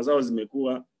 gharama zao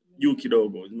zimekuwa juu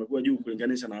kidogo, zimekuwa juu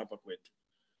kulinganisha na hapa kwetu.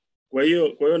 Kwa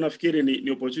hiyo nafikiri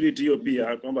ni opportunity hiyo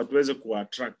pia kwamba tuweze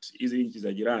kuattract hizi nchi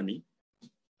za jirani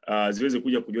ziweze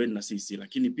kuja kujoin na sisi,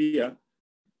 lakini pia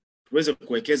tuweze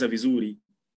kuwekeza vizuri.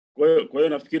 Kwa hiyo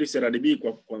nafikiri CRDB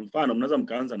kwa mfano mnaweza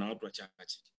mkaanza na watu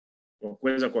wachache kwa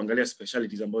kuweza kuangalia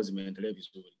specialties ambazo zimeendelea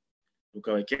vizuri,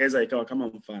 tukawekeza ikawa kama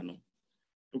mfano,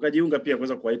 tukajiunga pia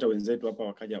kuweza kuwaita wenzetu hapa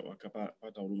wakaja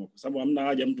wakapata huduma, kwa sababu hamna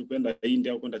haja mtu kwenda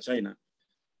India au kwenda China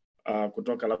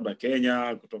kutoka labda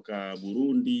Kenya, kutoka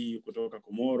Burundi, kutoka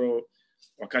Komoro,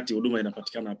 wakati huduma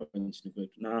inapatikana hapa nchini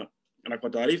kwetu. Na kwa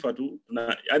taarifa tu,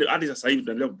 hadi sasa hivi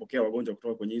tunaendelea kupokea wagonjwa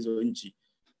kutoka kwenye hizo nchi,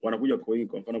 wanakuja kwa wingi,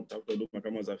 kwa mfano kutafuta huduma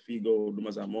kama za figo,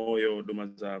 huduma za moyo, huduma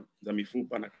za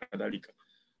mifupa na kadhalika.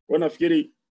 Kwa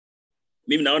nafikiri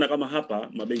mimi naona kama hapa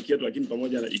mabenki yetu, lakini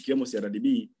pamoja na ikiwemo CRDB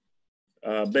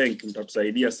bank,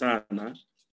 mtatusaidia sana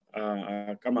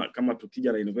kama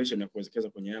tukija na innovation ya kuwekeza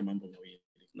kwenye haya mambo mawili.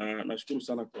 Na nashukuru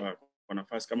sana kwa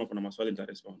nafasi. Kama kuna maswali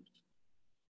nitarespond.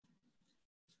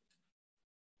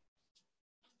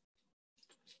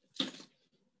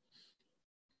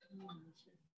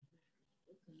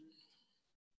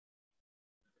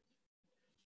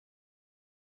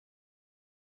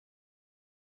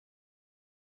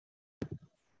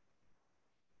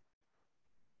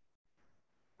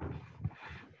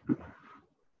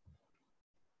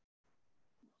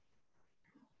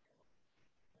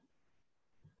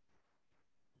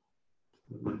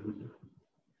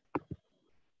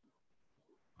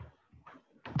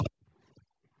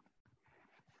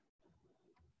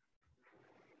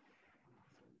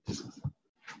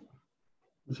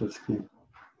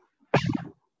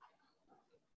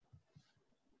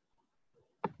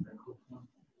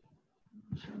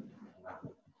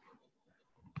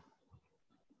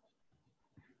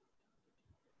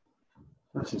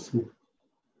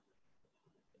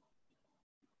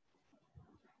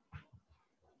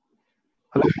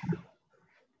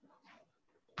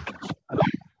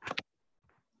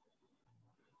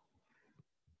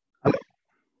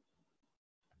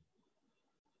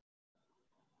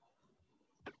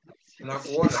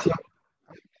 Nakuona.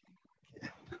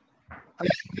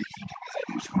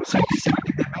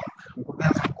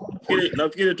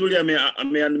 Nafikiri Tuli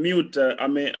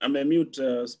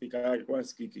ame-unmute speaker yake kwa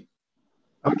sikiki.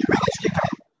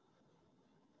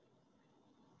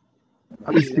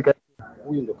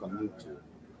 Huyu ndo kamute.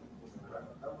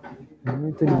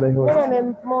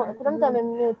 Kuna mtu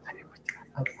amemmute.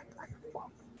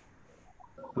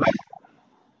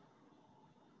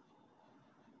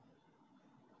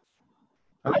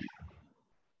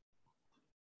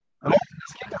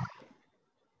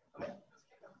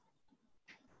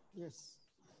 Yes.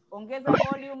 Ongeza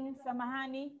volume,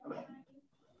 samahani.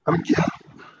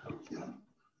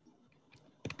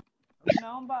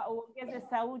 Naomba uongeze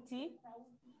sauti.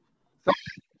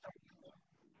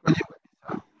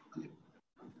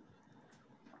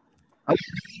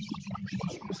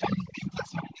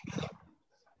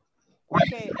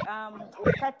 Okay,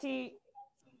 wakati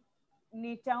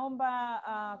nitaomba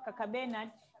kaka Bernard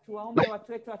tuwaombe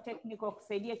watu wetu wa technical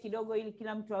kusaidia kidogo ili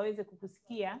kila mtu aweze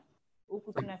kukusikia.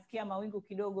 Huku tunasikia mawingu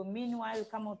kidogo. Meanwhile,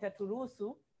 kama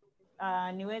utaturuhusu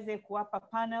niweze kuwapa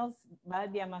panels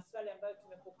baadhi ya maswali ambayo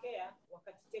tumepokea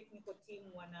wakati technical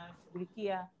team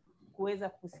wanashughulikia kuweza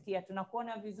kusikia.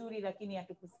 Tunakuona vizuri lakini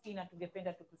hatukusikii na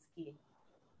tungependa tukusikie.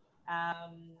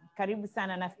 Karibu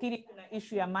sana. Nafikiri kuna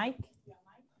issue ya mic.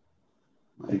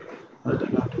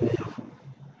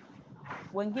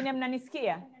 Wengine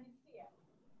mnanisikia?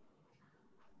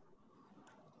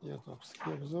 Yeah,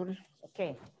 tunakusikia vizuri.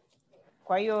 Okay.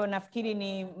 Kwa hiyo nafikiri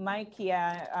ni mic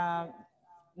ya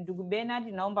ndugu Bernard,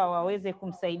 naomba waweze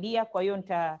kumsaidia. Kwa hiyo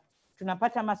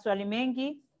tunapata maswali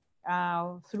mengi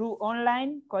through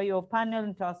online. Kwa hiyo panel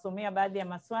nitawasomea baadhi ya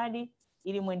maswali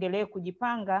ili muendelee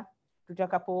kujipanga.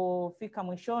 Tutakapofika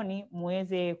mwishoni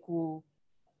muweze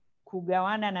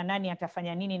kugawana na nani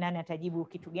atafanya nini, nani atajibu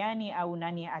kitu gani, au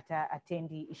nani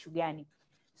ataatendi issue gani.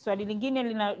 Swali lingine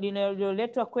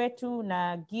linaloletwa kwetu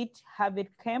na Git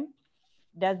Harvard Camp.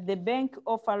 Does the bank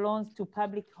offer loans to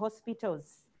public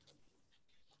hospitals?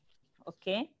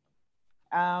 Okay.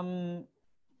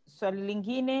 Swali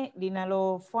lingine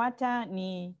linalofuata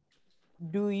ni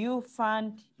do you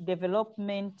fund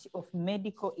development of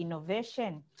medical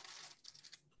innovation?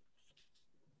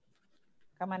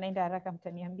 Kama naenda haraka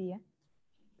mtaniambia.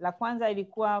 La kwanza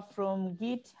ilikuwa from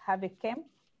Git Harvard Camp.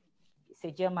 It's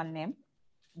a German name.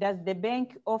 Does the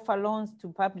bank offer loans to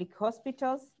public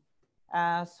hospitals?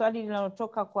 Swali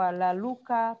linalotoka kwa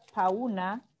Laluka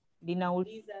Pauna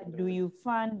linauliza do you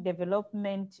fund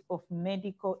development of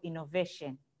medical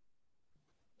innovation?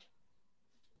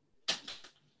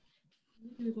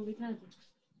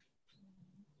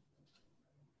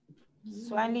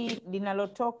 Swali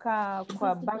linalotoka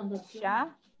kwa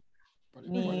Baksha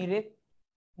ni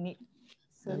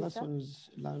The last one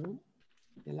is Lalu.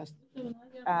 The last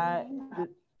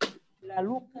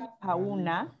Laluka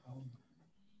Pauna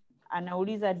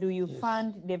anauliza do you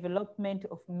fund development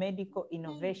of medical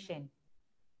innovation?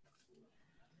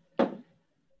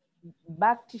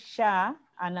 Baksha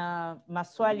ana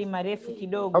maswali marefu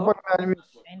kidogo.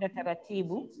 Naenda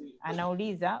taratibu.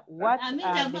 Anauliza what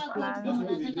are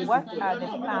the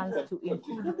plans to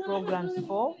include programs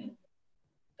for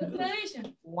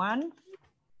 1,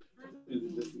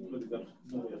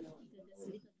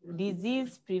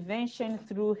 disease prevention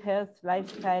through health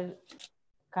lifestyle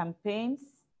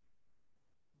campaigns.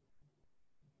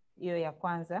 Hiyo ya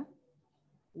kwanza.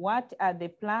 What are the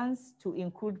plans to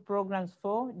include programs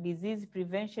for disease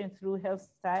prevention through health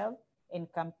style and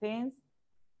campaigns?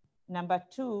 Number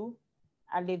 2,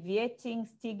 alleviating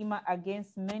stigma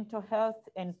against mental health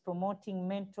and promoting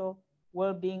mental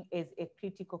well-being as a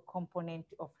critical component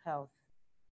of health.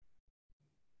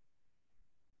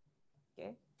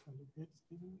 Okay.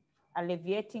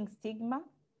 Alleviating stigma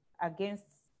against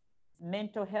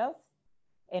mental health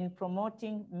and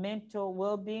promoting mental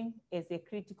well-being as a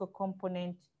critical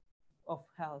component of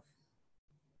health.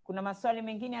 Kuna maswali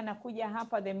mengine yanakuja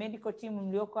hapa, the medical team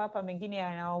mlioko hapa, mengine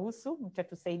yanawahusu,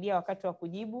 mtatusaidia wakati wa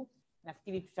kujibu.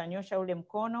 Nafikiri tutanyosha ule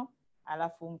mkono.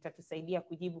 alafu mtatusaidia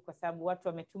kujibu kwa sababu watu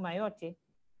wametuma yote,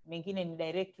 mengine ni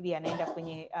directly yanaenda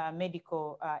kwenye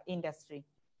medical industry.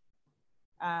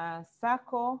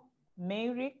 Sako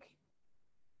Meyrick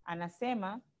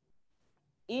anasema,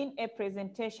 in a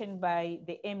presentation by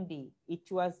the MD,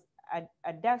 it was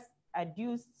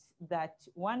adduced that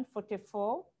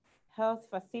 144 health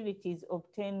facilities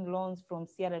obtain loans from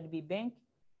CRDB Bank,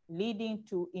 leading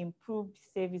to improved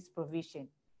service provision.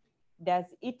 Does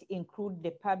it include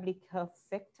the public health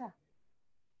sector?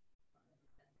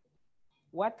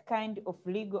 What kind of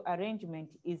legal arrangement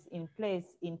is in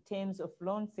place in terms of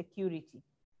loan security?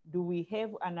 Do we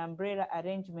have an umbrella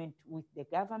arrangement with the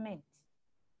government?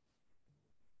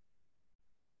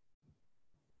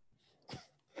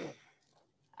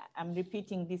 I'm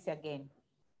repeating this again.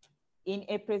 In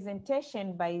a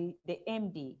presentation by the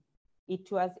MD,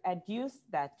 it was adduced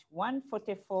that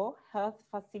 144 health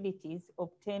facilities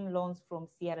obtain loans from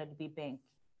CRDB Bank,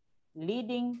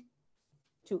 leading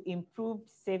to improved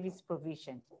service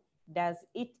provision. Does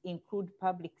it include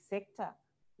public sector?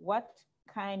 What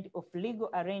kind of legal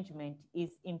arrangement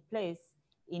is in place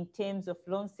in terms of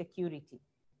loan security?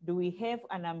 Do we have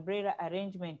an umbrella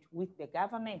arrangement with the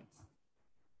government?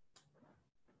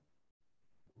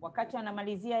 Wakati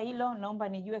wanamalizia hilo, naomba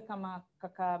nijue kama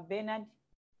kaka Bernard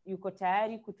yuko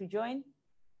tayari kutujoin.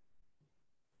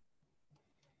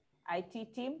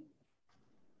 IT team.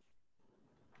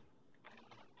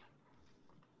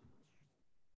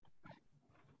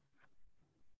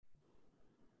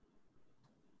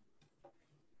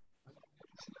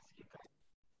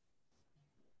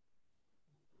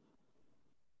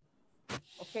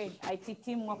 Okay, IT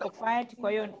team wako quiet,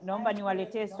 kwa hiyo naomba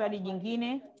niwaletee swali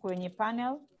jingine kwenye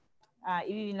panel.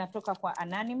 Hili linatoka kwa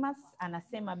Anonymous,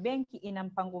 anasema benki ina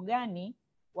mpango gani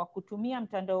wa kutumia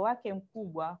mtandao wake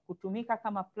mkubwa kutumika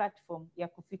kama platform ya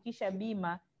kufikisha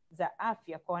bima za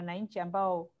afya kwa wananchi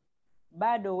ambao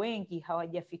bado wengi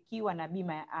hawajafikiwa na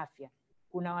bima ya afya.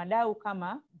 Kuna wadau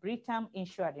kama Britam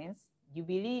Insurance,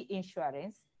 Jubilee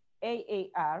Insurance,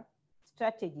 AAR,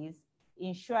 Strategies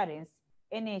Insurance,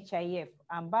 NHIF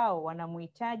ambao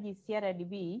wanamuhitaji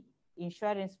CRDB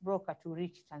Insurance Broker to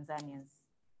reach Tanzanians.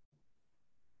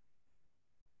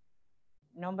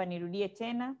 Naomba nirudie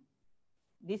tena.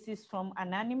 This is from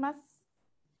Anonymous.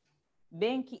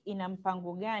 Benki ina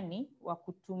mpango gani wa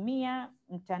kutumia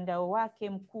mtandao wake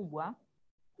mkubwa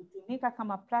kutumika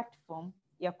kama platform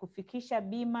ya kufikisha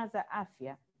bima za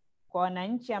afya kwa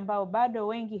wananchi ambao bado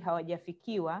wengi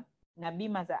hawajafikiwa na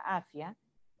bima za afya?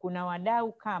 Kuna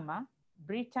wadau kama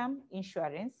Britam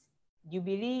Insurance,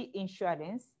 Jubilee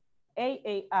Insurance,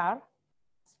 AAR,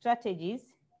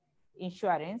 Strategies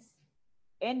Insurance,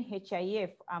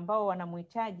 NHIF ambao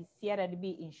wanamuhitaji CRDB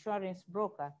Insurance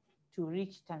Broker to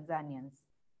reach Tanzanians.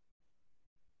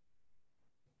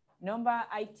 Naomba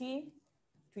IT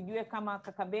tujue kama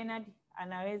kaka Bernard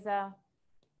anaweza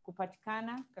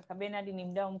kupatikana. Kaka Bernard ni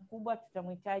mdau mkubwa,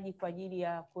 tutamhitaji kwa ajili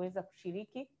ya kuweza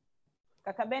kushiriki.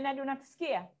 Kaka Bernard,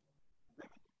 unatusikia?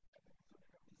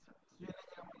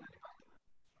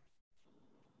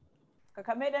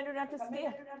 Kaka Bernard,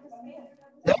 unatusikia?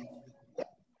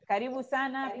 Karibu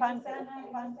sana,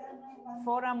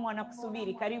 forum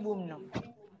wanakusubiri, karibu mno.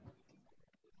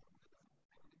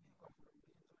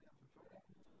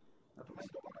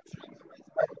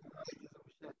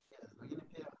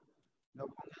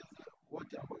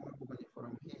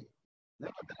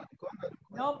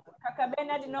 No, kaka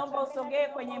Bernard, naomba usogee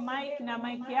kwenye mic na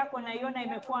mic yako naiona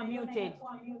imekuwa muted.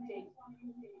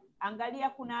 Angalia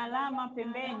kuna alama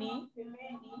pembeni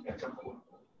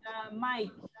na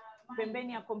mic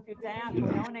pembeni ya kompyuta yako,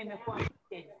 naona imekuwa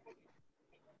muted.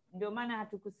 Ndio maana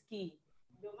hatukusikii.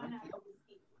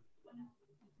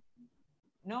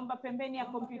 Naomba pembeni ya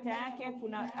kompyuta yake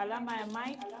kuna alama ya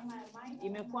mic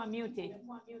imekuwa muted.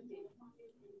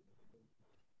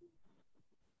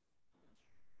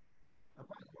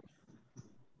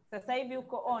 Sasa hivi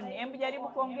uko on. Hebu jaribu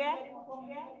kuongea.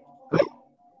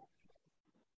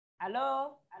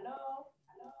 Hello?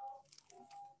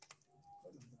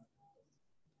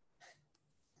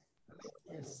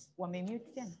 Yes.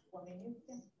 Wamemute tena.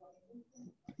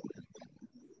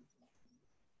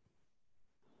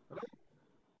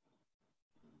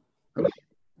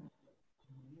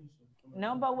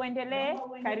 Naomba uendelee,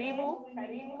 karibu.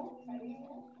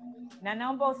 Na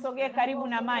naomba usogee karibu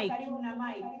na mic.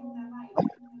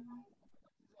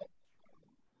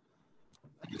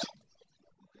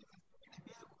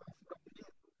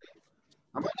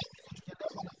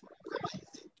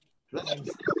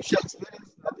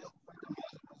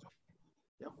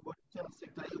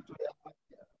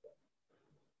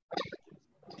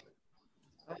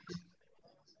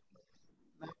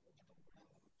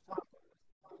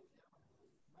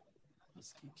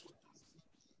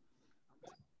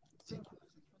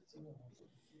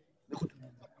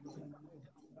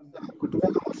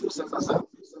 kutumia kama fursa sasa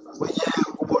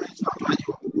wenyewe kuboresha utoaji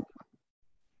wa huduma.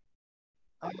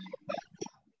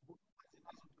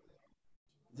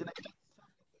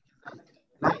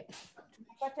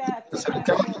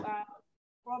 Tumepata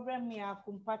program ya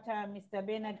kumpata Mr.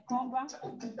 Bernard Komba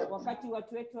wakati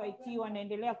watu wetu wa IT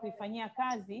wanaendelea kuifanyia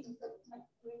kazi.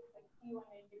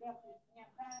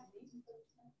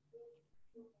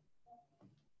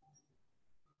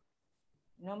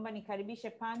 Naomba nikaribishe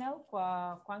panel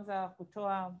kwa kwanza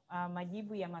kutoa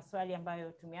majibu ya maswali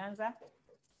ambayo tumeanza.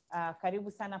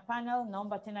 Karibu sana panel.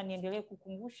 Naomba tena niendelee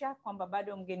kukumbusha kwamba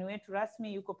bado mgeni wetu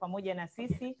rasmi yuko pamoja na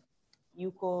sisi,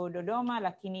 yuko Dodoma,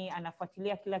 lakini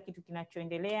anafuatilia kila kitu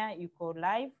kinachoendelea, yuko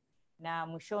live, na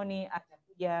mwishoni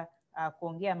atakuja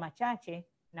kuongea machache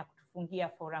na kutufungia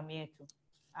forum yetu.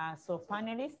 So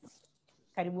panelists,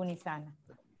 karibuni sana.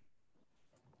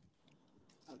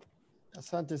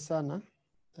 Asante sana.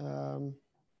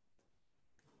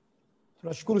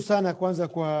 Tunashukuru sana kwanza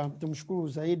tumshukuru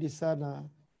zaidi sana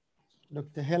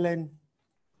Dr. Helen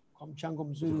kwa mchango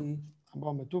mzuri ambao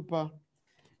ametupa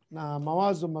na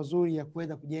mawazo mazuri ya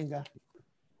kuweza kujenga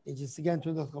ni jinsi gani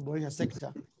tunaweza kuboresha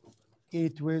sekta ili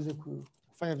tuweze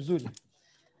kufanya vizuri.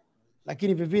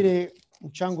 Lakini vivile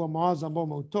mchango wa mawazo ambao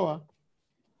umeutoa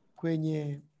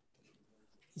kwenye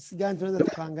jinsi gani tunaweza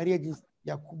tukaangalia jinsi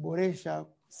ya kuboresha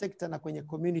sekta na kwenye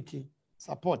community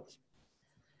support.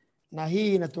 Na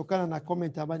hii inatokana na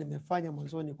comment ambayo nimefanya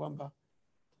mwanzoni kwamba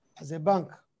as a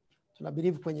bank tuna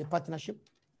believe kwenye partnership.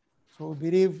 So we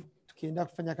believe tukienda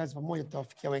kufanya kazi pamoja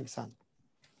tutawafikia wengi sana.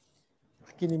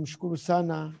 Lakini mshukuru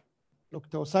sana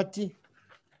Dr. Osati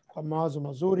kwa mawazo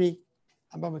mazuri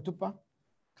ambayo ametupa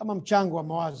kama mchango wa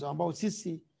mawazo ambao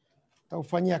sisi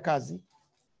tutaufanyia kazi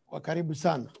kwa karibu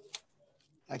sana.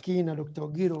 Lakini na Dr.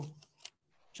 Ogiro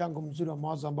mchango mzuri wa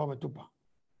mawazo ambao ametupa.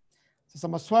 Sasa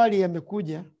maswali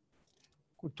yamekuja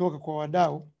kutoka kwa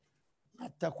wadau na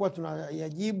tutakuwa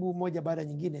tunayajibu moja baada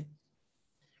nyingine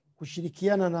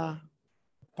kushirikiana na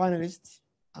panelists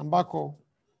ambako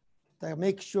ta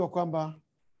make sure kwamba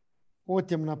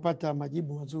wote mnapata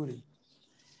majibu mazuri.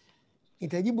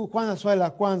 Nitajibu kwanza swali la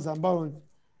kwanza ambalo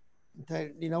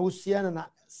linahusiana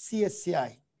na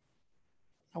CSCI.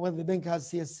 Na whether the bank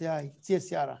has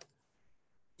CSCR.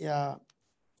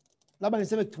 Labda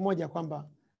niseme kitu moja kwamba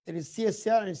there is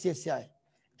CSCR and CSCI.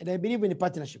 And I believe in a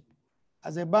partnership.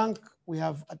 As a bank, we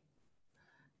have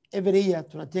every year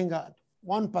tunatenga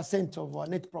 1% of our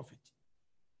net profit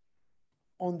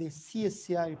on the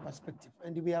CSCI perspective.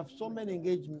 And we have so many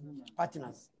engagement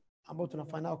partners ambao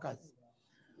tunafanya nao kazi.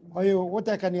 Kwa hiyo what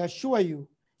I can assure you,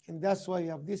 and that's why we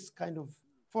have this kind of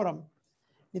forum,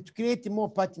 is to create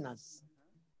more partners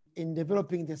in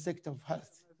developing the sector of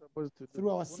health.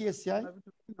 Through our CSCI,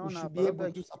 we should be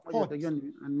able to support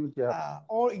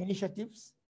all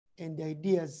initiatives and the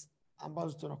ideas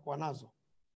ambazo tunakuwa nazo.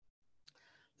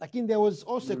 Lakini there was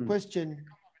also a question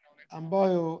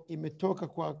ambayo imetoka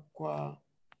kwa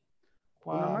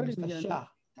Mr.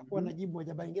 Shah. Takuwa najibu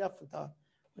moja baada nyingine afu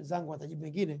wenzangu watajibu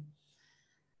wengine.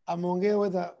 Ameongea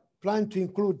whether plan to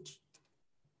include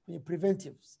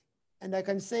preventives. And I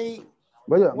can say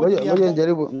ngoja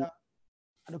jaribu.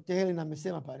 Dr. Helen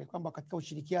amesema pale kwamba katika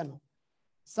ushirikiano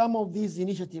some of these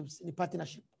initiatives in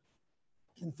partnership.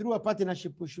 And through a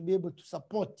partnership we should be able to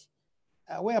support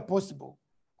where possible,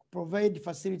 provide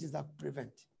facilities that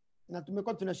prevent. Na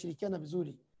tumekuwa tunashirikiana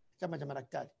vizuri kama cha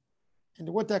madaktari. And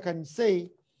what I can say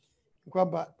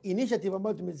kwamba initiative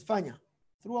ambayo tumezifanya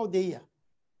throughout the year,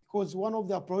 because one of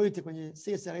the priority kwenye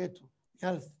CSR yetu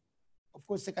health, of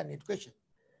course second education,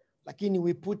 lakini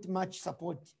we put much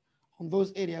support on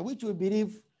those areas which we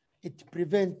believe it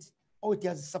prevent or it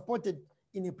has supported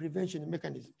in a prevention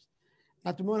mechanisms.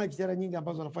 Na tumeona jitihada nyingi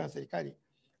ambazo wanafanya serikali,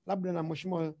 labda na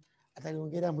mheshimiwa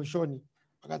ataliongelea mwishoni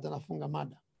wakati anafunga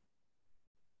mada.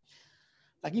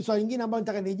 Lakini swali lingine ambalo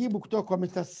nataka nijibu kutoka kwa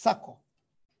Mr. Sako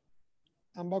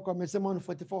ambako amesema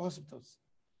 144 hospitals.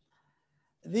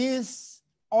 This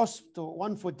hospital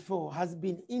 144 has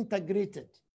been integrated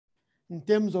in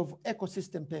terms of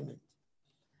ecosystem payment.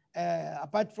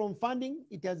 Apart from funding,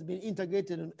 it has been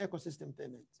integrated in ecosystem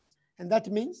payment. And that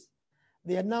means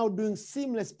they are now doing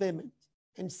seamless payment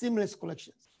and seamless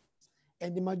collections.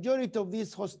 And the majority of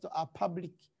these hospitals are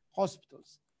public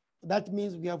hospitals. That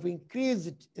means we have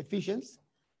increased efficiency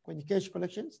when cash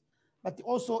collections, but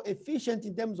also efficient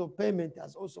in terms of payment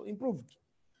has also improved.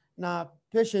 Now,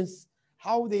 patients,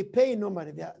 how they pay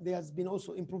normally, there has been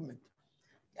also improvement.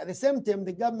 At the same time,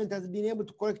 the government has been able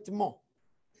to collect more.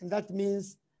 And that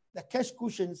means the cash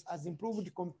cushions has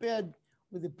improved compared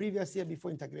with the previous year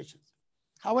before integrations.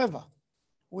 However,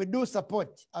 we do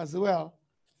support as well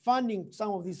funding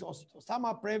some of these hospitals. Some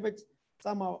are private,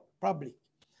 some are public.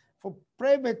 For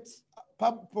private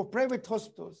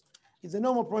hospitals, it's a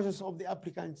normal process of the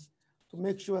applicants to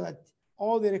make sure that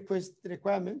all the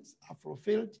requirements are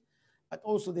fulfilled, but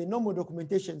also the normal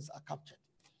documentations are captured.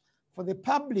 For the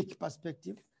public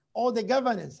perspective, all the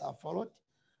governance are followed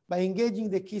by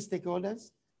engaging the key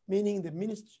stakeholders, meaning the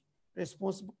ministry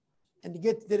responsible, and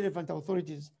get the relevant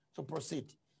authorities to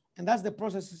proceed. And that's the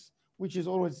process which is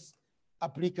always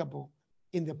applicable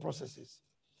in the processes.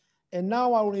 And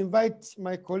now I will invite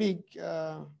my colleague,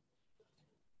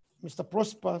 Mr.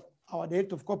 Prosper, our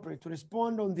Director of Corporate, to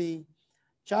respond on the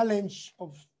challenge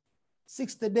of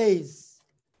 60 days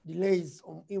delays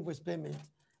on invoice payment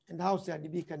and how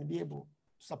CRDB can be able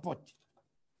to support.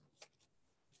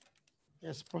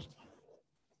 Yes, Prosper.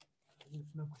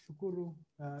 Tunakushukuru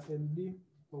MD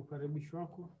kwa ukaribisho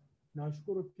wako.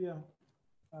 Nawashukuru pia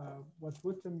watu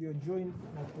wote mliojoin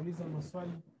na kuuliza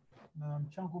maswali na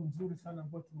mchango mzuri sana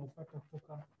ambao tumeupata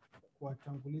kutoka kwa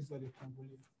watangulizi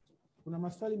waliotangulia. Kuna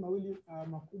maswali mawili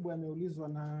makubwa yameulizwa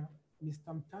na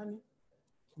Mr. Mtani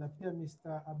na pia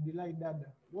Mr. Abdullahi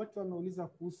Dada. Wote wameuliza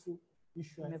kuhusu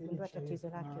issue ya NHIF.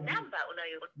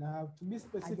 Na to be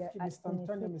specific, Mr.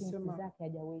 Mtani amesema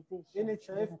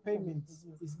NHIF payments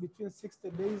is between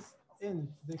 60 days and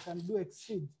they can do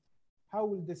exceed. How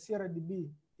will the CRDB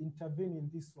intervene in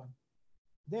this one?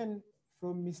 Then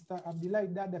from Mr. Abdullahi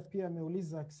Dada pia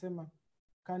ameuliza akisema,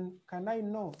 can I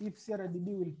know if CRDB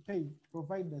will pay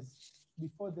providers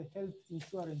before the health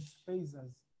insurance pays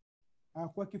us?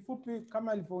 Kwa kifupi,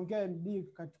 kama alivyoongea MD,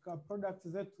 katika products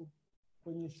zetu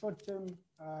kwenye short term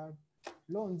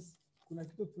loans kuna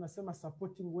kitu tunasema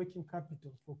supporting working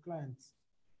capital for clients.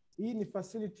 Hii ni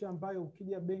facility ambayo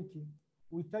ukija benki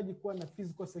uhitaji kuwa na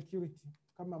physical security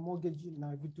kama mortgage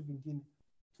na vitu vingine.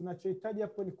 Tunachohitaji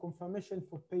hapo ni confirmation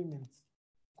for payments.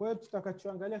 Kwa hiyo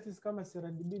tutakachoangalia sisi kama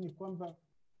CRDB ni kwamba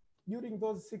during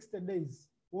those 60 days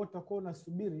wewe utakuwa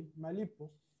unasubiri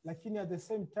malipo, lakini at the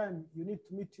same time you need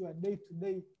to meet your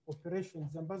day-to-day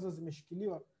operations ambazo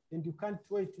zimeshikiliwa, and you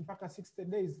can't wait mpaka 60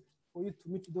 days for you to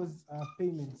meet those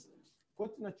payments. Kwa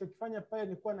hiyo tunachokifanya pale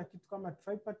ni kuwa na kitu kama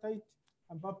tripartite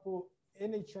ambapo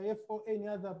NHIF or any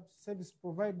other service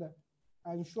provider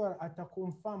ensure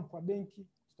ataconfirm kwa benki,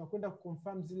 tutakwenda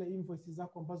kuconfirm zile invoices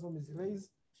zako ambazo umeziraise,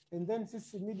 and then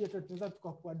sisi immediately tunaweza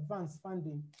tukakuadvance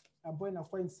funding ambayo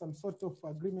inakuwa in some sort of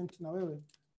agreement na wewe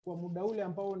kwa muda ule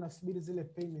ambao unasubiri zile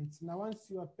payments. Na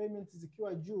once your payments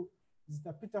zikiwa juu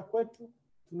zitapita kwetu,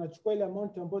 tunachukua ile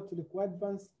amount ambayo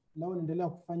tulikuadvance na unaendelea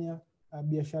kufanya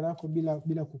biashara yako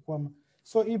bila kukwama.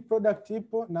 So hii product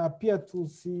ipo, na pia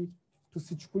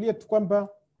tusichukulie tu kwamba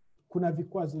kuna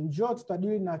vikwazo. Njoo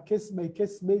tutadili na case by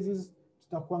case basis,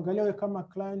 tutakuangalia wewe kama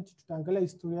client, tutaangalia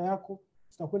historia yako,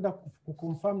 tutakwenda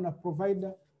kuconfirm na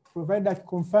provider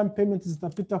confirm payments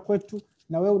zitapita kwetu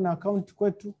na wewe una account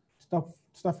kwetu,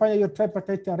 tutafanya hiyo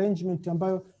tripartite arrangement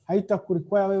ambayo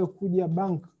haitakurequire wewe kuja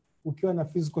bank ukiwa na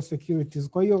physical securities.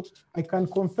 Kwa hiyo I can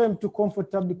confirm to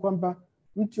comfortably kwamba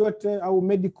mtu yote au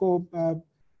medical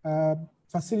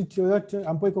facility yoyote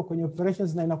ambayo iko kwenye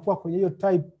operations na inakuwa kwenye hiyo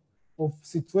type of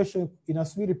situation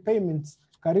inasubiri payments,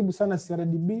 karibu sana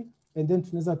CRDB, and then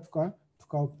tunaweza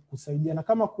tukakusaidia. Na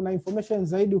kama kuna information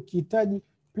zaidi ukihitaji,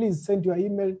 please send your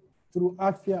email through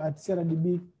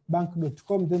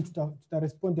afya@crdbbank.com, then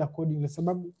tutarespond accordingly,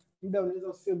 sababu muda unaweza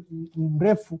usiwe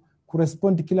mrefu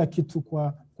kurespond kila kitu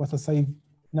kwa sasa hivi.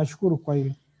 Nashukuru kwa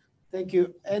hilo. Thank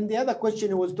you. And the other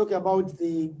question was talking about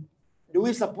do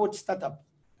we support startup,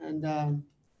 and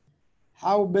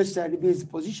how best CRDB is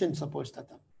positioned to support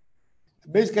startup.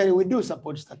 Basically, we do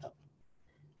support startup.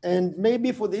 And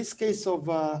maybe for this case of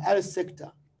health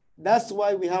sector, that's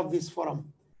why we have this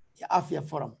forum, the Afya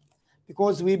forum,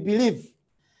 because we believe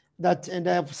that, and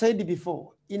I have said it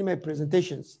before in my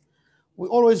presentations, we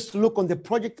always look on the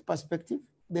project perspective,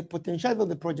 the potential of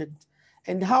the project,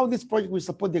 and how this project will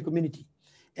support the community,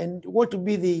 and what will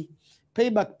be the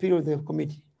payback period of the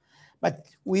community. But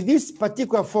with this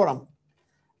particular forum,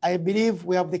 I believe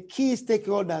we have the key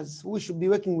stakeholders who should be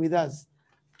working with us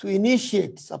to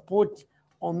initiate support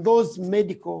on those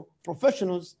medical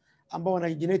professionals ambao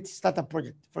wanagenerate startup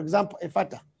project. For example,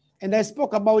 EFATA. And I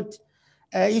spoke about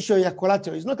issue of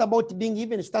collateral. It's not about being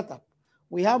even a startup.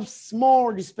 We have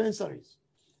small dispensaries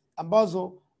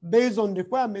ambazo, based on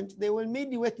requirement, they will need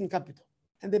the working capital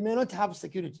and they may not have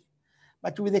security.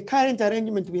 But with the current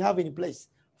arrangement we have in place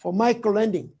for micro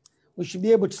lending, we should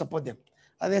be able to support them.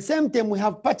 At the same time, we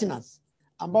have partners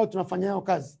ambao tunafanya nao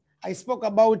kazi. I spoke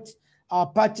about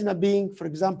our partner being, for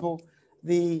example,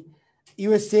 the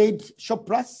USAID Shop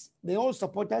Plus. They all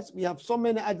support us. We have so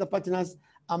many other partners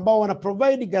ambao wana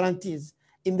provide guarantees.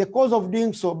 In the course of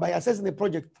doing so, by assessing the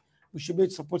project, we should be able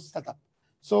to support startup.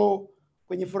 So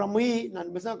kwenye forum hii, na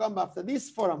nimesema kwamba after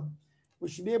this forum, we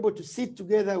should be able to sit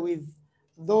together with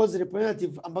those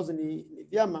representatives ambazo ni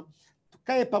vyama,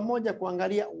 tukae pamoja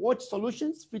kuangalia what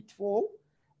solutions fit for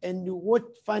and what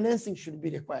financing should be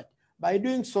required. By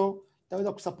doing so,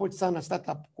 tutaweza kusupport sana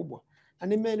startup kubwa. Na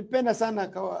nimependa sana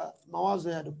kwa mawazo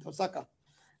ya Dr. Osaka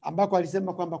ambako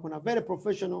alisema kwamba kuna very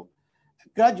professional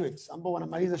graduates ambao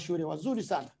wanamaliza shule wazuri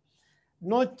sana.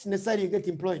 Not necessarily you get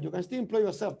employed. You can still employ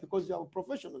yourself because you are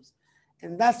professionals.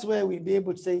 And that's where we'll be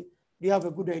able to say, do you have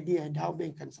a good idea and how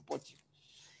bank can support you?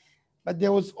 But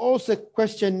there was also a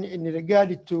question in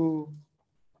regard to,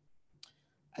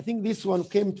 I think this one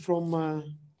came from,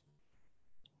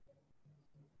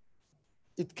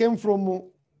 it came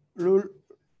from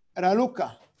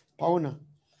Raluca Pauna,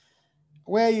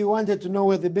 where you wanted to know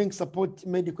where the bank support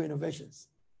medical innovations.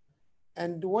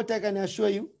 And what I can assure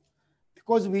you,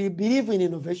 because we believe in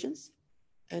innovations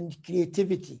and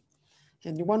creativity,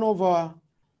 and one of our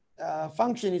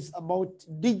function is about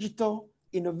digital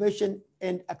innovation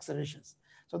and accelerations.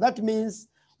 So that means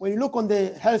when you look on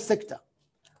the health sector,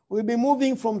 we'll be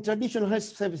moving from traditional health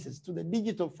services to the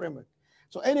digital framework.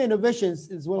 So any innovations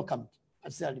is welcomed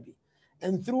at CRDB.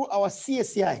 And through our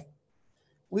CSCI,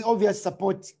 we obviously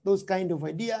support those kind of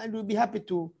ideas, and we'll be happy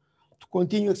to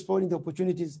continue exploring the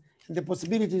opportunities and the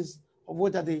possibilities of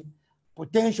what are the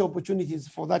potential opportunities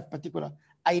for that particular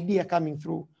idea coming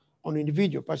through on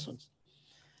individual persons.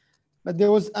 But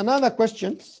there was another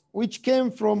question which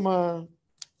came from,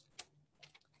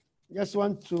 just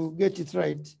want to get it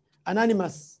right,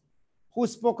 Anonymous, who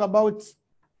spoke about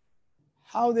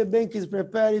how the bank is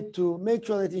prepared to make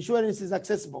sure that insurance is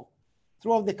accessible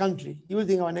throughout the country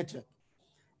using our network.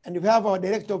 And we have our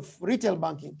director of retail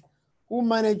banking who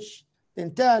manage the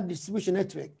entire distribution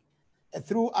network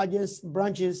through agents,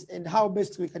 branches, and how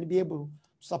best we can be able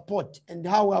to support and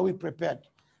how are we prepared.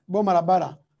 Boma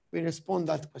Labara will respond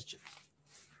to that question.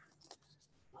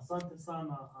 Asante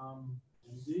sana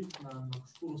MD, na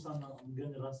nakushukuru sana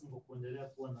mgeni rasmi kwa kuendelea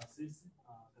kuwa na sisi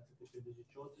katika kipindi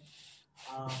chote.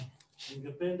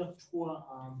 Ningependa kuchukua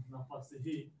nafasi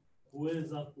hii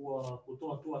kuweza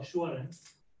kutoa tu assurance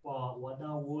kwa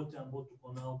wadau wote ambao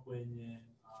tuko nao kwenye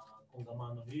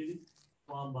kongamano hili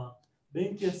kwamba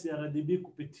benki ya CRDB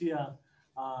kupitia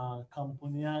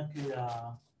kampuni yake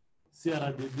ya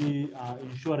CRDB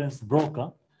Insurance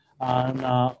Broker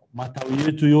na matawi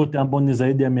yetu yote ambayo ni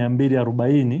zaidi ya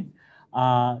 240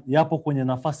 yapo kwenye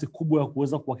nafasi kubwa ya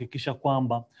kuweza kuhakikisha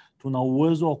kwamba tuna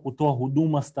uwezo wa kutoa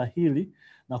huduma stahili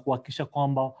na kuhakikisha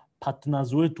kwamba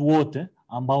partners wetu wote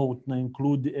ambao tuna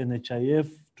include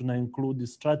NHIF, tuna include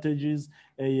Strategies,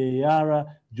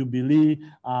 AAR, Jubilee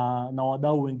na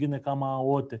wadau wengine kama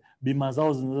wote, bima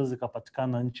zao zinaweza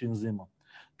zikapatikana nchi nzima.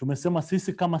 Tumesema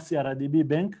sisi kama CRDB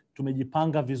Bank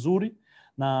tumejipanga vizuri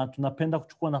na tunapenda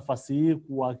kuchukua nafasi hii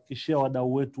kuhakikishia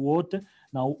wadau wetu wote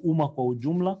na umma kwa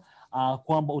ujumla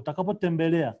kwamba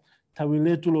utakapotembelea tawi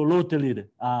letu lolote lile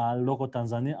liloko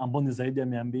Tanzania ambao ni zaidi ya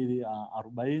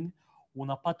 240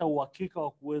 unapata uhakika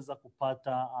wa kuweza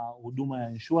kupata huduma ya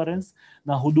insurance,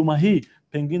 na huduma hii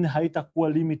pengine haitakuwa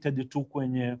limited tu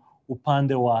kwenye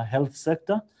upande wa health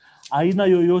sector. Aina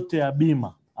yoyote ya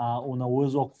bima una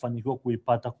uwezo wa kufanikiwa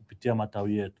kuipata kupitia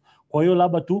matawi yetu. Kwa hiyo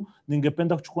labda tu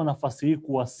ningependa kuchukua nafasi hii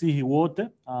kuwasihi wote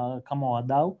kama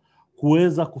wadau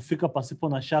kuweza kufika pasipo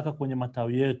na shaka kwenye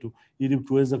matawi yetu ili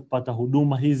tuweze kupata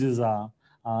huduma hizi za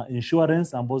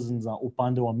insurance ambazo ni za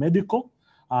upande wa medical,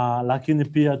 lakini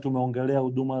pia tumeongelea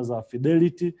huduma za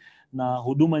fidelity na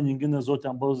huduma nyingine zote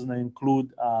ambazo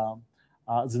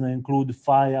zina include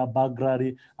fire,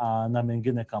 burglary na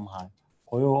mengine kama hayo.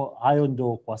 Kwa hiyo hayo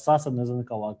ndio kwa sasa naweza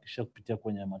nikawahakikishia kupitia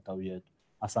kwenye matawi yetu.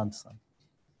 Asante sana.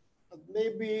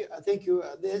 Maybe, thank you.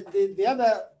 The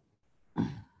other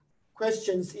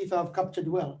questions, if I've captured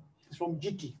well, is from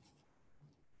GT.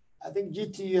 I think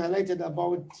GT highlighted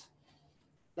about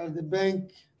that the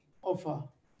bank offer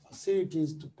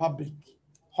facilities to public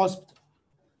hospital.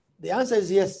 The answer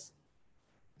is yes,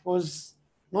 because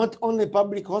not only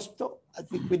public hospital, I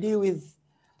think we deal with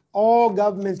all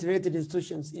government-related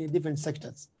institutions in different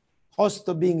sectors,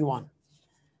 hospital being one.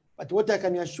 But what I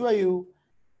can assure you,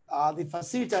 the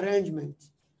facility arrangement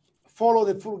follow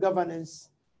the full governance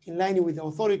in line with the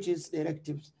authorities,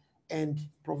 directives, and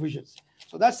provisions.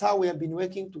 So that's how we have been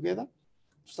working together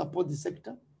to support the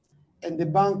sector. And the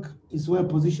bank is well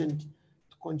positioned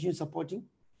to continue supporting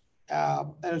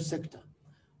health sector.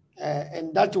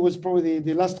 And that was probably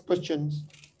the last questions,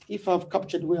 if I've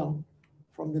captured well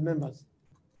from the members.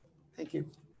 Thank you.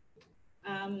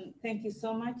 Thank you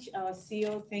so much, our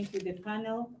CEO. Thank you, the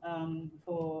panel,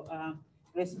 for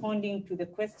responding to the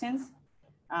questions.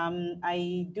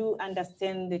 I do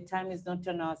understand the time is not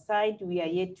on our side. We are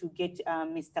yet to get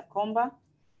Mr. Komba.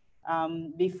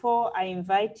 Before I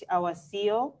invite our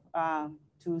CEO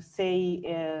to say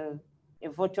a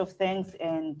vote of thanks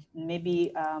and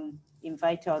maybe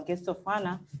invite our guest of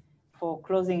honor for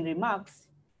closing remarks,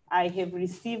 I have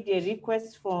received a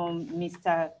request from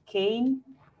Mr. Kane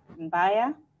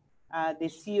Mbaya, the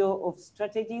CEO of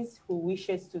Strategies, who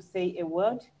wishes to say a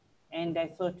word. And I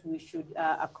thought we should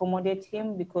accommodate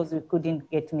him because we couldn't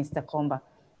get Mr. Komba.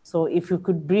 So if you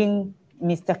could bring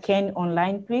Mr. Kane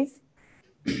online, please.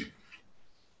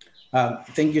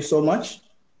 Thank you so much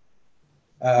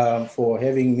for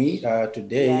having me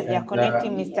today. Yeah, they are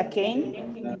connecting Mr.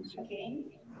 Kane.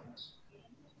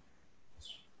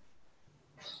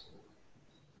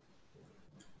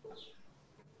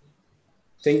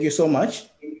 Thank you so much.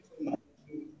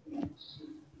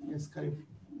 Yes, Karim.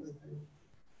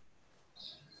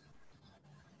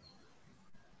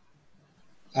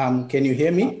 Can you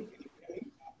hear me?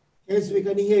 Yes, we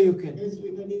can hear you, Ken.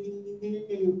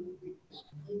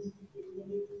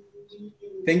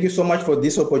 Thank you so much for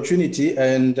this opportunity,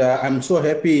 and I'm so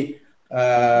happy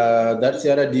that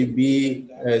CRDB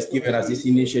has given us this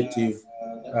initiative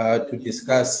to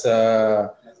discuss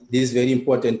this very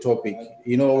important topic.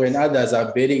 You know, when others are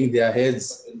burying their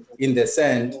heads in the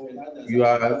sand,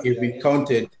 you've been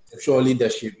counted to show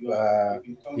leadership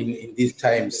in these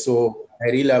times. So I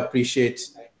really appreciate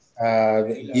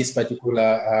this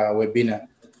particular webinar.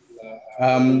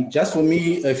 Just for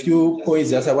me, a few points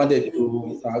that I wanted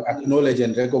to acknowledge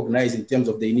and recognize in terms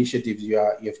of the initiatives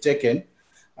you've taken.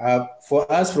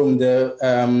 For us, from the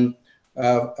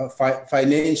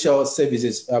financial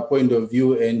services point of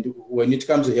view, and when it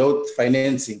comes to health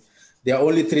financing, there are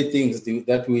only three things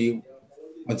that we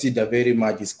consider very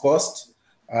much: is cost,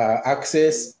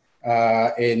 access,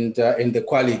 and the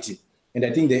quality. And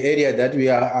I think the area that we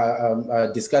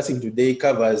are discussing today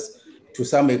covers, to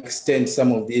some extent,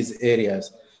 some of these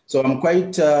areas. So I'm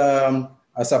quite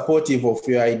supportive of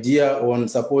your idea on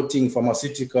supporting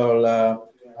pharmaceutical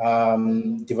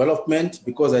development,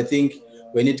 because I think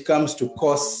when it comes to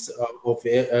costs of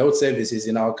health services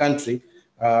in our country,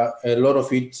 a lot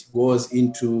of it goes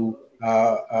into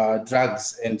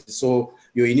drugs. And so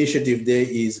your initiative there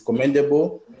is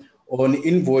commendable. On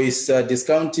invoice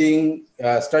discounting,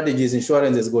 Strategies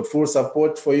Insurance has got full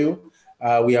support for you.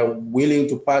 We are willing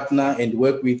to partner and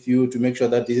work with you to make sure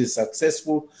that this is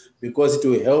successful, because it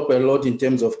will help a lot in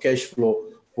terms of cash flow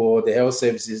for the health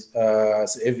services,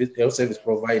 health service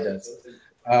providers.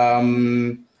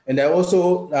 And I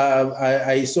also,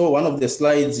 I saw one of the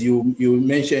slides you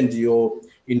mentioned your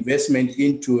investment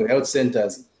into health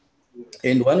centers.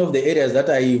 And one of the areas that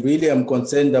I really am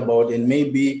concerned about, and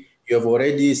maybe you have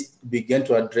already begun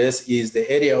to address, is the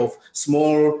area of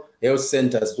small health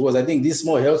centers, because I think these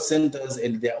small health centers,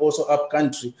 and they're also up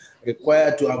country,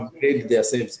 require to upgrade their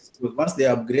services. Because once they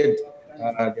upgrade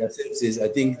their services, I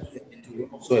think it will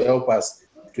also help us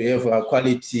to have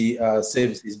quality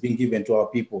services being given to our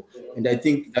people. And I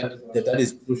think that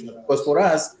is crucial, because for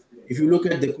us, if you look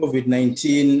at the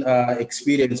COVID-19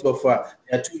 experience so far,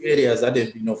 there are two areas that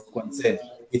have been of concern.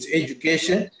 It's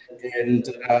education and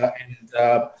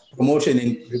promotion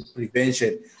and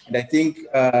prevention. And I think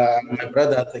my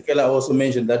brother Tekela also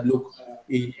mentioned that, look,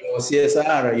 in your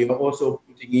CSR, you're also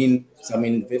putting in some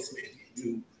investment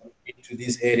into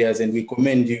these areas, and we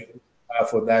commend you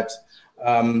for that.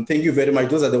 Thank you very much.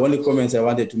 Those are the only comments I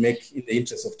wanted to make in the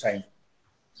interest of time.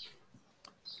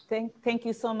 Thank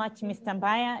you so much, Mr.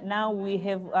 Mbaya. Now we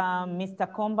have Mr.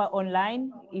 Komba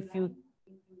online. If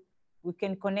we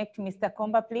can connect Mr.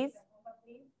 Komba, please.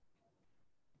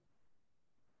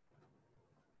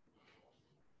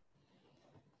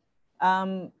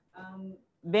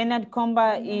 Bernard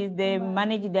Komba is the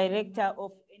Managing Director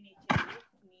of NHIF,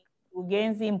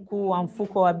 mkurugenzi mkuu wa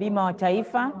mfuko wa bima wa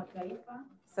taifa.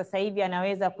 Sasa hivi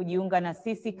anaweza kujiunga na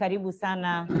sisi. Karibu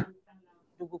sana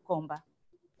ndugu Komba.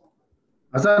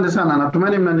 Asante sana,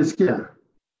 natumaini mnanisikia.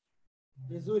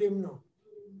 Vizuri mno.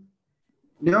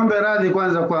 Niombe radhi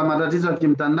kwanza kwa matatizo ya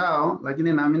kimtandao,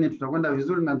 lakini naamini tutakwenda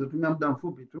vizuri na tutumia muda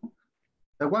mfupi tu.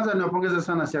 Ya kwanza niwapongeze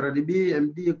sana CRDB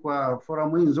MD kwa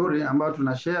forum hii nzuri ambayo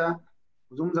tunashare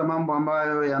kuzungumza mambo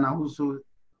ambayo yanahusu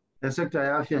sekta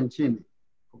ya afya nchini.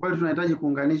 Kwa kweli tunahitaji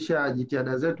kuunganisha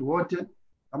jitihada zetu wote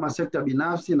kama sekta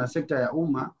binafsi na sekta ya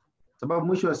umma, sababu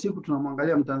mwisho wa siku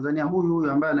tunamwangalia Mtanzania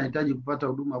huyu ambaye anahitaji kupata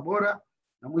huduma bora,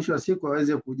 na mwisho wa siku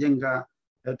aweze kujenga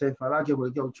taifa lake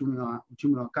kuelekea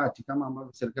uchumi wa kati, kama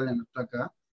ambavyo serikali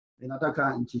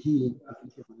inataka nchi hii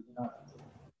ifikie.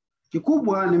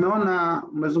 Kikubwa nimeona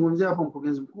mmezungumzia hapo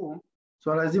mkurugenzi mkuu,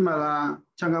 swala zima la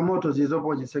changamoto zilizopo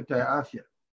kwenye sekta ya afya.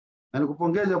 Na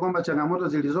nikupongeze kwamba changamoto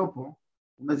zilizopo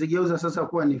umezigeuza sasa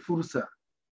kuwa ni fursa.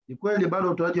 Ni kweli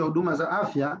bado utoaji wa huduma za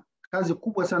afya kazi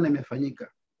kubwa sana imefanyika,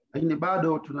 lakini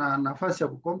bado tuna nafasi ya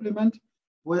kucomplement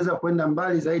kuweza kwenda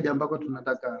mbali zaidi ambako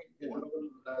tunataka kuwa.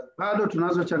 Bado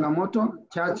tunazo changamoto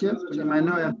chache kwenye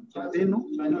maeneo ya miundombinu.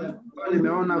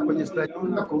 Nimeona kwenye slide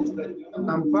yako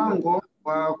na mpango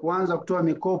wa kuanza kutoa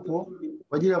mikopo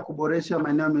kwa ajili ya kuboresha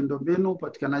maeneo ya miundombinu,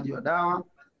 upatikanaji wa dawa.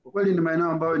 Kwa kweli ni maeneo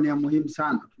ambayo ni ya muhimu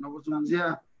sana.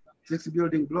 Tunapozungumzia 6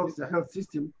 building blocks za health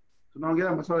system,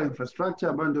 tunaongelea masuala ya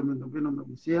infrastructure ambayo ndio miundombinu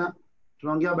umegusia.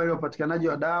 Tunaongea habari ya upatikanaji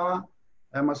wa dawa,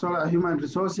 masuala ya human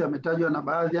resource yametajwa na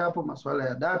baadhi hapo, masuala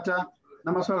ya data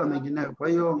na masuala mengineyo. Kwa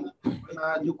hiyo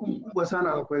na jukumu kubwa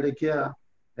sana la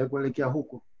kuelekea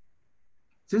huko.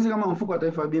 Sisi kama mfuko wa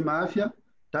taifa wa bima afya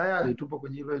tayari tupo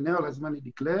kwenye hilo eneo, lazima ni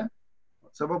declare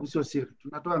sababu sio siri.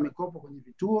 Tunatoa mikopo kwenye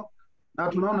vituo na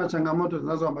tunaona changamoto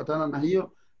zinazoambatana na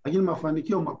hiyo, lakini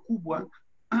mafanikio makubwa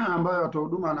ambayo watoa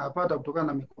huduma wanapata kutokana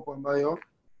na mikopo ambayo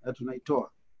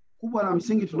tunaitoa. Kubwa la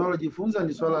msingi tunalojifunza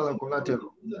ni swala la collateral.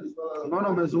 Tunaona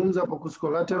umezungumza hapo kuhusu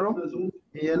collateral,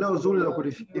 ni eneo zuri la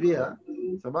kulifikiria,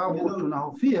 sababu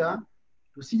tunahofia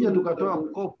tusije tukatoa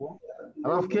mkopo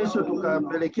alafu kesho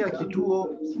tukapelekea kituo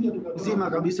zima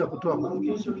kabisa kutoa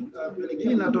huduma.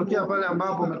 Hii inatokea pale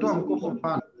ambapo umetoa mkopo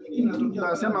mfano,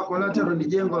 tunasema collateral ni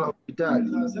jengo la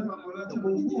hospitali.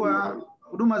 Kwa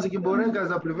huduma zikiboreka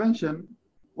za prevention,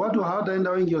 watu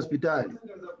hawataenda wengi hospitali.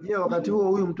 Je, wakati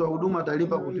huo huyu mtu wa huduma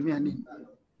atalipa kutumia nini?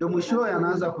 Ndio mwishowe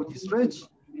anaanza kujistretch,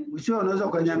 mwishowe unaweza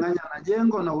ukanyang'anya na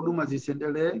jengo na huduma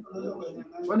zisiendelee.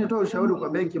 Kwa nitoa ushauri kwa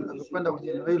benki mnapokwenda kwenye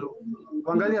eneo hilo,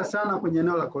 kuangalia sana kwenye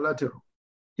eneo la collateral.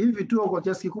 Hivi vituo kwa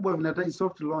kiasi kikubwa vinahitaji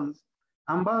soft loans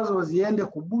ambazo ziende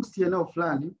kuboost eneo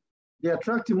fulani, they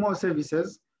attract more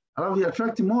services, alafu they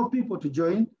attract more people to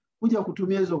join kuja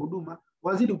kutumia hizo huduma,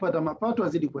 wazidi kupata mapato,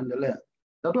 wazidi kuendelea.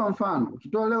 Tatoa mfano,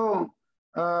 ukitoa leo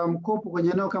mkopo kwenye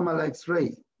eneo kama la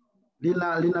x-ray,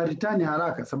 lina return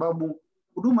haraka, sababu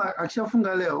huduma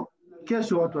akishafunga leo,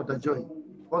 kesho watu watajoin.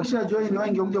 Wakisha join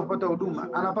wengi wanakuja kupata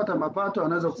huduma, anapata mapato,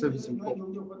 anaweza kuservice mkopo.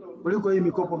 Kuliko hii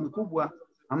mikopo mikubwa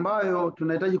ambayo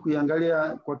tunahitaji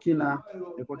kuiangalia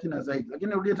kwa kina zaidi.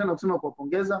 Lakini rudie tena kusema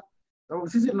kuwapongeza, sababu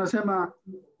sisi tunasema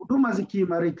huduma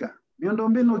zikiimarika,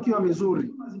 miundombinu ikiwa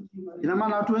mizuri, ina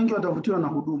maana watu wengi watavutiwa na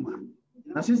huduma.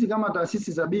 Na sisi kama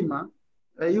taasisi za bima,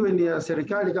 iwe ni ya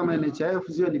serikali kama NHIF,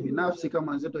 ziwe ni binafsi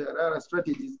kama wenzetu ya Rara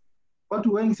Strategies,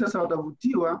 watu wengi sasa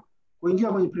watavutiwa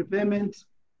kuingia kwenye prepayment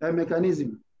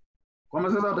mechanism. Kwa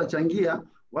sasa watachangia,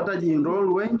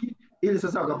 wataji-enroll wengi ili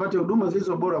sasa wakapate huduma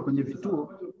zilizo bora kwenye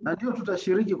vituo, na ndio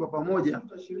tutashiriki kwa pamoja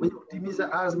kwenye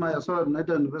kutimiza azma ya swala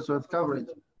tunaita universal health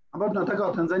coverage, ambapo tunataka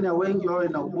Watanzania wengi wawe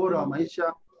na ubora wa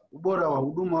maisha, ubora wa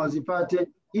huduma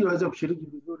wazipate ili waweze kushiriki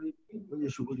vizuri kwenye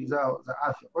shughuli zao za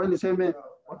afya. Kwa hiyo niseme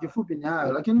kwa kifupi ni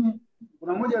hayo, lakini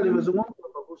kuna moja alimezungumza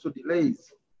kuhusu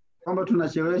delays, kwamba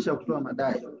tunachelewesha kutoa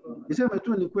madai. Niseme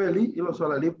tu ni kweli hilo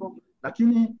swala lipo,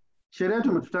 lakini sheria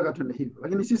yetu imetutaka tuende hivyo.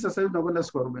 Lakini sisi sasa hivi tunakwenda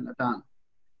siku 45.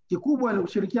 Kikubwa ni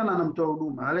kushirikiana na mtoa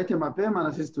huduma, alete mapema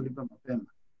na sisi tulipe mapema.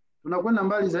 Tunakwenda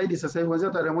mbali zaidi sasa hivi, kuanzia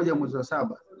tarehe 1 mwezi wa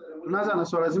 7. Tunaanza na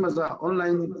swala zima za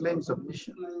online claim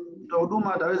submission. Mtoa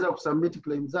huduma ataweza kusubmit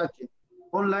claim zake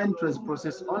online, trace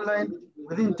process online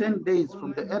within 10 days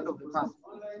from the end of the month.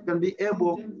 You can be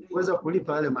able kuweza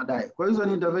kulipa yale madai. Kwa hizo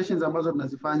ni interventions ambazo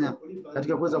tunazifanya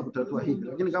katika kuweza kutatua hili.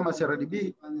 Lakini kama CRDB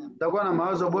tutakuwa na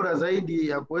mawazo bora zaidi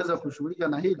ya kuweza kushughulika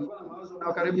na hili.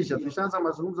 Nawakaribisha. Tushaanza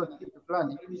mazungumzo kitu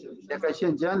fulani yakaishia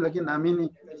njiani, lakini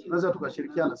naamini tunaweza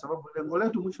tukashirikiana, sababu lengo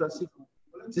letu mwisho wa siku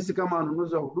sisi kama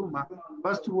wanunuzi wa huduma,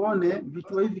 basi tuone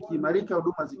vituo hivi kiimarika,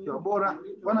 huduma zikiwa bora,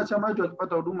 wanachama wetu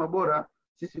wakipata huduma bora,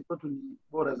 sisi kwetu ni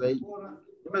bora zaidi.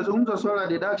 Nimezungumza swala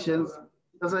deductions.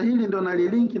 Sasa hili ndio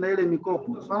nalilinki na ile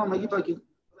mikopo. Mfano umekipa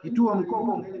kituo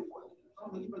mkopo mkubwa.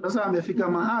 Sasa amefika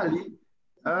mahali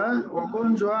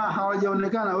wagonjwa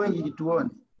hawajaonekana wengi kituoni.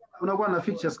 Kunakuwa na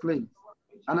fixtures claim.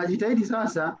 Anajitahidi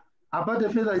sasa apate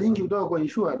fedha nyingi kutoka kwa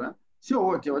insurer, sio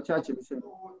wote, wachache niseme.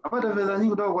 Apate fedha nyingi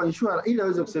kutoka kwa insurer ili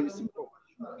aweze kuservice mkopo.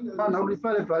 Maana rudi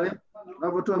pale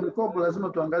tunapotoa mikopo lazima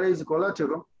tuangalie hizo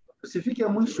collateral. Usifike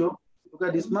mwisho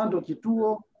tukadismantle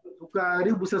kituo,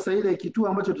 tukaharibu sasa ile kituo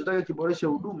ambacho tunataka kiboreshe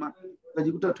huduma,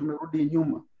 tukajikuta tumerudi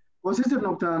nyuma. Kwa sisi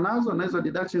tunakutana nazo, na hizo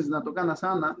deductions zinatokana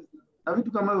sana na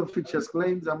vitu kama hivyo fixtures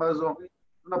claims ambazo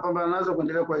tunapambana nazo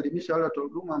kuendelea kuelimisha wale watoa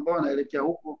huduma ambao wanaelekea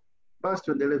huko, basi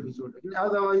tuendelee vizuri. Lakini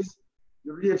otherwise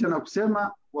nirudie tena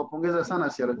kusema kuwapongeza sana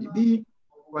CRDB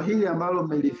kwa hili ambalo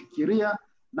mmelifikiria,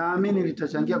 naamini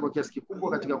litachangia kwa kiasi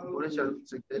kikubwa katika kuboresha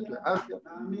sekta yetu ya afya.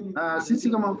 Na sisi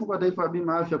kama mfuko wa taifa wa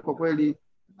bima afya, kwa kweli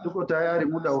tuko tayari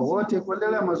muda wowote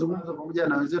kuendelea mazungumzo pamoja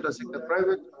na wenzetu wa sekta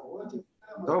private.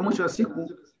 Kwa mwisho wa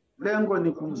siku, lengo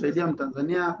ni kumsaidia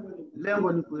Mtanzania,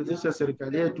 lengo ni kuwezesha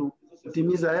serikali yetu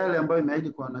kutimiza yale ambayo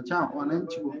imeahidi kwa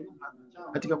wananchi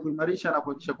katika kuimarisha na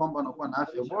kuhakikisha kwamba wanakuwa na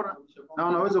afya bora na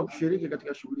wanaweza kushiriki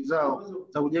katika shughuli zao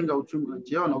za kujenga uchumi wa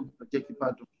nchi yao na kupatia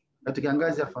kipato katika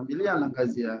ngazi ya familia na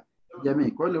ngazi ya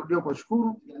jamii. Kwa hiyo ndio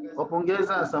kushukuru,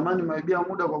 wapongeza. Samani maibia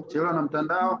muda kwa kuchelewa na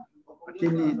mtandao,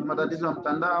 lakini matatizo ya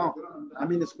mtandao,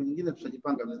 naamini siku nyingine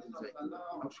tutajipanga vizuri zaidi.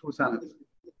 Nakushukuru sana.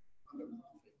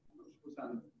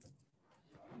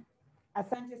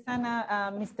 Asante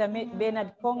sana Mr.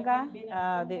 Bernard Konga.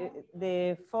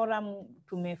 The forum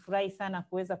tumefurahi sana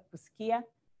kuweza kusikia.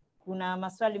 Kuna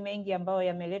maswali mengi ambayo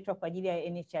yameletwa kwa ajili ya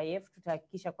NHIF,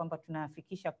 tutahakikisha kwamba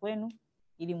tunafikisha kwenu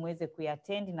ili muweze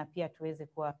kuyattend na pia tuweze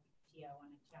kuwafikia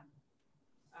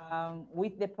wanachama.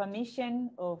 With the permission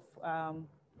of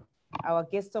our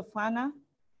guest of honor,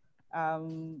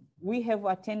 we have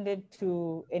attended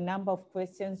to a number of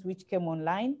questions which came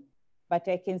online, but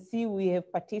I can see we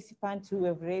have participants who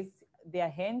have raised their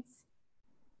hands.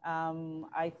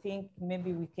 I think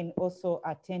maybe we can also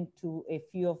attend to a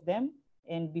few of them.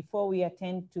 And before we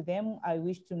attend to them, I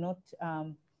wish to note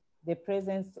the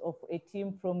presence of a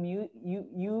team from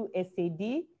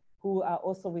USAID who are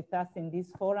also with us in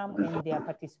this forum and they are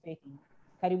participating.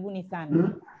 Karibuni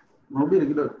sana.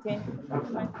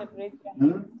 Participants have raised their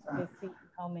hands. Let's see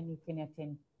how many can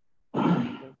attend.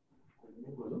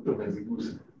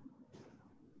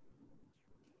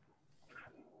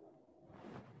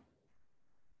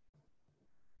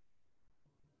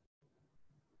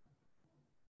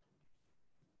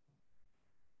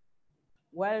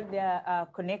 While they are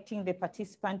connecting the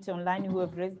participants online who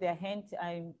have raised their hands,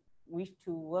 I wish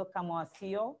to welcome our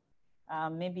CEO.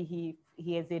 Maybe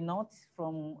he has a note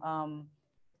from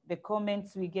the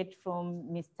comments we get from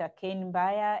Mr. Ken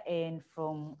Mbaya and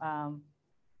from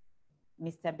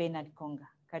Mr. Bernard Konga.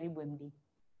 Karibu MD.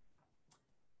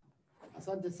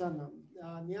 Asante sana.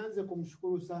 Nianze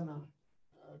kumshukuru sana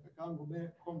kakaangu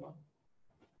Komba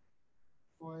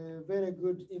for a very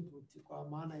good input, kwa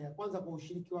maana ya kwanza kwa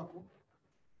ushiriki wako,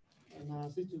 na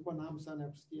sisi tulikuwa na hamu sana ya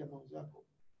kusikia mawazo yako,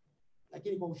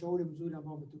 lakini kwa ushauri mzuri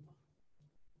ambao umetupa.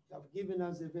 You have given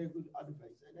us a very good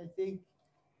advice, and I think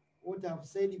what I've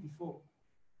said before,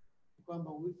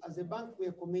 kwamba as a bank we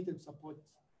are committed to support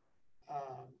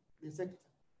the sector.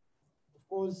 Of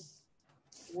course,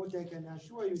 what I can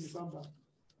assure you ni kwamba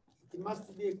it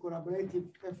must be a collaborative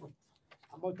effort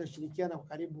ambao tutashirikiana kwa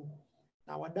karibu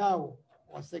na wadau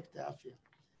wa sekta ya afya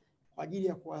kwa ajili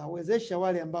ya kuwawezesha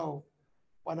wale ambao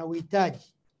wana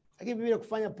uhitaji, lakini vile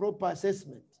kufanya proper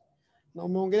assessment. Na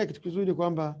umeongelea kitu kizuri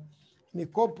kwamba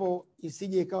mikopo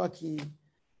isije ikawa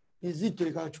mizito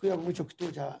ikachukulia mwisho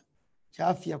kituo cha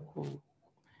afya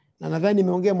na nadhani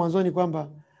nimeongea mwanzoni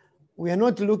kwamba we are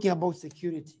not looking about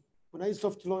security. Kuna hii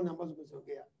soft loan ambazo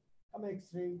tumeziongea kama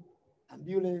x-ray,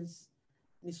 ambulance,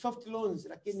 ni soft loans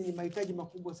lakini ni mahitaji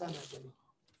makubwa sana ya jamii.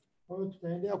 Kwa hiyo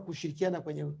tutaendelea kushirikiana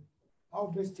kwenye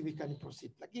how best we can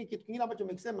proceed. Lakini kitu kingine ambacho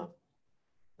umekisema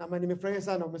na nimefurahia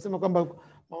sana, umesema kwamba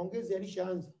maongezi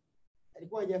yalishaanza,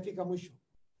 yalikuwa hajafika mwisho.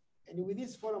 And with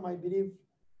this forum I believe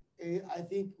I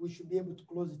think we should be able to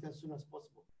close it as soon as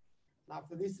possible. Na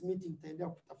after this meeting tutaendelea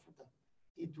kutafuta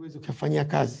ili tuweze kufanyia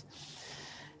kazi.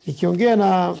 Nikiongea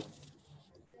na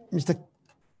Mr.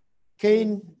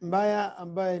 Kane Mbaya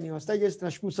ambaye ni wastages,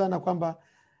 tunashukuru sana kwamba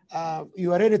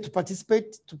you are ready to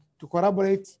participate, to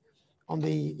collaborate on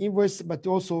the invoice, but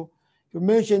also you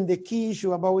mentioned the key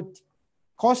issue about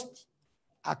cost,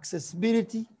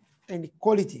 accessibility, and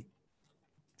quality.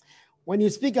 When you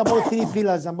speak about three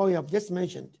pillars ambao you have just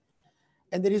mentioned,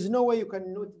 and there is no way you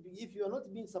cannot be, if you are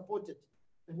not being supported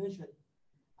financially,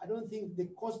 I don't think the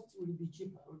cost will be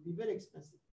cheaper, it will be very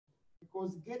expensive.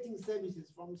 Because getting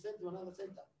services from center to another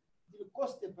center will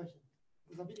cost the patient.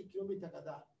 Usafiri kilomita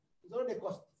kadhaa. It's already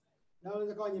cost. Na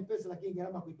unaweza kawa nyepesi lakini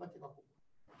gharama kuipata kwa kubwa.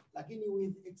 Lakini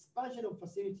with expansion of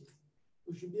facilities,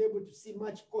 we should be able to see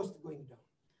much cost going down.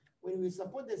 When we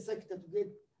support the sector to get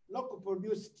local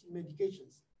produced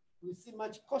medications, we see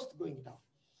much cost going down.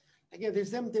 Again, at the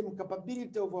same time,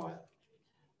 capability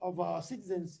of our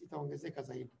citizens itaongezeka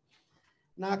zaidi.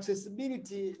 Na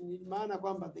accessibility ni maana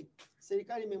kwamba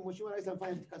serikali Mheshimiwa Rais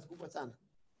amefanya kazi kubwa sana.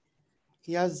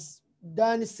 He has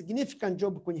done a significant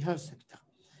job kwenye health sector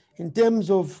in terms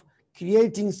of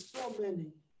creating so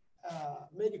many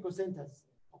medical centers,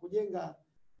 kujenga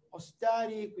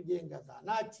hospitali, kujenga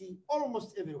zahanati,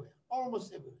 almost everywhere.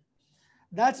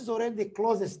 That is already the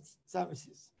closest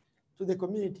services to the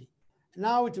community.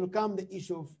 Now it will come the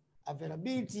issue of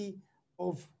availability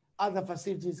of other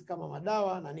facilities kama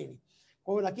madawa na nini.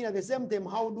 Kwa hiyo lakini at the same time,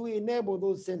 how do we enable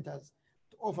those centers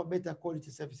to offer better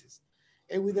quality services?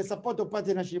 And with the support of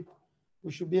partnership,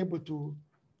 we should be able to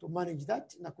manage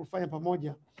that na kufanya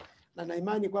pamoja. Na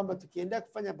imani kwamba tukiendelea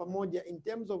kufanya pamoja in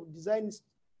terms of design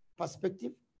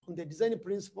perspective, on the design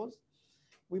principles,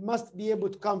 we must be able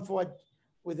to come forward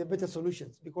with the better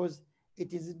solutions, because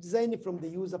it is designed from the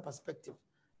user perspective,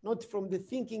 not from the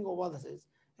thinking of others,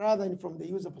 rather than from the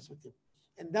user perspective.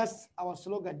 And that's our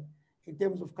slogan in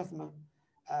terms of customer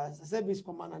service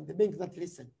command and the banks that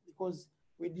listen, because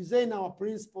we design our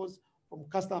principles from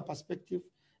customer perspective,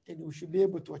 and we should be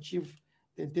able to achieve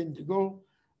the intended goal.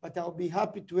 But I'll be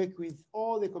happy to work with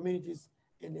all the communities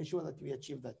and ensure that we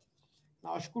achieve that.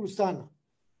 Nawashukuru sana.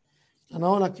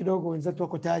 Naona kidogo wenzetu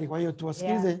wako tayari, kwa hiyo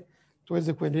tuwasikilize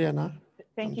tuweze kuendelea na.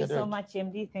 Thank you so much,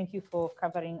 MD. Thank you for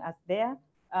covering us there.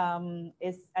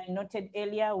 As I noted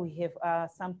earlier, we have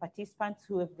some participants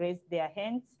who have raised their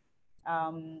hands,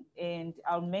 and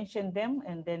I'll mention them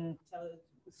and then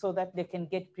so that they can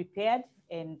get prepared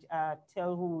and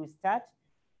tell who will start.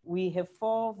 We have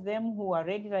 4 of them who are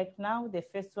ready right now. The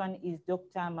first one is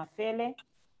Dr. Mafele,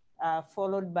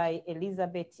 followed by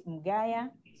Elizabeth Mgaya,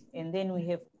 and then we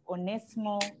have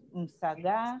Onesmo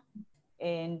Msaga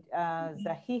and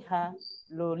Zahiha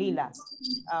Lolila.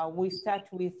 We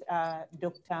start with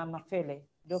Dr. Mafele.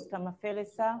 Dr. Mafele,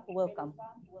 sir, welcome.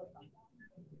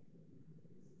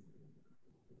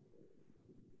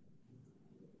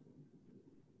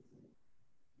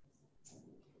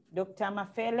 Dr.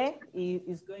 Mafele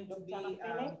is going to be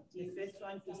the first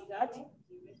one to start.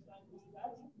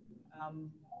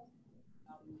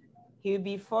 He'll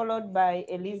be followed by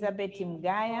Elizabeth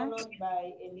Mgaya,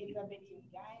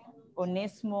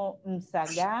 Onesmo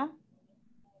Msaga,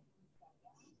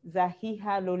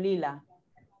 Zahiha Lolila.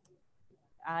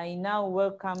 I now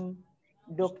welcome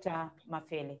Dr.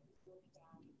 Mafele.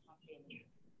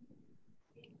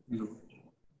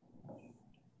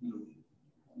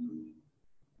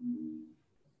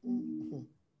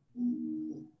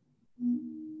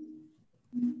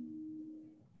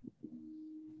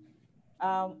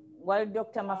 While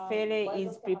Dr. Mafele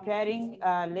is preparing,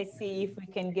 let's see if we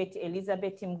can get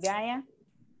Elizabeth Mgaya.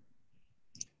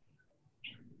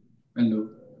 Hello.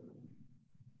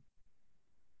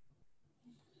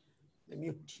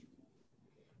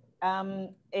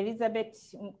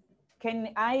 Elizabeth, can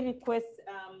I request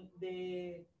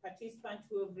the participants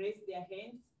who have raised their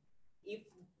hands, if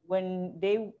when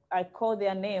I call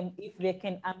their name, if they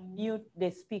can unmute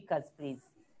the speakers, please.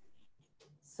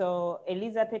 So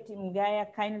Elizabeth Mgaya,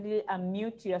 kindly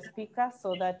unmute your speaker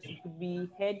so that you could be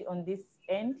heard on this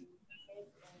end.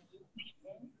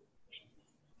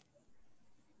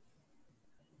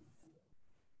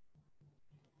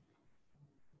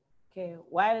 Okay,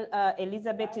 while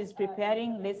Elizabeth is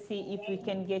preparing, let's see if we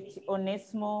can get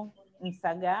Onesmo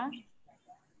Msaga.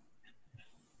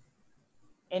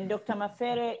 And Dr.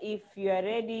 Mafere, if you are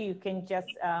ready, you can just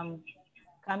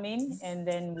come in and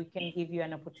then we can give you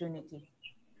an opportunity.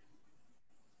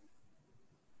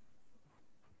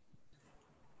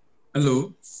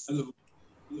 Hello. Hello.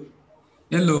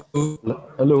 Hello.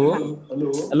 Hello.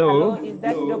 Hello. Hello. Is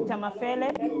that Dr.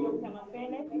 Mafele?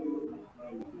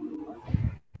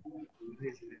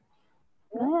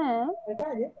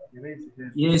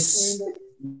 Yes.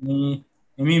 Ni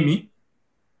mimi.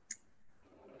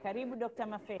 Karibu Dr.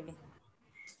 Mafele.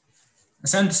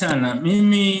 Asante sana.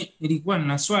 Mimi nilikuwa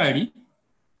na swali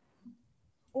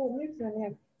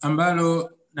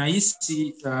ambalo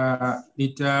nahisi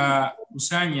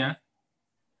litakusanya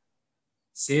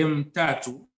sehemu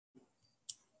 3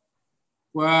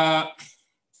 kwa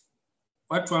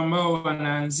watu ambao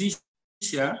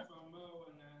wanaanzisha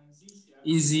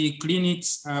hizi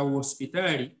clinics au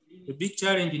hospitali. The big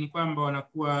challenge ni kwamba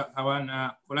wanakuwa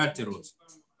hawana collaterals,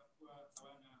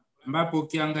 ambapo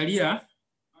ukiangalia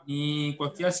ni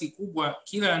kwa kiasi kubwa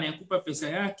kila anayekupa pesa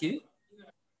yake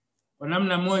kwa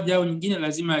namna moja au nyingine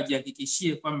lazima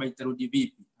ajihakikishie kwamba itarudi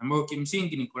vipi, ambao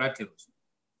kimsingi ni collaterals.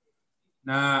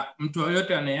 Na mtu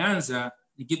yoyote anayeanza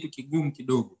ni kitu kigumu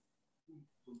kidogo.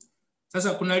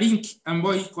 Sasa kuna link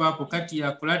ambayo iko hapo kati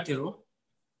ya collateral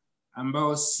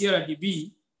ambao CRDB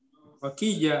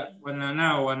wakija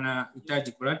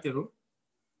wanahitaji collateral,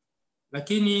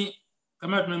 lakini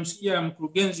kama tunamsikia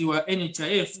mkurugenzi wa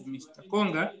NHIF Mr.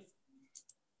 Konga,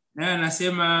 naye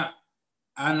anasema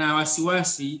ana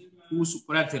wasiwasi kuhusu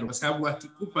collateral kwa sababu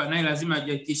akikupa naye lazima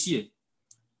ajihakikishie.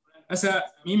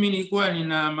 Sasa mimi nilikuwa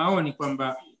nina maoni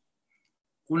kwamba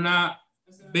kuna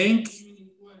bank,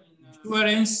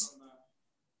 insurance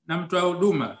na mtoa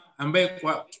huduma ambaye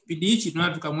kwa kipindi hichi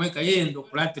tunataka tukamweka yeye ndo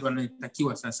collateral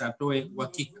anatakiwa sasa atoe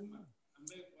uhakika.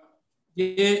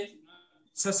 Je,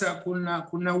 sasa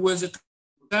kuna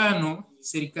uwezekano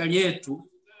serikali yetu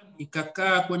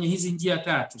ikakaa kwenye hizi njia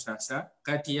tatu sasa,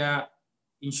 kati ya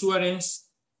insurance,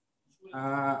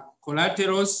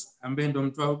 collaterals ambaye ndo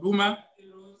mtoa huduma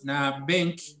na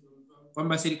benki,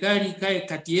 kwamba serikali ikae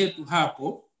kati yetu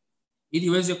hapo ili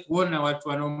iweze kuona watu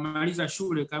wanaomaliza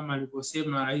shule kama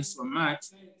alivyosema Rais wa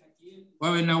Machi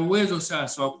wawe na uwezo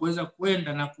sasa wa kuweza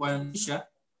kwenda na kuanzisha,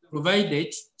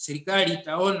 provided serikali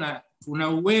itaona tuna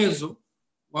uwezo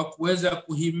wa kuweza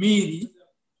kuhimili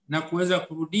na kuweza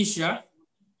kurudisha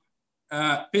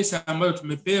pesa ambayo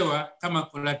tumepewa kama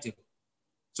collateral.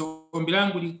 So ombi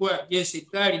langu lilikuwa, je,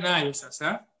 serikali nayo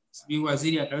sasa, sijui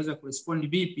waziri ataweza kurespond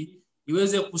vipi,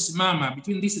 iweze kusimama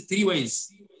between these three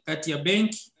ways, kati ya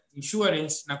bank,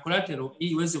 insurance na collateral,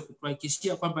 ili iweze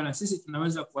kutuhakikishia kwamba na sisi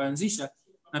tunaweza kuanzisha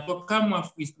na to come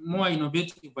up with more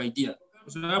innovative idea.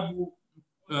 Kwa sababu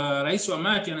Rais wa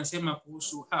Machi anasema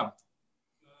kuhusu hub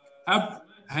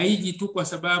haiji tu kwa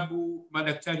sababu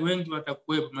madaktari wengi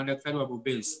watakuwepo, madaktari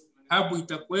wabobezi. Hub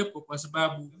itakuwepo kwa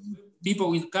sababu people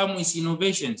will come with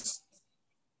innovations.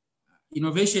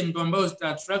 Innovation ndo ambazo zita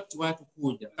attract watu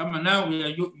kuja. Kama now we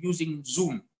are using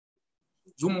Zoom.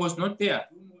 Zoom was not there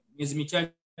miezi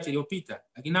michache iliyopita,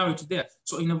 lakini now it's there.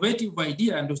 So innovative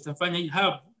idea ndo zitafanya hii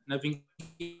hub na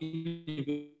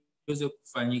vingine viweze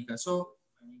kufanyika. So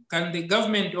can the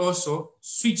government also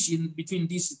switch in between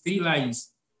these three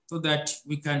lines so that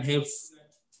we can have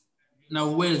na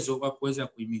uwezo wa kuweza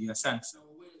kuhimilia? Asante.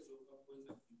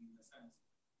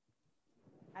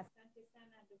 Asante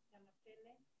sana Dr.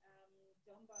 Mafele.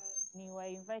 Naomba ni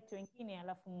wa-invite wengine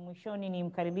alafu mwishoni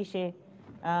nimkaribishe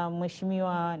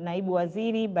Mheshimiwa Naibu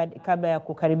Waziri kabla ya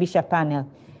kukaribisha panel.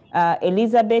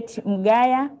 Elizabeth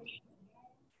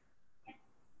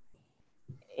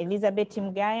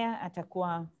Mgaya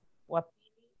atakuwa wa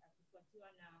pili,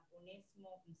 akifuatiwa na Onesmo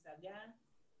Msaga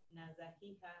na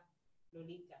Zahiha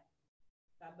Lolita.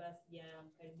 Kabla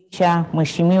sijamkaribisha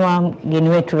Mheshimiwa mgeni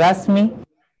wetu rasmi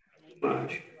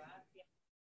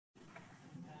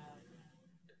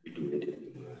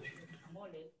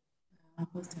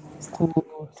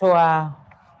kutoa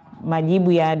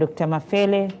majibu ya Dr.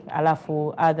 Mafele, alafu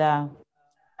other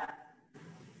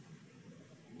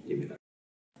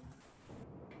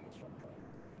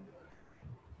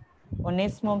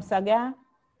Onesmo Msaga.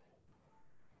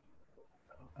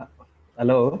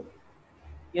 Hello.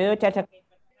 Yoyote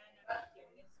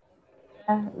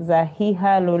atakayepatikana.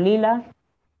 Zahiha Lolila.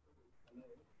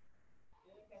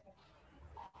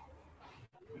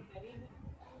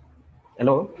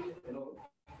 Hello.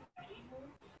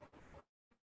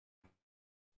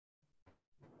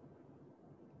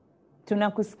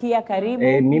 Tunakusikia, karibu.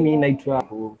 Mimi naitwa,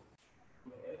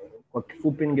 kwa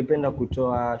kifupi ningependa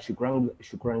kutoa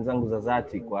shukrani zangu za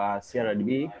dhati kwa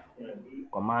CRDB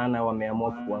kwa maana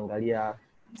wameamua kuangalia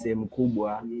sehemu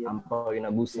kubwa ambayo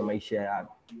inagusa maisha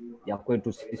ya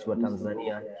kwetu sisi wa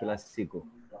Tanzania kila siku.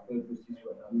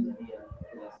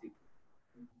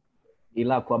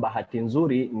 Ila kwa bahati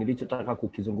nzuri nilichotaka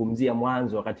kukizungumzia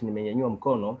mwanzo wakati nimenyanyua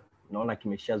mkono naona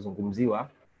kimeshazungumziwa,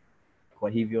 kwa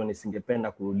hivyo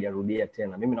nisingependa kurudia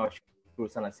tena. Mimi nawashukuru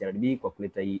sana CRDB kwa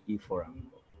kuleta hii forum.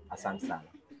 Asante sana.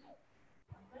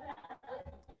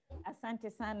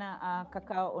 Asante sana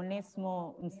kaka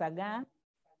Onesmo Msaga.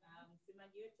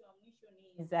 Msemaji wetu wa mwisho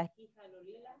ni Zahiha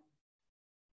Lolila.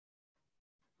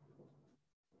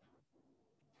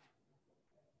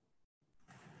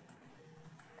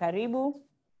 Karibu.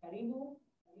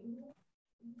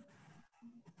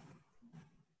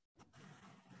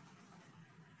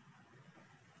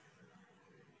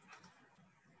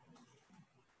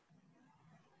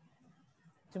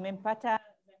 Tumempata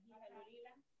Zahiha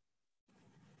Lolila.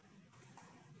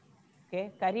 Okay,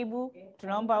 karibu.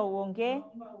 Tunaomba uongee.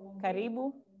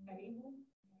 Karibu.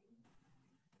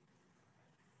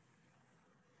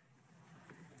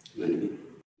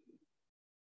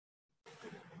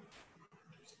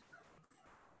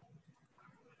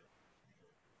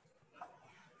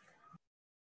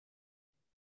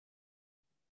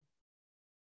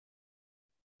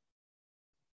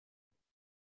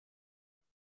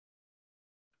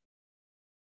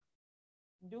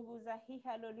 Ndugu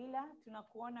Zahiha Lolila,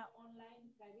 tunakuona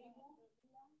online, karibu.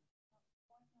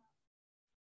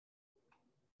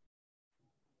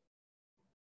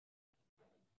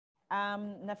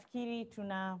 Nafikiri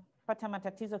tunapata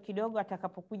matatizo kidogo,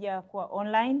 atakapokuja kwa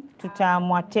online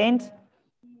tutamwattend.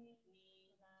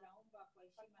 Nitaomba kwa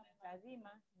heshima na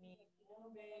taadhima ni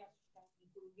muombe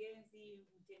mkurugenzi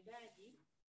mtendaji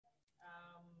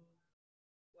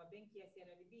wa benki ya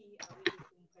CRDB aweze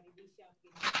kumkaribisha kumkaribisha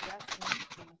mgeni rasmi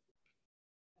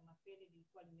kama vile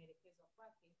lilikuwa limeelekezwa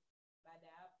kwake. Baada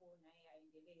ya hapo naye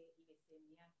aendelee ile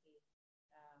sehemu yake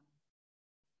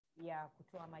ya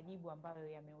kutoa majibu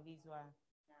ambayo yameulizwa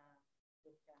na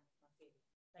Dr. Mafele.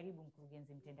 Karibu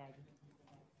mkurugenzi mtendaji.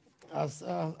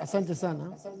 Asante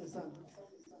sana.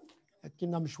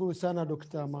 Lakini namshukuru sana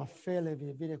Dr. Mafele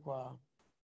vile vile kwa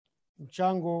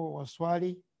mchango wa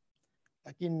swali,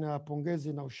 lakini na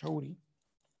pongezi na ushauri.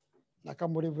 Na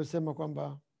kama ulivyosema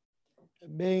kwamba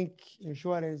bank,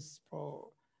 insurance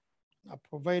na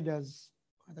providers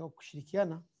wanataka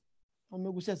kushirikiana,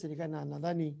 wamegusia serikali, na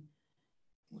nadhani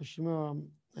Mheshimiwa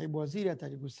Naibu Waziri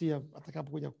ataligusia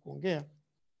atakapokuja kuongea.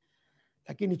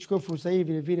 Lakini nichukue fursa hii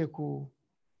vile vile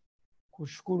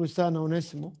kushukuru sana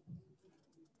Onesimo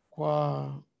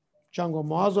kwa mchango wa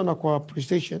mawazo na kwa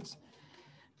appreciations.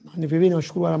 Na ni vile vile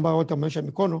nashukuru wale ambao wote wameonyesha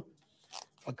mikono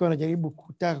wakiwa wanajaribu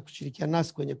kutaka kushirikiana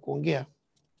nasi kwenye kuongea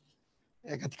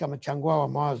katika mchango wao wa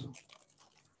mawazo.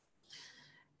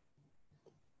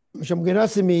 Mheshimiwa mgeni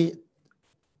rasmi,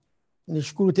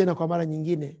 nishukuru tena kwa mara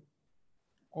nyingine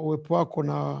kwa uwepo wako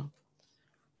na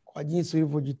kwa jinsi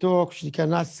ulivyojitoa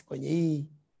kushirikiana nasi kwenye hii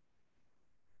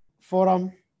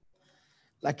forum,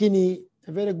 lakini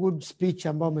a very good speech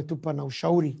ambao umetupa na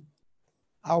ushauri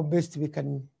how best we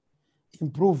can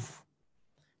improve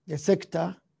the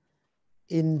sector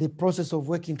in the process of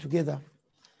working together,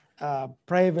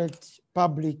 private,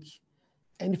 public,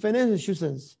 and financial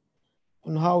institutions,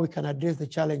 on how we can address the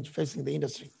challenge facing the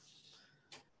industry.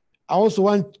 I also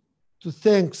want to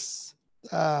thank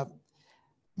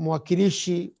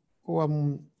mwakilishi wa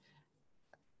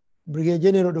Brigadier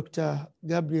General Dr.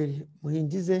 Gabriel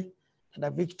Muhinjize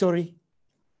and Victory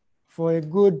for a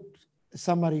good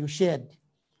summary you shared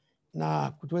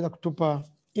na kutuweza kutupa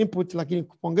input, lakini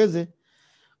kupongeze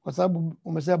kwa sababu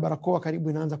umesema barakoa karibu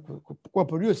inaanza kuwa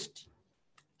produced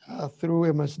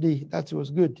through MSD. That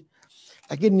was good.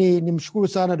 Lakini nimshukuru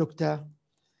sana Dr.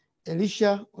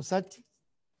 Elisha Osati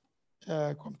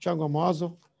kwa mchango wa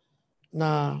mawazo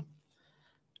na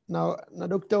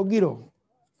Dr. Ogiro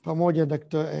pamoja na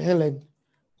Dr. Helen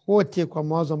wote kwa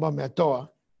mawazo ambayo ameyatoa.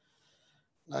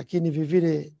 Lakini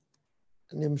vivile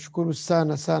nimshukuru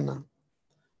sana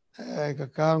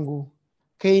kakaangu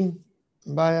Kane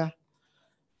Mbaya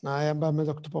na ambaye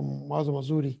ameweza kutupa mawazo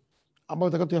mazuri ambayo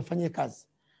tutakao tuyafanyie kazi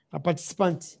na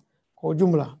participant kwa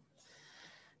ujumla.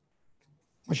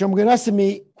 Mheshimiwa mgeni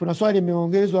rasmi, kuna swali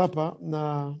limeongezwa hapa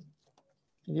na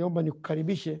niliomba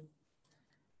nikukaribishe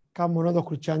kama unaweza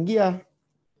kuchangia,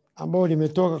 ambao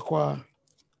limetoka kwa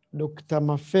Dr.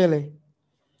 Mafele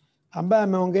ambaye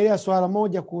ameongelea swala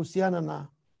moja kuhusiana na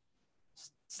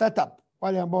startup,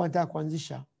 wale ambao wanataka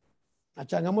kuanzisha na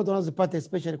changamoto wanazopata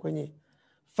especially kwenye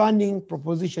funding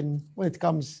proposition when it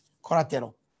comes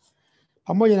collateral.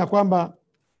 Pamoja na kwamba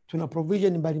tuna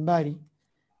provision mbalimbali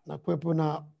na kuwepo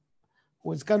na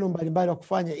uwezekano mbalimbali wa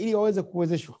kufanya ili waweze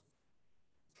kuwezeshwa.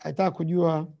 Nataka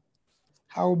kujua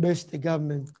how best the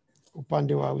government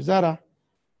upande wa wizara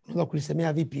unaweza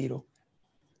kulisemea vipi hilo.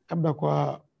 Kabla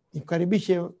kwa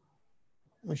nikukaribishe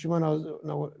Mheshimiwa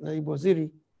Naibu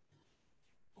Waziri,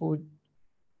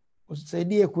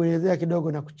 usaidie kuelezea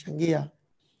kidogo na kuchangia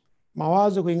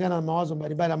mawazo kulingana na mawazo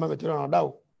mbalimbali ambayo yametolewa na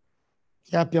wadau,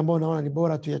 yapi ambao unaona ni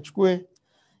bora tuyachukue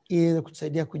ili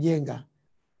kutusaidia kujenga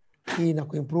hii na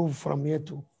kuimprove forum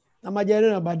yetu na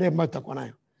majadiliano baadaye ambayo tutakuwa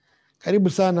nayo. Karibu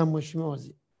sana Mheshimiwa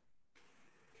Waziri.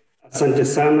 Asante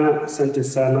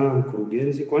sana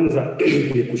mkurugenzi. Kwanza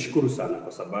nikushukuru sana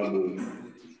kwa sababu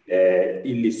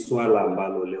ili swala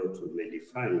ambalo leo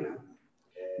tumelifanya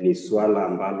ni swala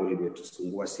ambalo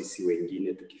limetusumbua sisi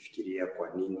wengine tukifikiria kwa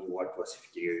nini watu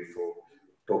wasifikirie hivyo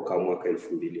toka mwaka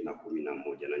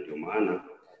 2011, na ndio maana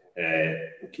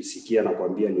ukisikia na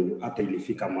kuambia ni hata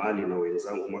ilifika mahali na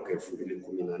wenzangu mwaka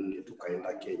 2014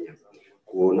 tukaenda Kenya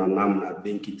kuona namna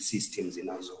banking system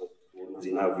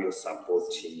zinavyo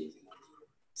support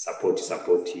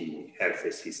health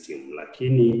system,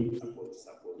 lakini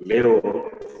leo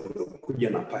kuja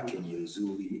na package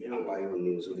nzuri ambayo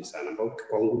ni nzuri sana, ambayo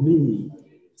kwangu mimi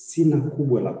sina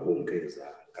kubwa la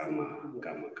kuongeza kama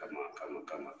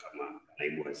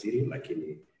naibu waziri,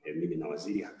 lakini mimi na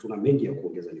waziri hatuna mengi ya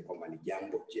kuongeza. Ni kwamba ni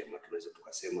jambo jema, tunaweza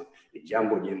tukasema ni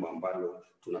jambo jema ambalo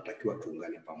tunatakiwa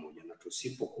tuungane pamoja, na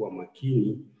tusipokuwa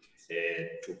makini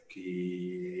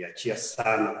tukiachia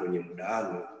sana kwenye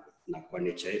mdahalo na kwa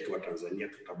nature yetu wa Tanzania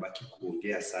tutabaki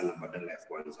kuongea sana badala ya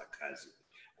kuanza kazi.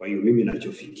 Kwa hiyo mimi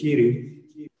ninachofikiri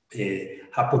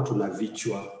hapo tuna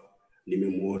vichwa.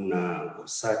 Nimemuona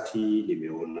Osati,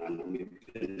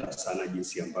 nimependa sana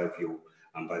jinsi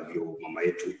ambavyo mama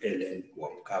yetu Ellen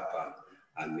wa Mkapa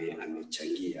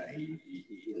amechangia.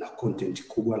 Ina content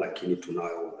kubwa, lakini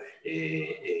tunayo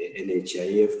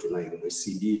NHIF, tunayo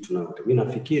MSD, tunayo. Mimi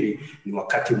nafikiri ni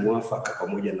wakati mwafaka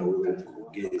pamoja na wewe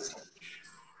mkurugenzi,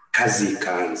 kazi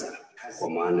ikaanza, kwa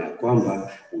maana ya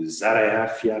kwamba Wizara ya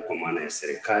Afya kwa maana ya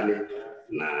serikali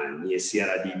na nyie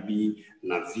CRDB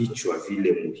na vichwa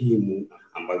vile muhimu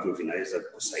ambavyo vinaweza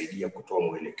kusaidia kutoa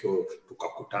mwelekeo,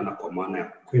 tukakutana kwa maana ya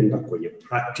kwenda kwenye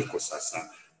practical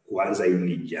sasa kuanza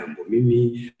hili jambo.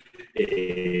 Mimi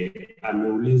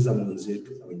ameuliza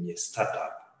mwenzetu kwenye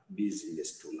startup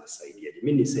business tunasaidia.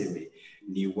 Mimi niseme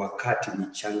ni wakati, ni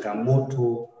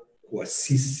changamoto kwa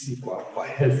sisi kwa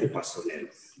health personnel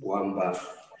kwamba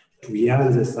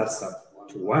tuanze sasa,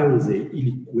 tuanze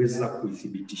ili kuweza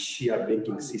kuithibitishia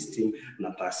banking system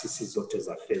na taasisi zote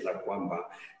za fedha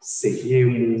kwamba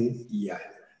sehemu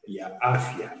ya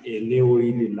afya, eneo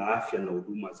hili la afya na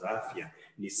huduma za afya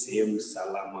ni sehemu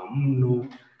salama mno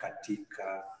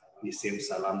katika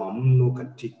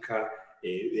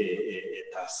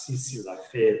taasisi za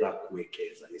fedha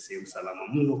kuwekeza. Ni sehemu salama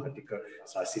mno katika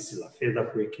taasisi za fedha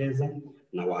kuwekeza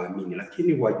na waamini,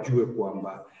 lakini wajue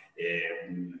kwamba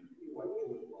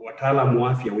wataalamu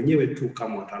wa afya wenyewe tu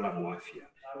kama wataalamu wa afya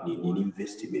ni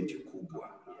investment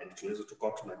kubwa. Yani tunaweza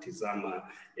tukawa tunatizama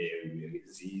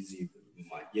hizi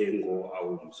majengo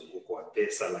au mzunguko wa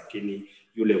pesa, lakini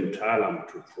yule mtaalamu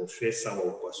tu, profesa wa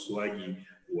upasuaji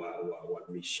wa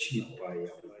mishipa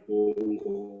ya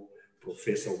ubongo,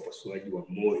 profesa wa upasuaji wa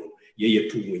moyo, yeye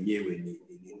tu mwenyewe ni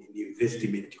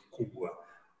investment kubwa,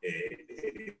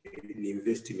 ni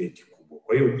investment kubwa.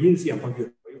 Kwa hiyo jinsi ambavyo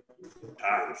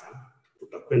tutaanza,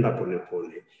 tutakwenda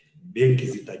polepole, benki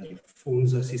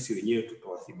zitajifunza, sisi wenyewe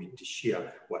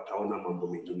tutawathibitishia, wataona mambo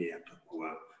mengine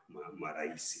yatakuwa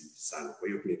marahisi sana. Kwa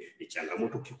hiyo ni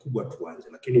changamoto kikubwa tuanze,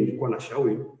 lakini nilikuwa na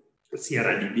shauri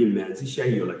CRDB imeanzisha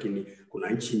hiyo, lakini kuna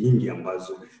nchi nyingi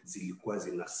ambazo zilikuwa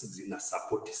zina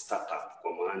support startup.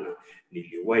 Kwa maana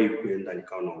niliwahi kwenda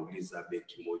nikawa nauliza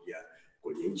benki moja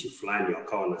kwenye nchi fulani,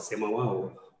 wakawa wanasema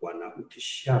wao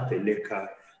ukishapeleka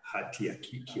hati ya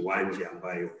kiwanja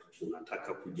ambayo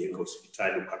unataka kujenga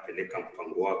hospitali, ukapeleka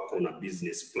mpango wako na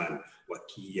business plan,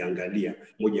 wakiangalia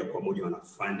moja kwa moja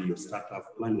wanafund hiyo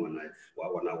startup plan,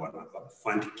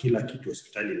 wanafund kila kitu,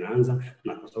 hospitali inaanza.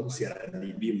 Na kwa sababu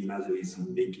CRDB mnazo hizi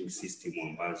banking system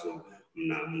ambazo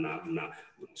mna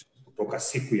kutoka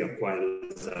siku ya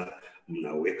kwanza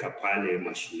mnaweka pale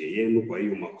mashine yenu, kwa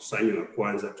hiyo makusanyo ya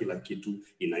kwanza kila kitu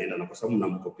inaenda, na kwa sababu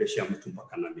mnamkopesha mtu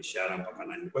mpaka na biashara mpaka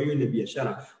nani, kwa hiyo ile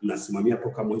biashara mnasimamia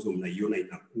toka mwanzo, mnaiona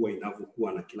inakuwa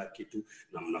inavyokuwa na kila kitu,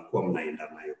 na mnakuwa mnaenda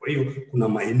nayo. Kwa hiyo kuna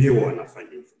maeneo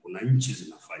wanafanya hivyo, kuna nchi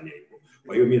zinafanya hivyo.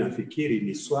 Kwa hiyo mimi nafikiri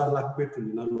ni swala kwetu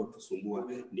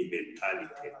linalotusumbua ni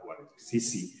mentality.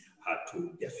 Sisi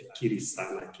hatujafikiri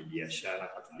sana kibiashara,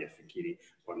 hatujafikiri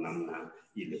kwa namna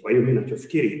ile. Kwa hiyo mimi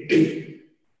ninachofikiri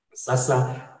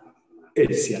sasa,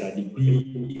 CRDB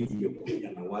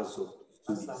imekuja na wazo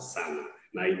zuri sana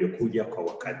na imekuja kwa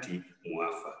wakati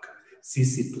mwafaka.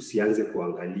 Sisi tusianze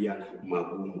kuangalia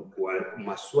magumu, kwa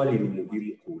maswali ni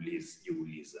muhimu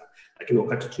kujiuliza, lakini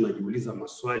wakati tunajiuliza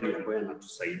maswali ambayo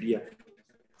yanatusaidia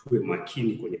tuwe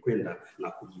makini kwenye kwenda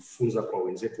na kujifunza kwa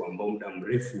wenzetu ambao muda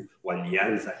mrefu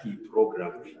walianza hii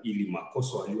program, ili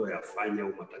makosa walioyafanya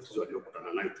au matatizo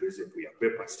waliokutana nayo tuweze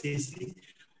kuyakwepa sisi.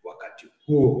 Wakati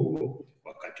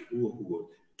huo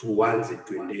tuanze,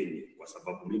 twendeni, kwa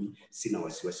sababu mimi sina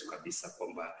wasiwasi kabisa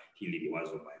kwamba hili ni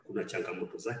wazo baya. Kuna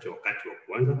changamoto zake wakati wa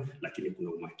kuanza, lakini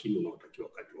kuna umakini unaotakiwa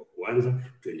wakati wa kuanza.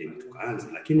 Twendeni tukaanze.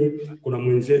 Lakini kuna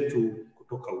mwenzetu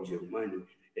kutoka Ujerumani,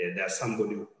 there's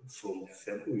somebody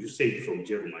from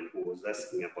Germany who was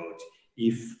asking about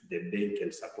if the bank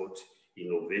can support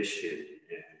innovation.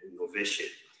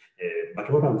 But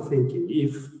what I'm thinking,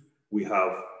 if we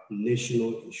have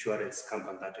national insurance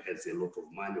company that has a lot of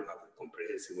money, we have a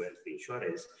comprehensive health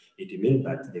insurance, it means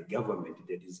that the government,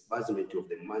 the disbursement of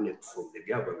the money from the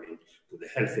government to the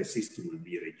health system will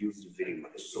be reduced very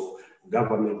much. So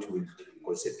government will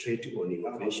concentrate on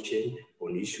innovation,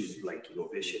 on issues like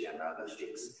innovation and other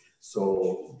things.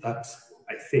 So that's,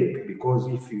 I think, because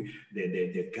if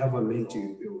the government,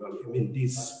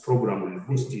 this program will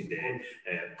boost the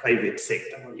private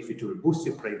sector. If it will boost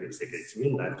the private sector, it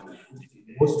means that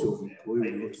most of it will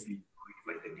not be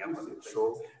by the government.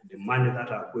 So the money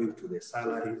that are going to the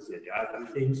salaries and the other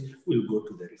things will go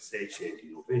to the research and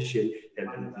innovation,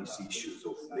 and these issues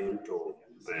of mental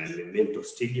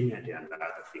stigma and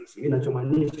other things.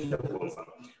 Ninachomaanisha kwamba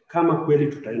kama kweli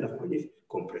tutaenda kwenye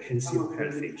comprehensive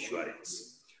health insurance,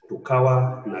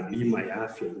 tukawa na bima ya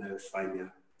afya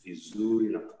inayofanya vizuri,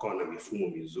 na tukawa na mifumo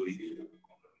mizuri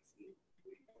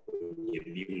kwenye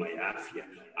bima ya afya,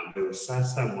 ambayo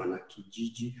sasa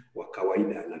mwanakijiji wa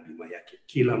kawaida ana bima yake,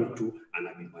 kila mtu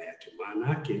ana bima yake. Maana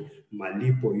yake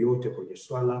malipo yote kwenye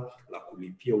swala la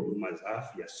kulipia huduma za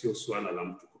afya sio swala la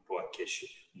mtu kutoa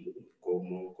keshi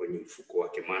kwenye mfuko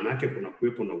wake. Maana yake kuna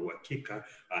kuwepo na uhakika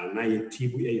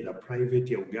anayetibu either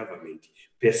private au government,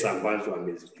 pesa ambazo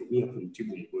amezitumia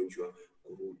kumtibu mgonjwa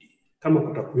kurudi. Kama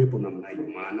kutakuwepo namna hiyo,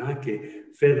 maana yake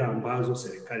fedha ambazo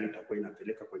serikali itakuwa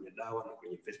inapeleka kwenye dawa na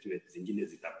kwenye investment zingine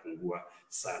zitapungua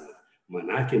sana.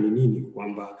 Maana yake ni nini?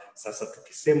 Kwamba sasa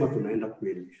tukisema tunaenda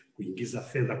kuingiza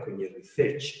fedha kwenye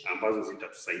research ambazo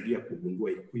zitatusaidia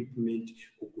kugundua equipment,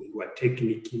 kugundua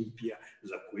tekniki mpya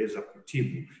za kuweza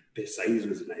kutibu, pesa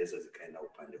hizo zinaweza zikaenda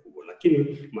upande huo.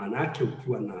 Lakini maana yake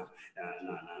ukiwa na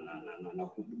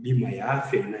bima ya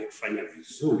afya inayofanya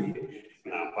vizuri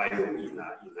na ambayo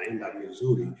inaenda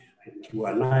vizuri,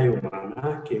 ukiwa nayo, maana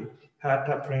yake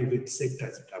hata private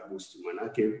sector zitaboost. Maana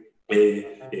yake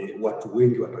watu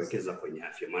wengi watawekeza kwenye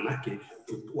afya, manake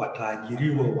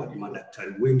wataajiriwa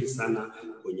madaktari wengi sana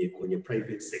kwenye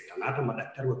private sector. Na hata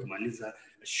madaktari wakimaliza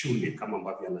shule kama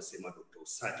ambavyo anasema Dr.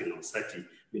 Usati, na Usati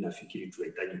mimi nafikiri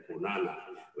tunahitaji kuonana,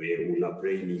 una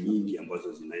brain nyingi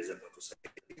ambazo zinaweza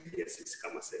kutusaidia sisi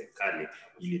kama serikali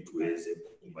ili tuweze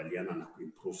kukubaliana na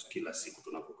kuimprove kila siku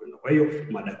tunapokwenda. Kwa hiyo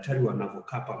madaktari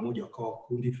wanavokaa pamoja wakawa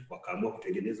kundi, wakaamua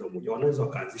kutengeneza umoja, wanaweza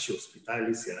wakaanzisha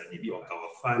hospitali CRDB wakawa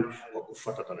fund kwa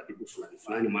kufuata taratibu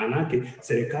fulani. Maana yake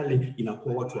serikali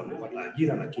inakuwa watu wanapata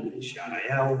ajira, lakini mishahara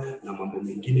yao na mambo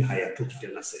mengine hayatoki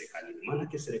tena serikalini. Maana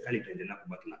yake serikali itaendelea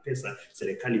kubaki na pesa,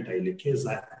 serikali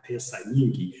itaelekeza pesa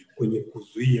nyingi kwenye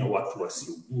kuzuia watu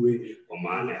wasiugue, kwa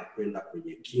maana ya kwenda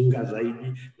kwenye kinga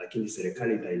zaidi, lakini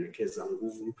serikali itaelekeza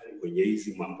nguvu kwenye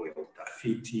hizi mambo ya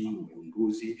utafiti,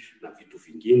 ugunduzi na vitu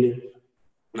vingine.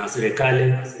 Na serikali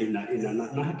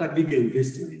na hata big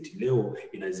investment leo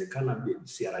inawezekana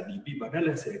CRDB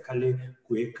badala ya serikali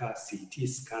kuweka CT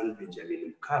scan Benjamin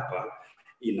Mkapa,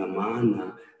 ina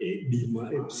maana bima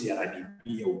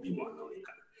CRDB au bima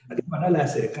wanaoweka. Lakini badala ya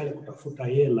serikali kutafuta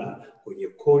hela kwenye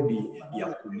kodi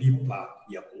ya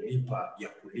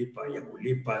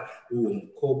kulipa huo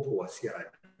mkopo wa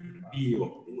CRDB wa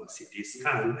kununua CT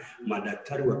scan,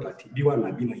 madaktari watatibiwa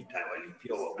na bima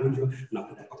itawalipia wagonjwa, na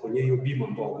kutoka kwenye hiyo bima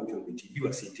ambao wagonjwa wametibiwa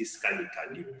CT scan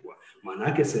italipwa. Maana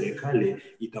yake serikali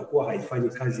itakuwa haifanyi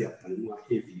kazi ya kununua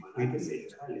heavy equipment.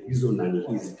 Hizo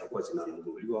hizi zitakuwa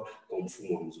zinanunuliwa kwa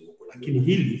mfumo wa mzunguko. Lakini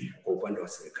hili kwa upande wa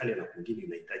serikali na kwingine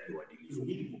inahitaji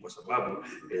uadilifu, kwa sababu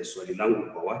swali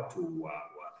langu kwa watu wa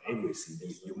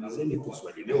MSD, jiulizeni kwa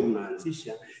swali, leo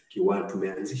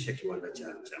tumeanzisha kiwanda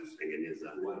cha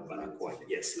kutengeneza barakoa,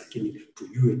 yes, lakini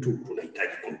tujue tu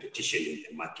tunahitaji competition in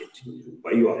the market.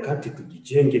 Kwa hiyo wakati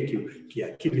tujijenge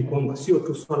kiakili kwamba sio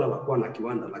tu swala la kuwa na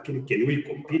kiwanda, lakini can we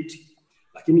compete?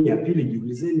 Lakini ya pili,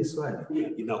 jiulizeni swali,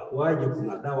 inakuwaje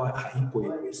kuna dawa haipo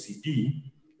MSD,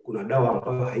 kuna dawa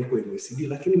ambayo haipo MSD,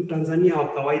 lakini Mtanzania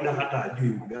wa kawaida hata hajui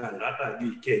Uganda, hata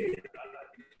hajui Kenya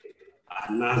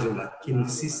anazo, lakini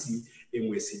sisi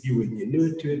MSD wenye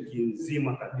network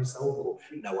nzima kabisa huko,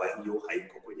 dawa hiyo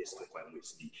haiko kwenye stock ya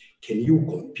MSD. Can you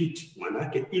compete? Maana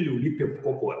yake ili ulipe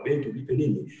mkopo wa benki, ulipe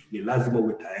nini, ni lazima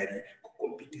uwe tayari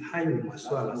kucompete. Hayo ni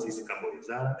maswala sisi kama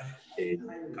wizara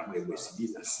kama MSD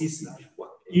na sisi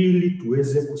ili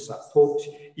tuweze kusupport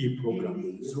hii programu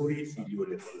nzuri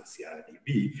iliyoletwa na CRDB,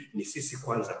 ni sisi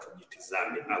kwanza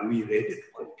tujitizame, are we ready to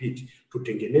compete?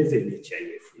 Tutengeneze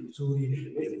NHIF nzuri,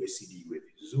 MSD iwe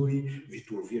vizuri,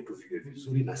 vituo vyetu viwe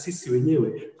vizuri, na sisi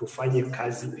wenyewe tufanye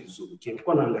kazi vizuri.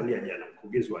 Nilikuwa naangalia jana,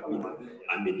 mkurugenzi wa bima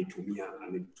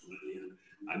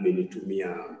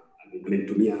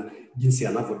amenitumia jinsi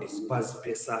anavyo disperse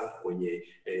pesa kwenye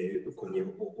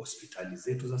hospitali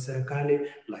zetu za serikali,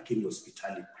 lakini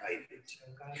hospitali private.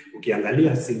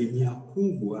 Ukiangalia asilimia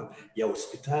kubwa ya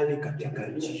hospitali katika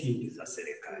nchi hii za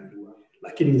serikali,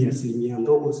 lakini ni asilimia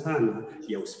ndogo sana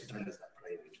ya hospitali za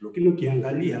private. Lakini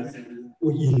ukiangalia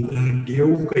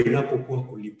inageuka inapokuwa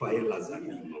kulipa hela za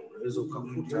bima, unaweza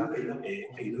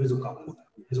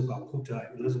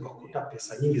ukakuta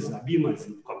pesa nyingi za bima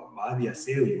kwa baadhi ya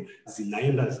sehemu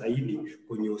zinaenda zaidi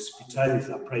kwenye hospitali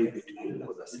za private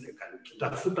kuliko za serikali.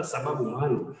 Ukitafuta sababu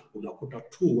maalum, unakuta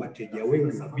tu wateja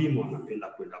wengi wa bima wanapenda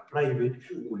kwenda private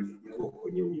kuliko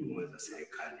kwenye huduma za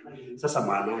serikali. Sasa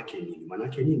maana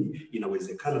yake nini?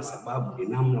 Inawezekana sababu ni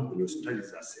namna kwenye hospitali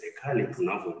za serikali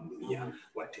tunavyohudumia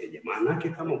wateja. Maana yake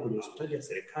kama kwenye hospitali ya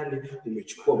serikali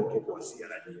umechukua mkopo wa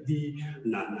CRDB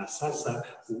na sasa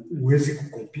uwezi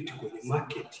kucompete kwenye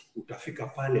market, utafika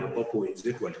pale ambapo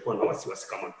wenzetu walikuwa na wasiwasi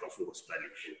kama tutafunga hospitali.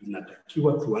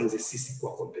 Tunatakiwa tuanze sisi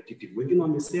kwa competitive. Wengine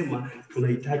wamesema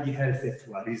tunahitaji health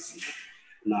tourism.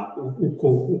 na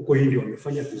huko hili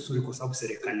wamefanya vizuri kwa sababu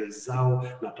serikali zao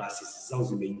na taasisi zao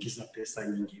zimeingiza pesa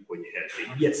nyingi kwenye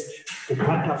health. Yes,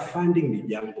 kupata funding ni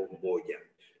jambo moja,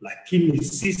 lakini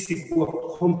sisi kuwa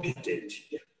competent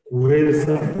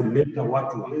kuweza kuleta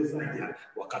watu wamoja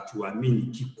wakatuamini,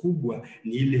 kikubwa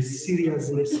ni ile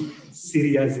seriousness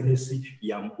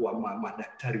ya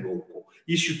madaktari wa huko.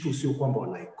 Issue tu sio kwamba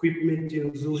wana equipment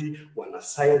nzuri, wana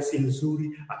science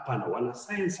nzuri, hapana, wana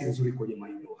science nzuri kwenye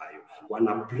maeneo hayo,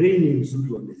 wana brain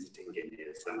nzuri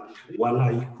wamezitengeneza,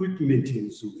 wana equipment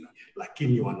nzuri,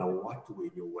 lakini wana watu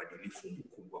wenye uadilifu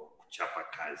mkubwa wa kuchapa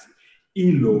kazi.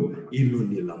 Hilo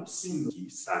ni la msingi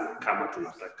sana kama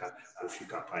tunataka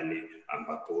kufika pale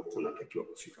ambapo tunatakiwa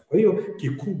kufika. Kwa hiyo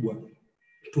kikubwa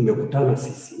tumekutana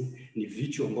sisi ni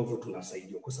vichwa ambavyo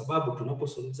tunasaidia, kwa sababu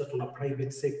tunapozungumza tuna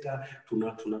private sector,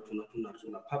 tuna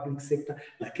public sector,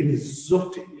 lakini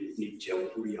zote ni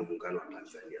Jamhuri ya Muungano wa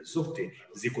Tanzania, zote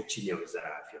ziko chini ya Wizara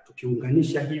ya Afya.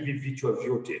 Tukiunganisha hivi vichwa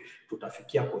vyote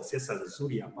tutafikia prosesa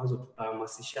nzuri ambazo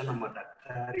tutahamasishana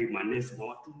madaktari, manesi na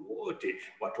watu wote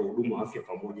watoa huduma wa afya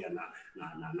pamoja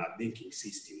na banking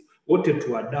system wote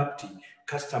tuadapti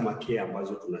customer care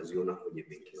ambazo tunaziona kwenye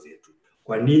benki zetu.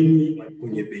 Kwa nini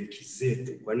kwenye benki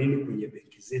zetu? Kwa nini kwenye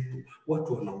benki zetu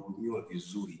watu wanahudumiwa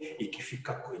vizuri,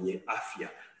 ikifika kwenye afya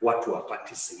watu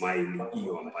wapate smile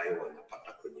hiyo ambayo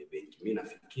wanapata kwenye benki? Mimi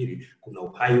nafikiri kuna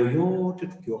hayo yote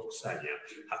tukiwakusanya,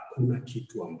 hakuna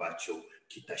kitu ambacho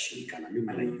kitashirikana. Mimi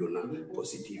naiona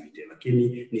positivity,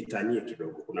 lakini nitanie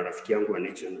kidogo. Kuna rafiki yangu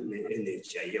anaitwa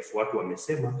NHIF, watu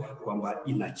wamesema kwamba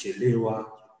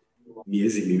inachelewa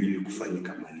miezi miwili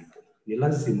kufanyika malipo. Ni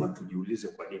lazima tujiulize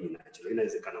kwa nini inachelewa.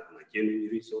 Inawezekana kuna genuine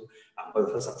reason ambayo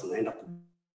sasa tunaenda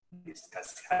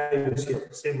discuss. Hayo sio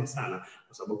kusema sana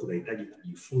kwa sababu tunahitaji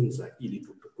kujifunza ili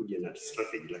tukuje na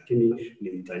strategy, lakini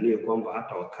nimtanie kwamba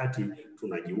hata wakati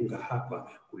tunajiunga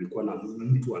hapa kulikuwa na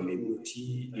mtu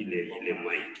amemuti ile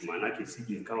mic, maana yake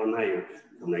sije ikawa nayo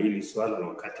kuna hili swala la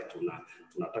wakati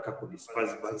tunataka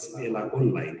kudiscuss basi la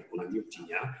online kuna meeting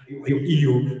ya. Kwa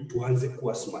hiyo tuanze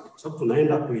kuwa smart kwa sababu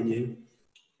tunaenda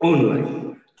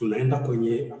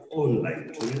kwenye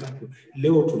online,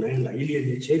 leo tunaenda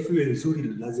ili NHIF iwe nzuri,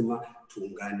 lazima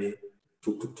tuungane,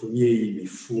 tutumie hii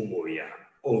mifumo ya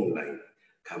online.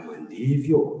 Kama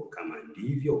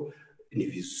ndivyo ni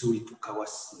vizuri tukawa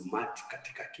smart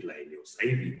katika kila eneo. Sasa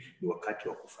hivi ni wakati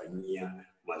wa kufanyia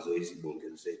mazoezi bonge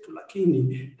zetu,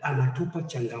 lakini anatupa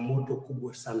changamoto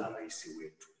kubwa sana rais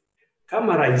wetu.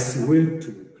 Kama rais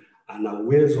wetu ana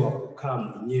uwezo wa kukaa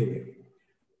mwenyewe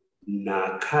na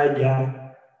kaja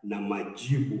na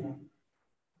majibu,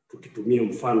 tukitumia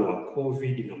mfano wa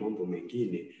COVID na mambo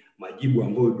mengine, majibu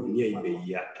ambayo dunia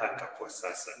imeyataka kwa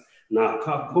sasa, na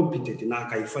akawa competent na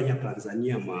akaifanya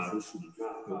Tanzania maarufu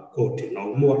kote, na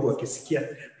watu wakisikia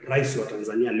rais wa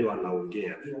Tanzania leo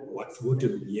anaongea, watu wote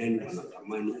duniani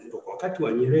wanatamani kutoka. Wakati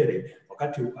wa Nyerere,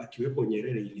 wakati akiwepo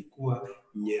Nyerere, ilikuwa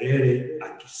Nyerere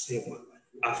akisema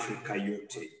Afrika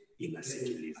yote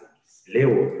inasikiliza.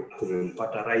 Leo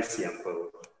tumempata rais ambaye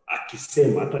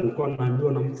akisema, hata nilikuwa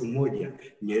naambiwa na mtu mmoja,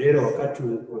 Nyerere wakati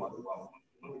wa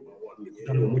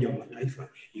mikutano Umoja wa Mataifa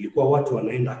ilikuwa watu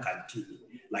wanaenda kantini,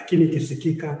 lakini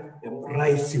kisikika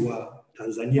rais wa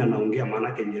Tanzania anaongea, maana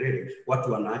yake Nyerere,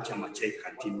 watu wanaacha machai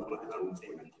kantini wanarudi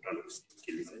kwenye mkutano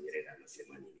kusikiliza Nyerere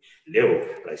anasema nini. Leo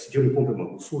Rais John Pombe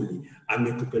Magufuli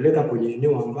ametupeleka kwenye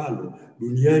eneo ambalo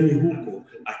duniani huko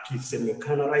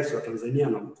akisemekana rais wa Tanzania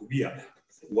anahutubia,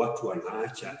 watu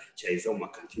wanaacha chai zao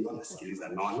makantini wanasikiliza,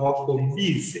 na wako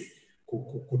busy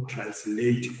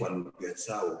kutranslate kwa lugha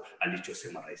zao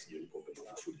alichosema Rais John Pombe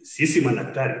Magufuli. Sisi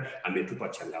madaktari ametupa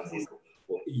changamoto.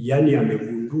 Yani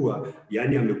amegundua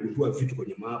vitu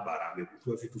kwenye maabara,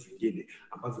 amegundua vitu vingine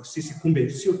ambavyo sisi kumbe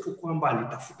sio tu kwamba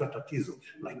alitafuta tatizo,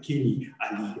 lakini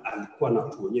alikuwa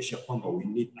anatuonyesha kwamba we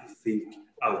need to think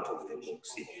out of the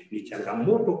box. Ni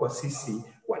changamoto kwa sisi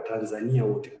wa Tanzania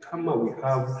wote. Kama we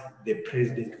have the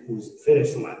president who is very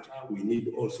smart, we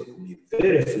need also to be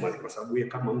very smart, kwa sababu yeye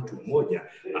kama mtu mmoja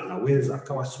anaweza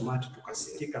akawa smart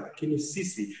tukasikika, lakini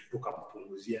sisi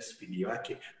tukampunguzia spidi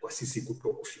yake kwa sisi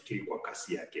kutokufikiri kwa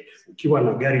kasi yake. Ukiwa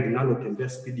na gari linalotembea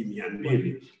spidi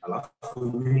 200, alafu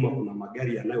nyuma kuna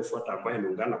magari yanayofuata ambayo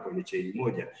yameungana kwenye chain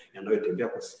moja yanayotembea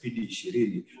kwa spidi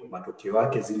 20, matokeo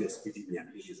yake zile spidi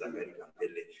 200 za gari la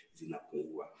mbele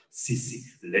zinapungua.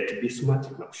 Sisi let be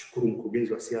smart. Na kushukuru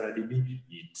mkurugenzi wa CRDB,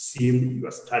 it seemed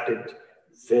you started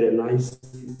very nice,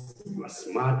 you are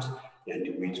smart, and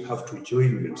we have to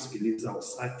join. Nimemsikiliza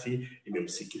Osati,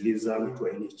 nimemsikiliza mtu wa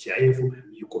NHIF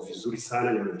yuko vizuri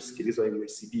sana, nimemsikiliza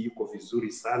MSD yuko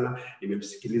vizuri sana,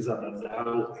 nimemsikiliza dada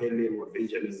yangu Helen wa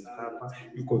Benjamin Mkapa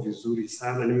yuko vizuri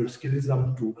sana, nimemsikiliza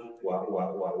mtu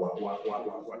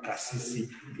wa taasisi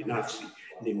binafsi.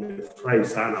 Nimefurahi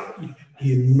sana.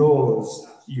 He knows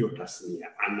hiyo tasnia,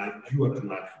 anajua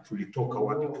tulitoka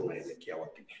wapi, tunaelekea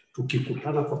wapi.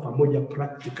 Tukikutana kwa pamoja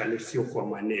practically, sio kwa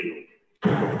maneno.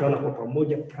 Tukutana kwa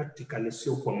pamoja practically,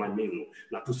 sio kwa maneno,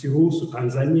 na tusiruhusu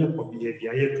Tanzania kwa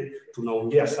behavior yetu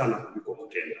tunaongea sana kuliko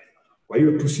kutenda. Kwa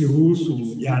hiyo tusiruhusu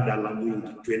mjadala mwingi,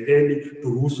 twendeni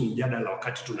turuhusu mjadala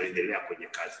wakati tunaendelea kwenye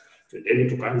kazi. Twendeni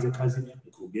tukaanze kazi.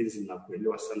 Mkurugenzi na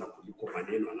kuelewa sana kuliko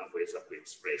maneno anavyoweza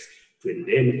kuexpress.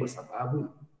 Twendeni, kwa sababu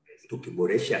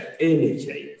tukiboresha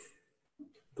NHIF,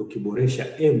 tukiboresha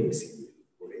MSD,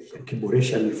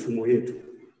 tukiboresha mifumo yetu,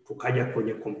 tukaja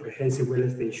kwenye comprehensive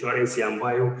health insurance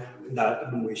ambayo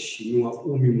na Mheshimiwa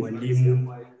Umi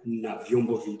Mwalimu na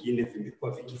vyombo vingine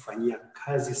vimekuwa vikifanyia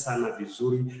kazi sana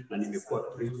vizuri, na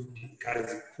nimekuwa briefed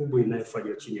kazi kubwa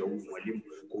inayofanywa chini ya Umi Mwalimu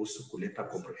kuhusu kuleta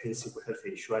comprehensive health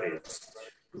insurance.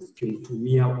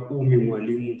 Tukimtumia Umi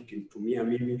Mwalimu, tukimtumia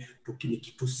mimi,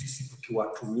 sisi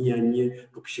tukiwatumia nyie,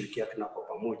 tukishirikiana kwa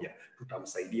pamoja,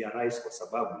 tutamsaidia rais, kwa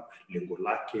sababu lengo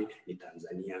lake ni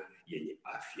Tanzania yenye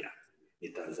afya. Ni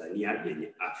Tanzania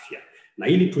yenye afya. Na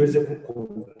ili tuweze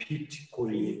kucompete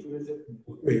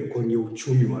kwenye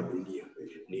uchumi wa dunia,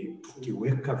 ni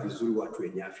tukiweka vizuri watu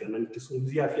wenye afya. Na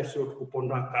nikizungumzia afya sio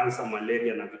kuponda kansa,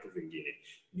 malaria na vitu vingine,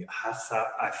 ni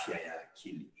hasa afya ya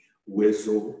akili.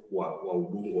 Uwezo wa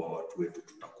ubongo wa watu wetu,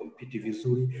 tutakompiti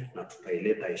vizuri na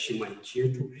tutaileta heshima nchi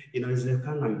yetu.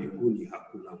 Inawezekana mbinguni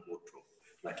hakuna moto,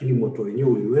 lakini moto wenyewe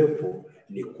uliwepo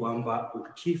ni kwamba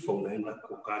ukifa unaenda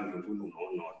kukaa mbinguni,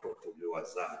 unaona watoto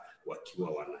uliowazaa wakiwa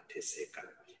wanateseka.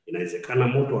 Inawezekana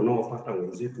moto wanaopata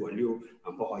wenzetu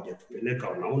ambao hawajatupeleka,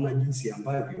 wanaona jinsi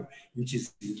ambavyo nchi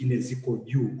zingine ziko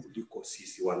juu kuliko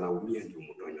sisi, wanaumia, ndio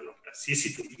moto wenyewe unakuta. Sisi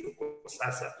tulioko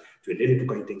sasa, twendeni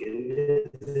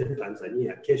tukaitengeneze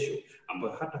Tanzania kesho,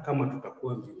 ambayo hata kama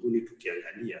tutakuwa mbinguni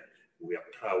tukiangalia, we are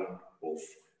proud of,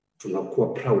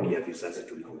 tunakuwa proud ya vizazi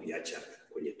tulivyoviacha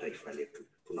kwenye taifa letu.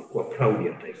 Tunakuwa proud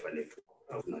ya taifa letu.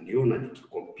 Tunaliona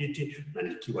likikompiti na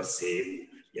likiwa sehemu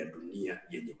ya dunia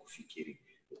yenye kufikiri.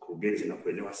 Mkurugenzi na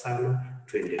kuelewa sana,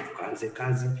 twende tukaanze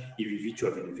kazi. Hivi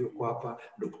vichwa vilivyokuwa hapa,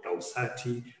 Dr.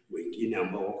 Osati, wengine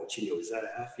ambao wako chini ya Wizara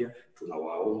ya Afya,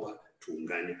 tunawaomba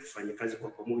tuungane, tufanye kazi kwa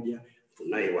pamoja.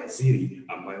 Tunaye waziri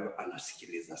ambayo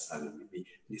anasikiliza sana. Mimi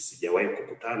nisijawahi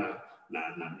kukutana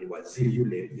na waziri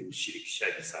yule, ni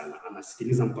mshirikishaji sana,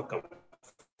 anasikiliza mpaka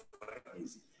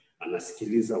hizi,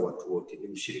 anasikiliza watu wote, ni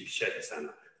mshirikishaji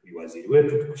sana. Ni waziri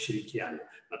wetu, tukushirikiana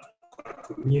na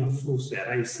tukatumia fursa ya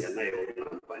rais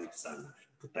anayeona mbali sana.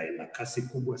 Tutaenda kasi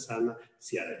kubwa sana.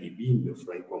 CRDB,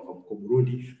 nimefurahi kwamba mko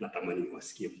Burundi, natamani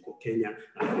niwasikie mko Kenya,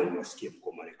 natamani niwasikie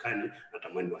mko Marekani,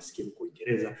 natamani niwasikie mko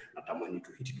Uingereza, natamani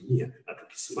tuhiti dunia, na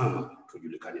tukisimama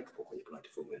tujulikane tuko kwenye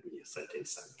platform ya dunia. Asante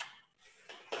sana.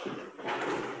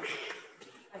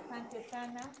 Asante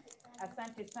sana.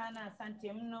 Asante sana,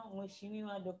 asante mno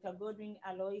Mheshimiwa Dr. Godwin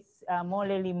Alois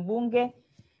Moleli Mbunge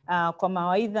kwa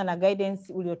mawaidha na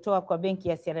guidance uliotoa kwa benki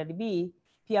ya CRDB,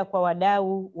 pia kwa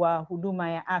wadau wa huduma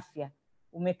ya afya.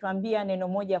 Umetuambia neno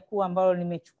moja kuu ambalo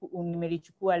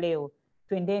nimelichukua leo,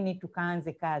 twendeni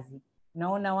tukaanze kazi.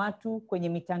 Naona watu kwenye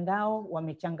mitandao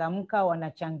wamechangamka,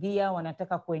 wanachangia,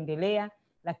 wanataka kuendelea,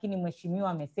 lakini mheshimiwa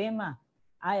amesema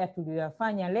haya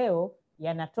tuliyoyafanya leo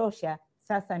yanatosha,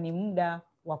 sasa ni muda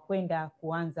wa kwenda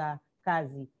kuanza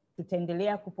kazi.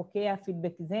 Tutaendelea kupokea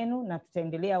feedback zenu na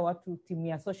tutaendelea timu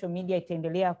ya social media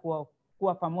itaendelea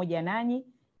kuwa pamoja nanyi.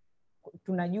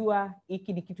 Tunajua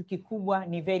hiki ni kitu kikubwa,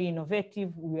 ni very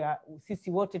innovative.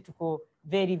 Sisi wote tuko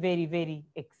very very very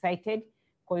excited.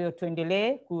 Kwa hiyo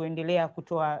kuendelea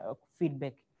kutoa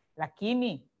feedback,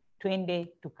 lakini twende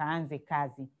tukaanze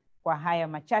kazi. Kwa haya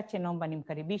machache, naomba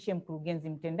nimkaribishe mkurugenzi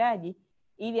mtendaji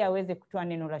ili aweze kutoa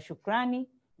neno la shukrani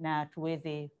na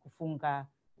tuweze kufunga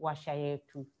washa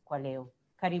yetu kwa leo.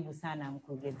 Karibu sana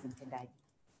mkurugenzi mtendaji.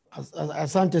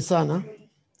 Asante sana.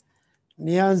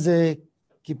 Nianze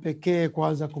kipekee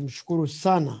kwanza kumshukuru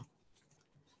sana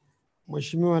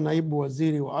Mheshimiwa Naibu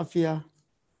Waziri wa Afya,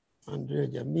 Maendeleo ya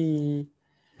Jamii,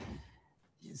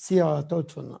 Jinsia,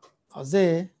 Watoto na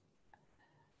Wazee,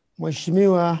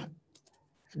 Mheshimiwa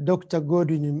Dr.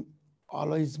 Godwin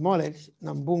Alois Moleli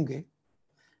na mbunge,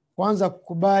 kwanza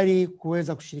kukubali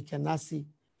kuweza kushirikiana nasi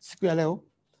siku ya leo,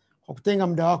 kwa kutenga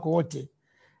muda wako wote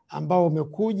ambao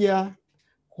umekuja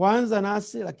kwanza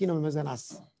nasi lakini umemaliza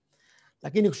nasi.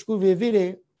 Lakini kushukuru vile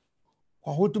vile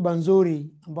kwa hotuba nzuri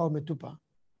ambao umetupa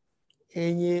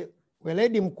yenye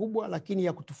weledi mkubwa, lakini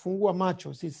ya kutufungua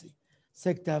macho sisi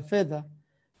sekta ya fedha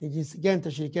ni jinsi gani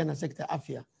tutashirikiana na sekta ya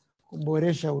afya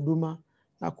kuboresha huduma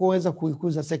na kuweza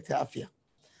kuikuza sekta ya afya.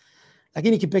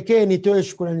 Lakini kipekee nitoe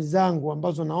shukrani zangu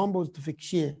ambazo naomba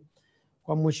uzitufikishie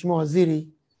kwa Mheshimiwa Waziri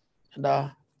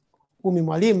na Umi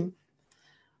Mwalimu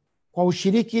kwa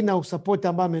ushiriki na usapoti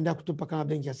ambao ameendelea kutupa kama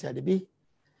benki ya CRDB.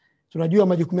 Tunajua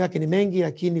majukumu yake ni mengi,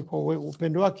 lakini kwa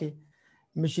upendo wake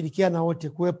mmeshirikiana wote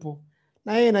kuwepo,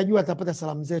 na yeye najua atapata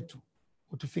salamu zetu,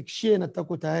 utufikishie na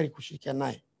tutakuwa tayari kushirikiana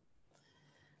naye.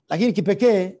 Lakini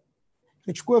kipekee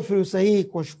nichukue fursa hii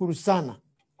kuwashukuru sana.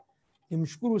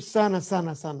 Nimshukuru sana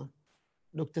sana sana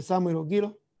Dr. Samuel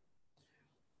Ogilo,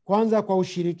 kwanza kwa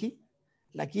ushiriki,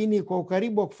 lakini kwa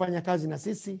ukaribu wa kufanya kazi na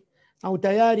sisi na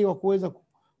utayari wa kuweza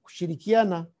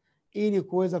kushirikiana ili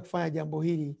kuweza kufanya jambo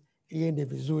hili liende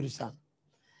vizuri sana.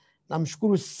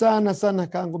 Namshukuru sana sana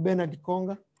kangu Bernard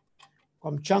Konga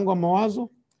kwa mchango wa mawazo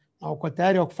na kwa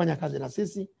tayari wa kufanya kazi na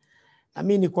sisi. Na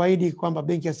mimi ni kuahidi kwamba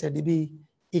benki ya CRDB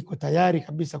iko tayari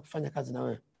kabisa kufanya kazi na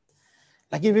wewe.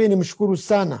 Lakini vile nimshukuru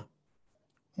sana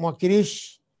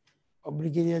mwakilishi wa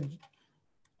Brigadier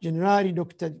General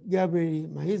Dr. Gabriel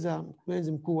Mahiza,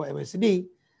 mkurugenzi mkuu wa MSD,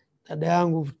 dada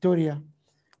yangu Victoria,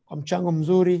 kwa mchango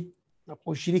mzuri na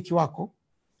kwa ushiriki wako.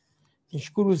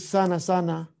 Nishukuru sana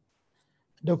sana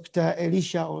Dr.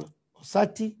 Elisha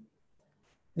Osati,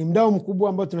 ni mdau mkubwa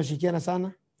ambao tunashirikiana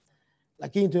sana,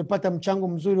 lakini tumepata mchango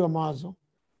mzuri wa mawazo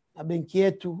na benki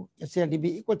yetu ya CRDB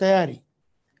iko tayari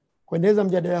kuendeleza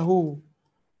mjadala huu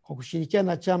kwa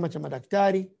kushirikiana na chama cha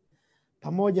madaktari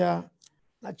pamoja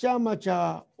na chama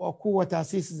cha wakuu wa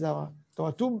taasisi za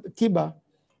tiba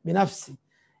binafsi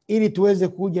ili tuweze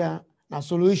kuja na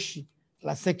suluhishi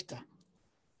la sekta.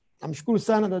 Namshukuru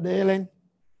sana dada Helen,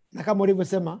 na kama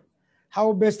ulivyosema,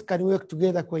 how best can we work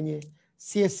together kwenye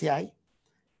CSI,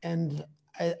 and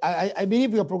I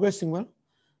believe we are progressing well.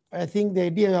 I think the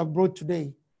idea you have brought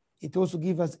today, it also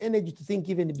gives us energy to think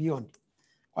even beyond.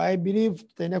 I believe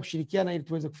tutaendelea kushirikiana ili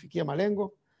tuweze kufikia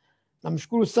malengo.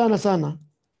 Namshukuru sana sana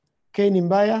Ken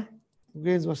Mbaya,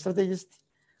 mkurugenzi wa strategist,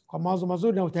 kwa mawazo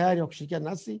mazuri na utayari wa kushirikiana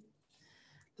nasi.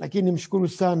 Lakini nimshukuru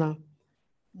sana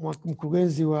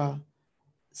mkurugenzi wa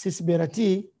CCBRT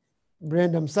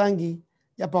Brenda Msangi,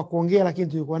 hapa kuongea lakini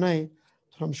tulikuwa naye,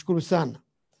 tunamshukuru sana.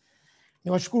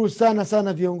 Niwashukuru sana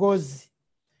sana viongozi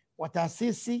wa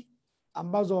taasisi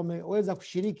ambazo wameweza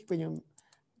kushiriki kwenye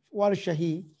warsha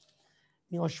hii.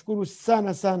 Niwashukuru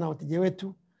sana sana wateja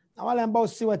wetu na wale ambao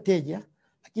si wateja,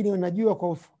 lakini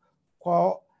wanajua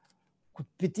kwa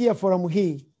kupitia forum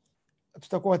hii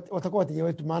watakuwa wateja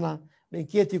wetu, maana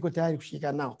benki yetu iko tayari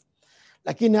kushirikiana nao.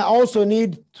 Lakini I also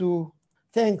need to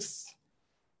thanks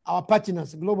our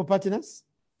partners, global partners,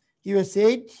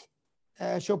 USAID,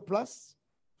 Shop Plus,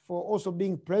 for also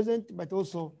being present, but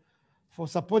also for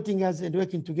supporting us and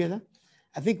working together.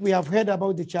 I think we have heard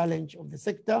about the challenge of the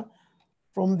sector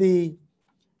from the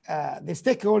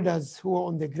stakeholders who are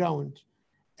on the ground.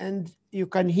 And you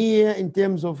can hear in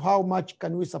terms of how much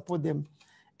can we support them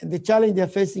and the challenge they're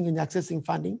facing in accessing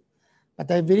funding.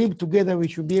 But I believe together we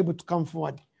should be able to come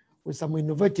forward with some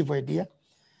innovative idea.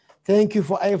 Thank you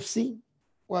for IFC,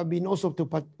 who have been also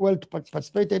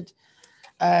participated.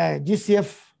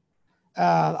 GCF,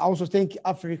 I also thank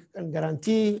African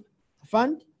Guarantee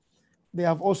Fund. They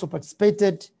have also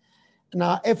participated.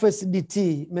 Now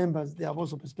FSDT members, they have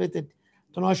also participated.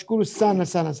 Tunawashukuru sana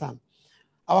sana sana.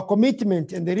 Our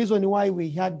commitment and the reason why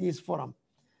we had this forum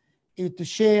is to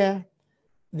share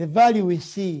the value we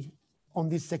see on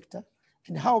this sector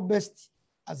and how best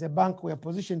as a bank we are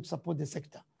positioned to support the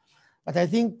sector. But I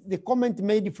think the comment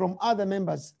made from other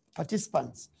members,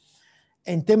 participants,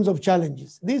 in terms of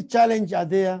challenges, these challenges are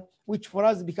there, which for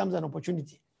us becomes an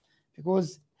opportunity,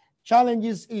 because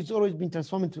challenges is always been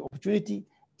transformed into opportunity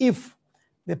if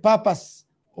the purpose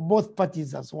of both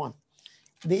parties as one.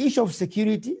 The issue of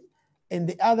security and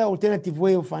the other alternative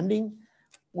way of funding,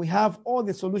 we have all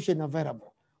the solutions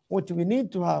available. What we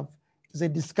need to have is the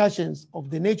discussions of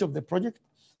the nature of the project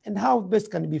and how best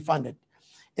can it be funded.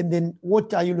 And then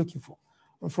what are you looking for?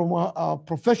 And from our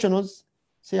professionals,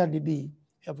 CRDB, we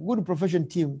have a good profession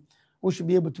team who should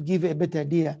be able to give a better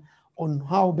idea on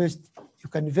how best you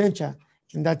can venture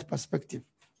in that perspective.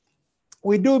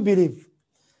 We do believe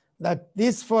that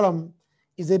this forum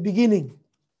is a beginning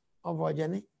of our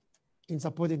journey in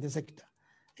supporting the sector.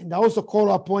 And I also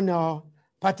call upon our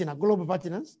partner, global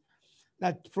partners,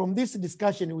 that from this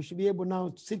discussion, we should be able now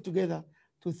to sit together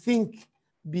to think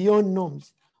beyond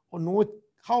norms on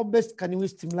how best can we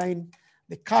streamline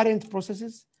the current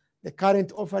processes, the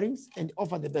current offerings, and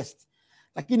offer the best.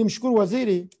 Lakini mshukuru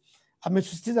waziri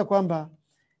amesisitiza kwamba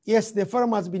Yes, the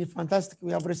forum has been fantastic.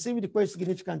 We have received quite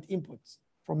significant inputs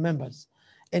from members,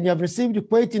 and we have received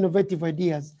quite innovative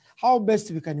ideas how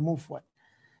best we can move forward.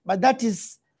 But that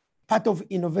is part of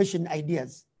innovation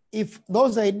ideas. If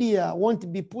those ideas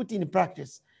won't be put in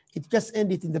practice, it just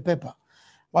end it in the paper.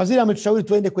 Waziri ametushauri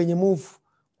tuende kwenye move,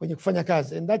 kwenye kufanya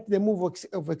kazi, and that's the move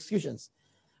of executions.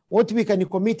 What we can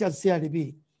commit as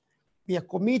CRDB, we are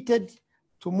committed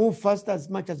to move faster as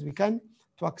much as we can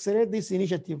to accelerate this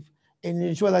initiative and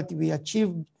ensure that we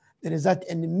achieve the result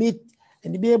and meet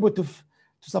and be able to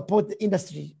support the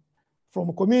industry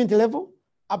from community level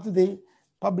up to the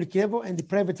public level and the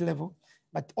private level,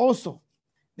 but also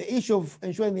the issue of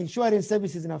ensuring the insurance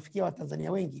services inafikia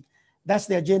Watanzania wengi. That's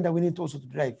the agenda we need to also to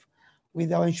drive.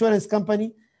 With our insurance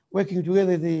company, working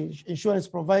together with the insurance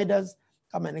providers,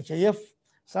 kama NHIF,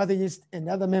 strategists and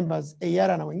other members,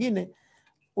 AR na wengine,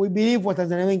 we believe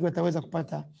Watanzania wengi wataweza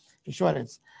kupata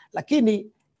insurance.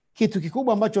 Lakini kitu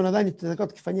kikubwa ambacho nadhani tutatakiwa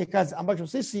tukifanyie kazi ambacho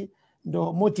sisi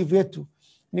ndo motive yetu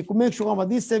ni ku make sure kwamba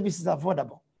these services are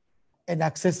affordable and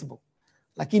accessible.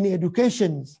 Lakini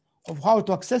education of how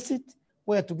to access it,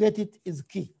 where to get it is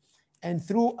key. And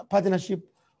through a partnership,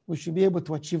 we should be able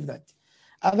to achieve that.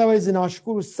 Otherwise,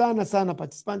 nawashukuru sana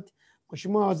participant.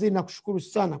 Mheshimiwa Waziri, nakushukuru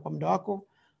sana kwa muda wako.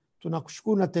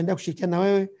 Tunakushukuru na tutaendelea kushirikiana na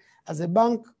wewe. As a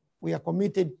bank, we are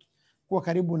committed kuwa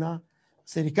karibu na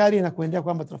serikali na kuendelea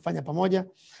kwamba tunafanya pamoja.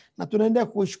 Na tunaendelea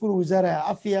kushukuru Wizara ya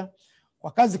Afya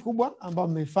kwa kazi kubwa ambayo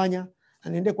mmeifanya,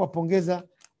 na niendelee kuwapongeza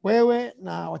wewe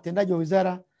na watendaji wa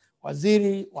wizara,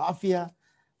 Waziri wa Afya,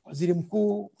 Waziri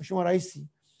Mkuu, Mheshimiwa Rais,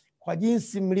 kwa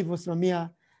jinsi mlivyosimamia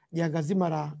janga zima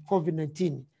la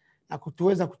COVID-19 na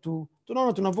kutuweza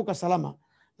tunaona tunavuka salama,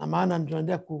 na maana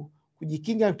tunaendelea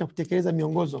kujikinga na kutekeleza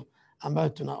miongozo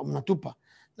ambayo mnatupa.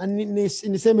 Na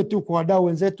niseme tu kwa wadau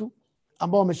wenzetu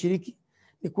ambao wameshiriki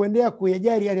ni kuendelea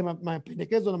kuyajali yale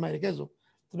mapendekezo na maelekezo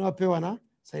tunayopewa na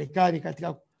serikali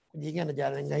katika kujikinga na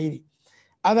janga hili.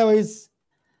 Otherwise,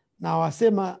 na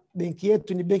wasema benki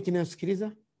yetu ni benki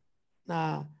inayosikiliza,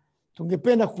 na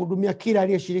tungependa kuhudumia kila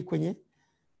aliyeshiriki kwenye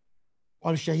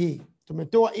warsha hii.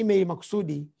 Tumetoa email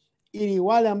makusudi ili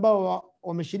wale ambao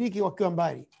wameshiriki wakiwa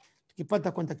mbali,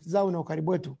 tukipata contact zao na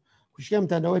ukaribu wetu, kushikia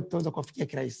mtandao wetu tutaweza kuwafikia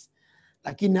kirahisi.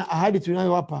 Lakini ahadi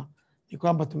tunayowapa ni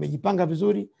kwamba tumejipanga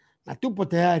vizuri na tupo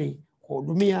tayari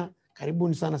kuhudumia.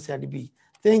 Karibuni sana CRDB.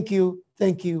 Thank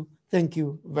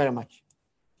you very much.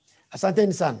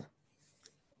 Asanteni sana.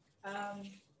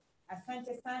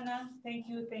 Asante sana.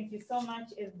 Thank you so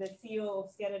much. As the CEO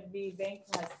of CRDB Bank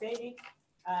has said it,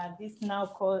 this now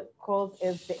calls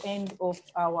as the end of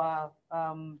our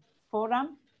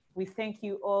forum. We thank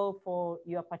you all for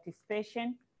your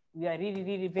participation. We are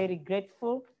really very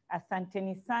grateful.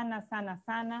 Asanteni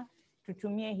sana.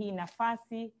 Tutumie hii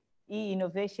nafasi, hii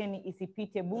innovation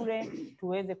isipite bure,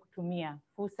 tuweze kutumia.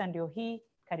 Fursa ndio hii.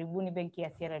 Karibuni benki ya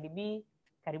CRDB.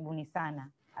 Karibuni sana.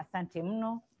 Asante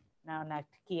mno na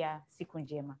natakia siku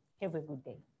njema. Have a good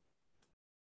day.